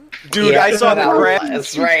 Dude, I saw The Craft.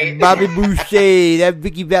 That's right. Bobby Boucher. That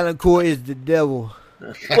Vicky Valancourt is the devil.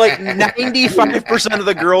 Like 95% of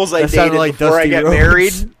the girls I dated before I got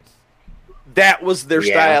married, that was their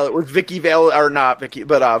style. It was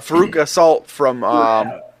Veruca Salt from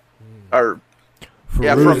The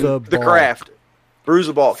Craft.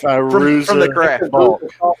 Veruca Balk from The Craft.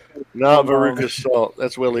 Not Veruca Salt.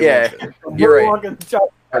 That's Willie Wonka. You're right.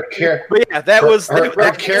 But yeah, that was my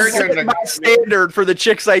standard for the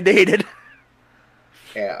chicks I dated.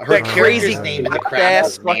 Yeah, her crazy name in The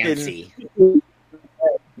Craft was Nancy.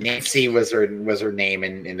 Nancy was her name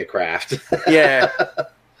in The Craft. Yeah.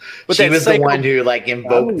 She was the one who like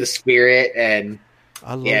invoked the spirit and.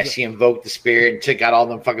 that. She invoked the spirit and took out all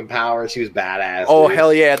them fucking powers. She was badass. Oh, dude.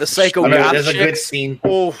 hell yeah. The psycho goth there's a good chicks. scene.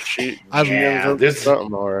 Oh, shit. There's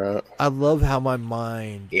something all right. I love how my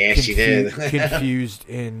mind she did. confused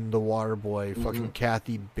in The Waterboy, fucking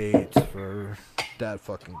Kathy Bates for that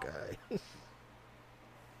fucking guy.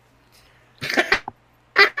 For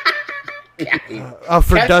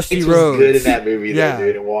Kathy Dusty Bates Rhodes. was good in that movie, though,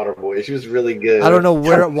 dude, in Waterboy. She was really good. I don't know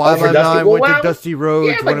why my mind went to Dusty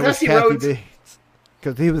Rhodes when it was Dusty Kathy Rhodes. Bates.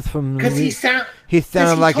 Because he was from... He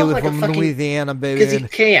sounded like he was from Louisiana, baby. Because he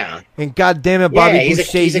can. And goddamn it, Bobby he's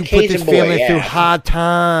Boucher, a you put Cajun this family boy, through hard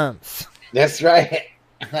times. That's right.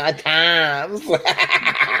 Hard times.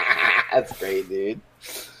 That's great, dude.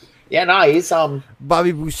 Yeah, no, he's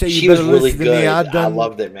Bobby Boucher, you she better was really listen to me. good. I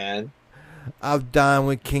loved it, man. I've dined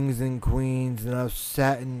with kings and queens, and I've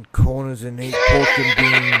sat in corners and ate pork and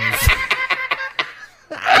beans.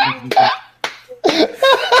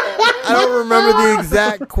 I don't remember the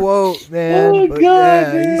exact quote, man. Oh, but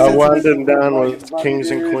God, yeah, I wined and dined with kings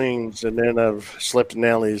and queens, and then I've slept in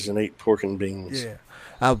alleys and ate pork and beans. Yeah.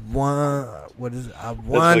 I've wined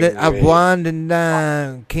and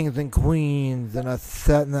dined kings and queens, and I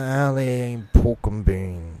sat in the alley and ate pork and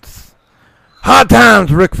beans. Hard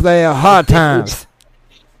times, Ric Flair, hard times.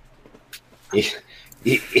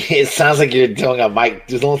 It sounds like you're doing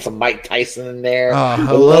there's only some Mike Tyson in there. Oh,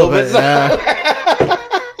 a little bit, yeah.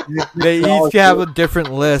 They each have a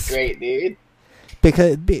different list. Great, dude.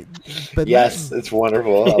 But yes, it's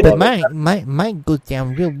wonderful. But mine goes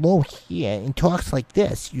down real low here and talks like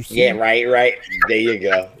this. You see? Yeah, right. There you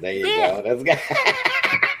go. That's good.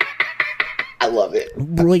 I love it.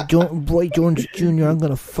 Roy Jones Jr., I'm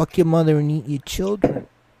gonna fuck your mother and eat your children.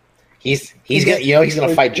 He's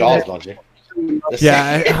gonna fight Jaws, don't you?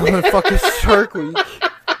 Yeah, I'm gonna fucking circle.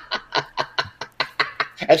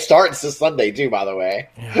 It starts this Sunday too, by the way.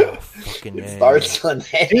 Yeah, fucking it starts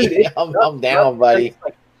Sunday. Dude, I'm down, buddy.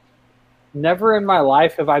 Never in my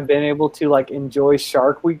life have I been able to like enjoy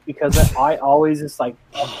Shark Week because I always just like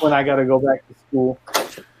when I gotta go back to school,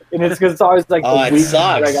 and it's because it's always like the week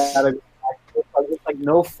sucks. I gotta. It's like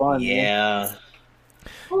no fun. Yeah.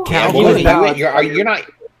 Cal you're not.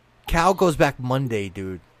 Cal goes back Monday,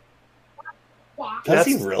 dude. Does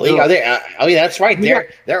he really? Are they? Oh yeah, that's right.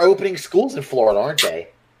 They're opening schools in Florida, aren't they?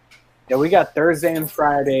 Yeah, we got Thursday and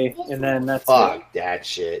Friday, and then that's fuck that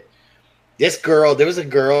shit. This girl, there was a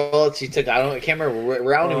girl. She took. I can't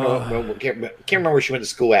remember. I don't can't remember where she went to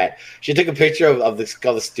school at. She took a picture of the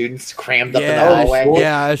students crammed up in the hallway.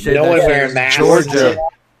 Yeah, no one wearing masks. Georgia,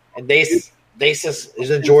 and they is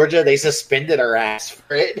in Georgia. They suspended her ass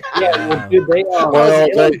for it. Yeah, well, dude, they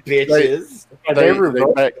bitches.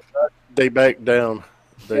 They backed down.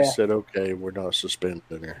 They said, "Okay, we're not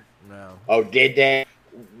suspending her." No. Oh, did they?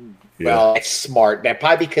 Yeah. Well, that's smart.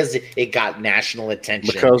 Probably because it got national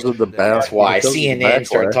attention. Because of the That's why CNN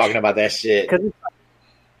started talking about that shit.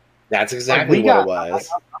 That's exactly what it was.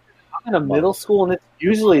 I'm in a middle school, and it's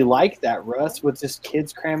usually like that, Russ, with just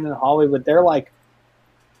kids crammed in the hallway, but they're like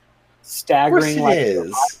staggering like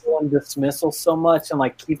and dismissal so much and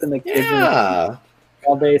like keeping the kids in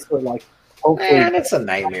all day. So like, hopefully, man, it's a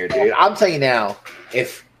nightmare, dude. I'm telling you now,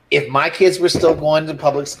 if my kids were still going to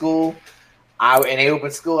public school, and they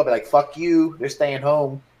open school, I'd be like, "Fuck you! They're staying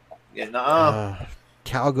home."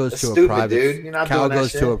 Cal goes That's to stupid, a private. Dude. You're not Cal doing that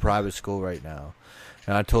goes shit. to a private school right now,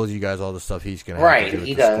 and I told you guys all the stuff he's gonna have to do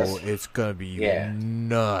he at the does. school. It's gonna be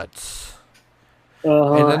nuts.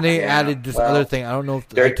 Uh-huh. And then they added this other thing. I don't know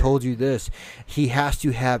if I told you this. He has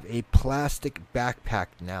to have a plastic backpack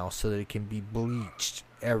now so that it can be bleached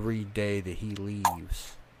every day that he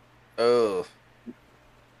leaves. Oh,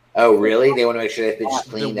 really? They want to make sure that they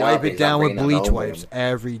just clean They up. wipe it down with bleach wipes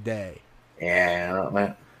every day.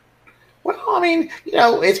 Yeah. Well, I mean,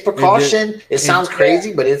 it's precaution. It sounds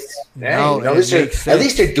crazy, but it's at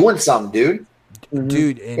least they're doing something, dude.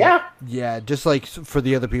 Dude, just like for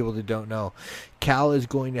the other people that don't know, Cal is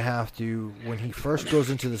going to have to, when he first goes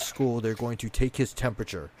into the school, they're going to take his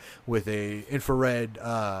temperature with a infrared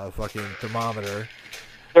fucking thermometer.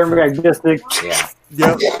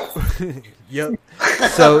 Yep. Yep.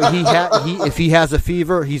 So if he has a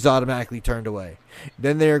fever, he's automatically turned away.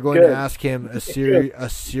 Then they are going to ask him a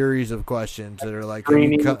series of questions that are like,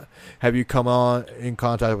 have you come in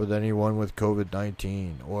contact with anyone with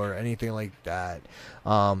COVID-19 or anything like that?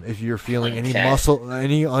 If you're feeling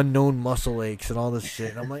any unknown muscle aches and all this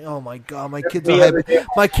shit. And I'm like, oh my god, my kid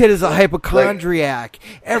is a hypochondriac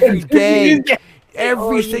every day,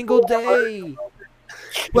 every single day.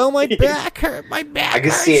 Well, my back hurt. My back I can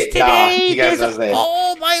hurts see it. today. You guys know that.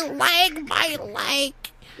 Oh, my leg.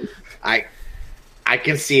 I I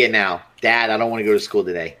can see it now. Dad, I don't want to go to school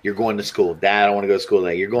today. You're going to school. Dad, I don't want to go to school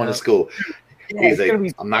today. You're going to school. Yeah, he's like,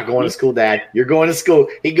 I'm not going to school, Dad. You're going to school.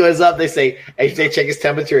 He goes up. They say, hey, they check his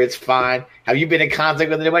temperature. It's fine. Have you been in contact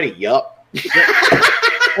with anybody? Yup.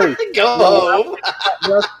 Go home.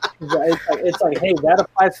 It's like, hey, that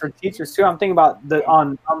applies for teachers too. I'm thinking about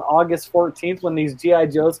on August 14th when these GI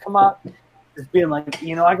Joes come out. Just being like,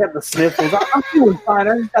 I got the sniffles. I'm doing fine.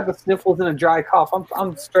 I just got the sniffles and a dry cough.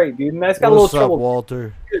 I'm straight, dude. And I just got a little trouble.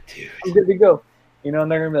 Walter? I'm good to go.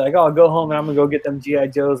 And they're gonna be like, "Oh, I'll go home and I'm gonna go get them GI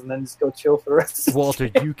Joes and then just go chill for the rest." Of the Walter,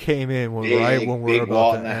 day. You came in when big we're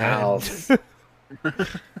about in the house.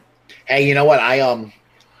 Hey, you know what?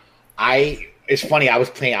 It's funny. I was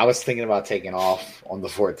thinking about taking off on the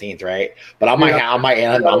 14th, right? But I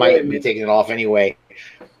might be taking it off anyway.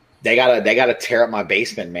 They gotta tear up my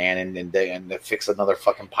basement, man, and they fix another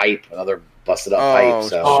fucking pipe, another busted up pipe.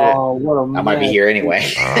 So what a I might be here anyway.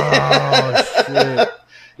 Oh shit!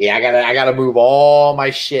 Yeah, I gotta move all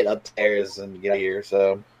my shit upstairs and get here.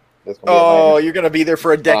 So you're gonna be there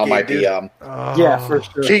for a decade, might dude. be, yeah, for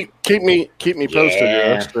sure. Keep me posted,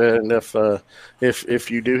 and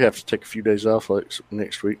if you do have to take a few days off like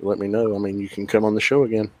next week, let me know. I mean, you can come on the show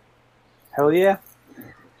again. Hell yeah.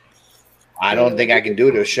 I don't think I can do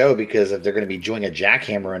it to a show because if they're going to be doing a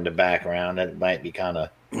jackhammer in the background, that might be kind of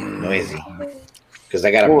noisy. Because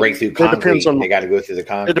they got to break through concrete. They got to go through the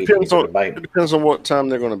concrete. It depends on what time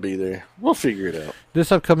they're going to be there. We'll figure it out.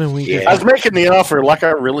 This upcoming week. I was making the offer like I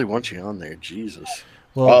really want you on there. Jesus.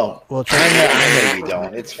 Well, I know you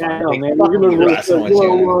don't. It's fine.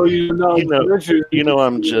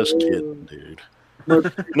 I'm just kidding, dude.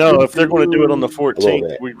 No, if they're going to do it on the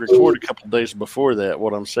 14th, we record a couple days before that.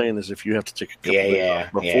 What I'm saying is if you have to take a couple days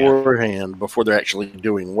off beforehand, before they're actually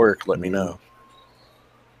doing work, let me know.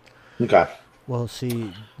 Okay. Well,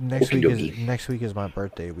 see, next week is my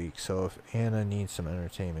birthday week, so if Anna needs some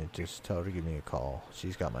entertainment, just tell her to give me a call.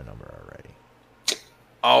 She's got my number already.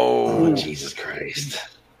 Oh, Jesus Christ.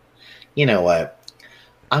 You know what?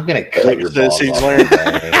 I'm going to cut your balls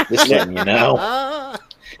off. Just letting you know.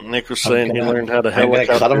 Nick was saying he learned how to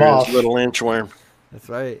helicopter his little inchworm. That's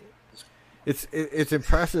right. It's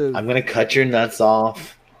impressive. I'm going to cut your nuts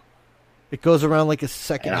off. It goes around like a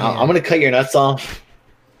second. I'm going to cut your nuts off.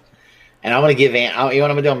 And I'm going to give Anna, you know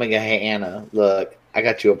what I'm going to do? I'm going to go, hey, Anna, look, I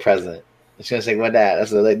got you a present. She's going to say, what that?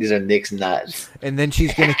 These are Nick's nuts. And then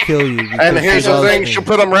she's going to kill you. And here's the thing. She'll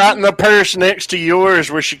put them right in the purse next to yours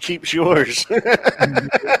where she keeps yours.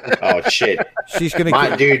 Oh, shit. She's going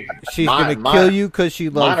to kill you because she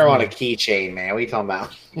loves you. Mine are on a keychain, man. What are you talking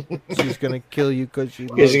about? She's going to kill you because she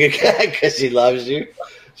loves you. Because she loves you.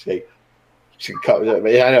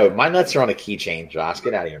 I know. My nuts are on a keychain, Josh.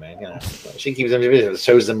 Get out of here, man. She keeps them,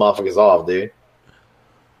 shows them motherfuckers off, dude.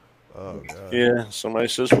 Oh god. Yeah, somebody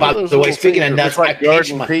says. By the way, speaking of nuts, I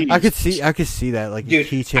could see that, like a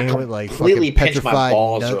keychain with like completely fucking pinched my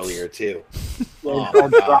balls nuts. earlier too. Oh,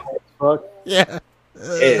 God. Yeah,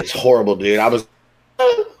 it is horrible, dude. I was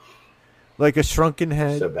like a shrunken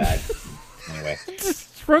head. So bad. Anyway,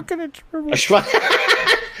 shrunken and shriveled.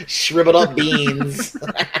 Shriveled up beans.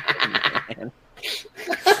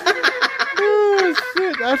 Oh,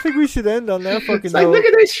 shit. I think we should end on that fucking note. Look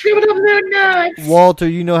at those shriveled up their nuts. Walter,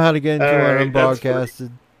 you know how to get into our unbroadcasted,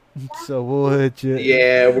 so we'll hit you.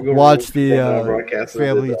 Yeah, we're gonna watch the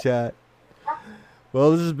family chat.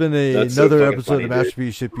 Well, this has been another episode of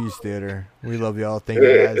Masterpiece Shit Piece Theater. We love y'all. Thank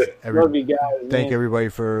you guys. Love you guys. Thank everybody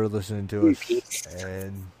for listening to us.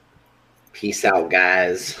 And peace out,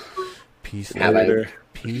 guys. Peace,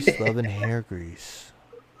 love, and hair grease.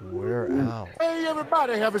 We're out. Hey,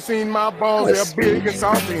 everybody, have you seen my balls? They're big and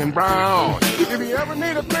salty and brown. If you ever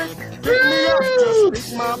need a pick me up. Just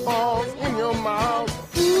stick my balls in your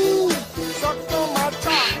mouth. Ooh, suck on my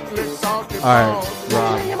chocolate salty balls. All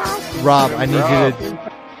right, Rob, I need you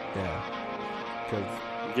to...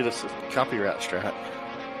 Get us a copyright strike.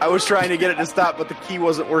 I was trying to get it to stop, but the key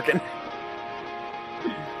wasn't working.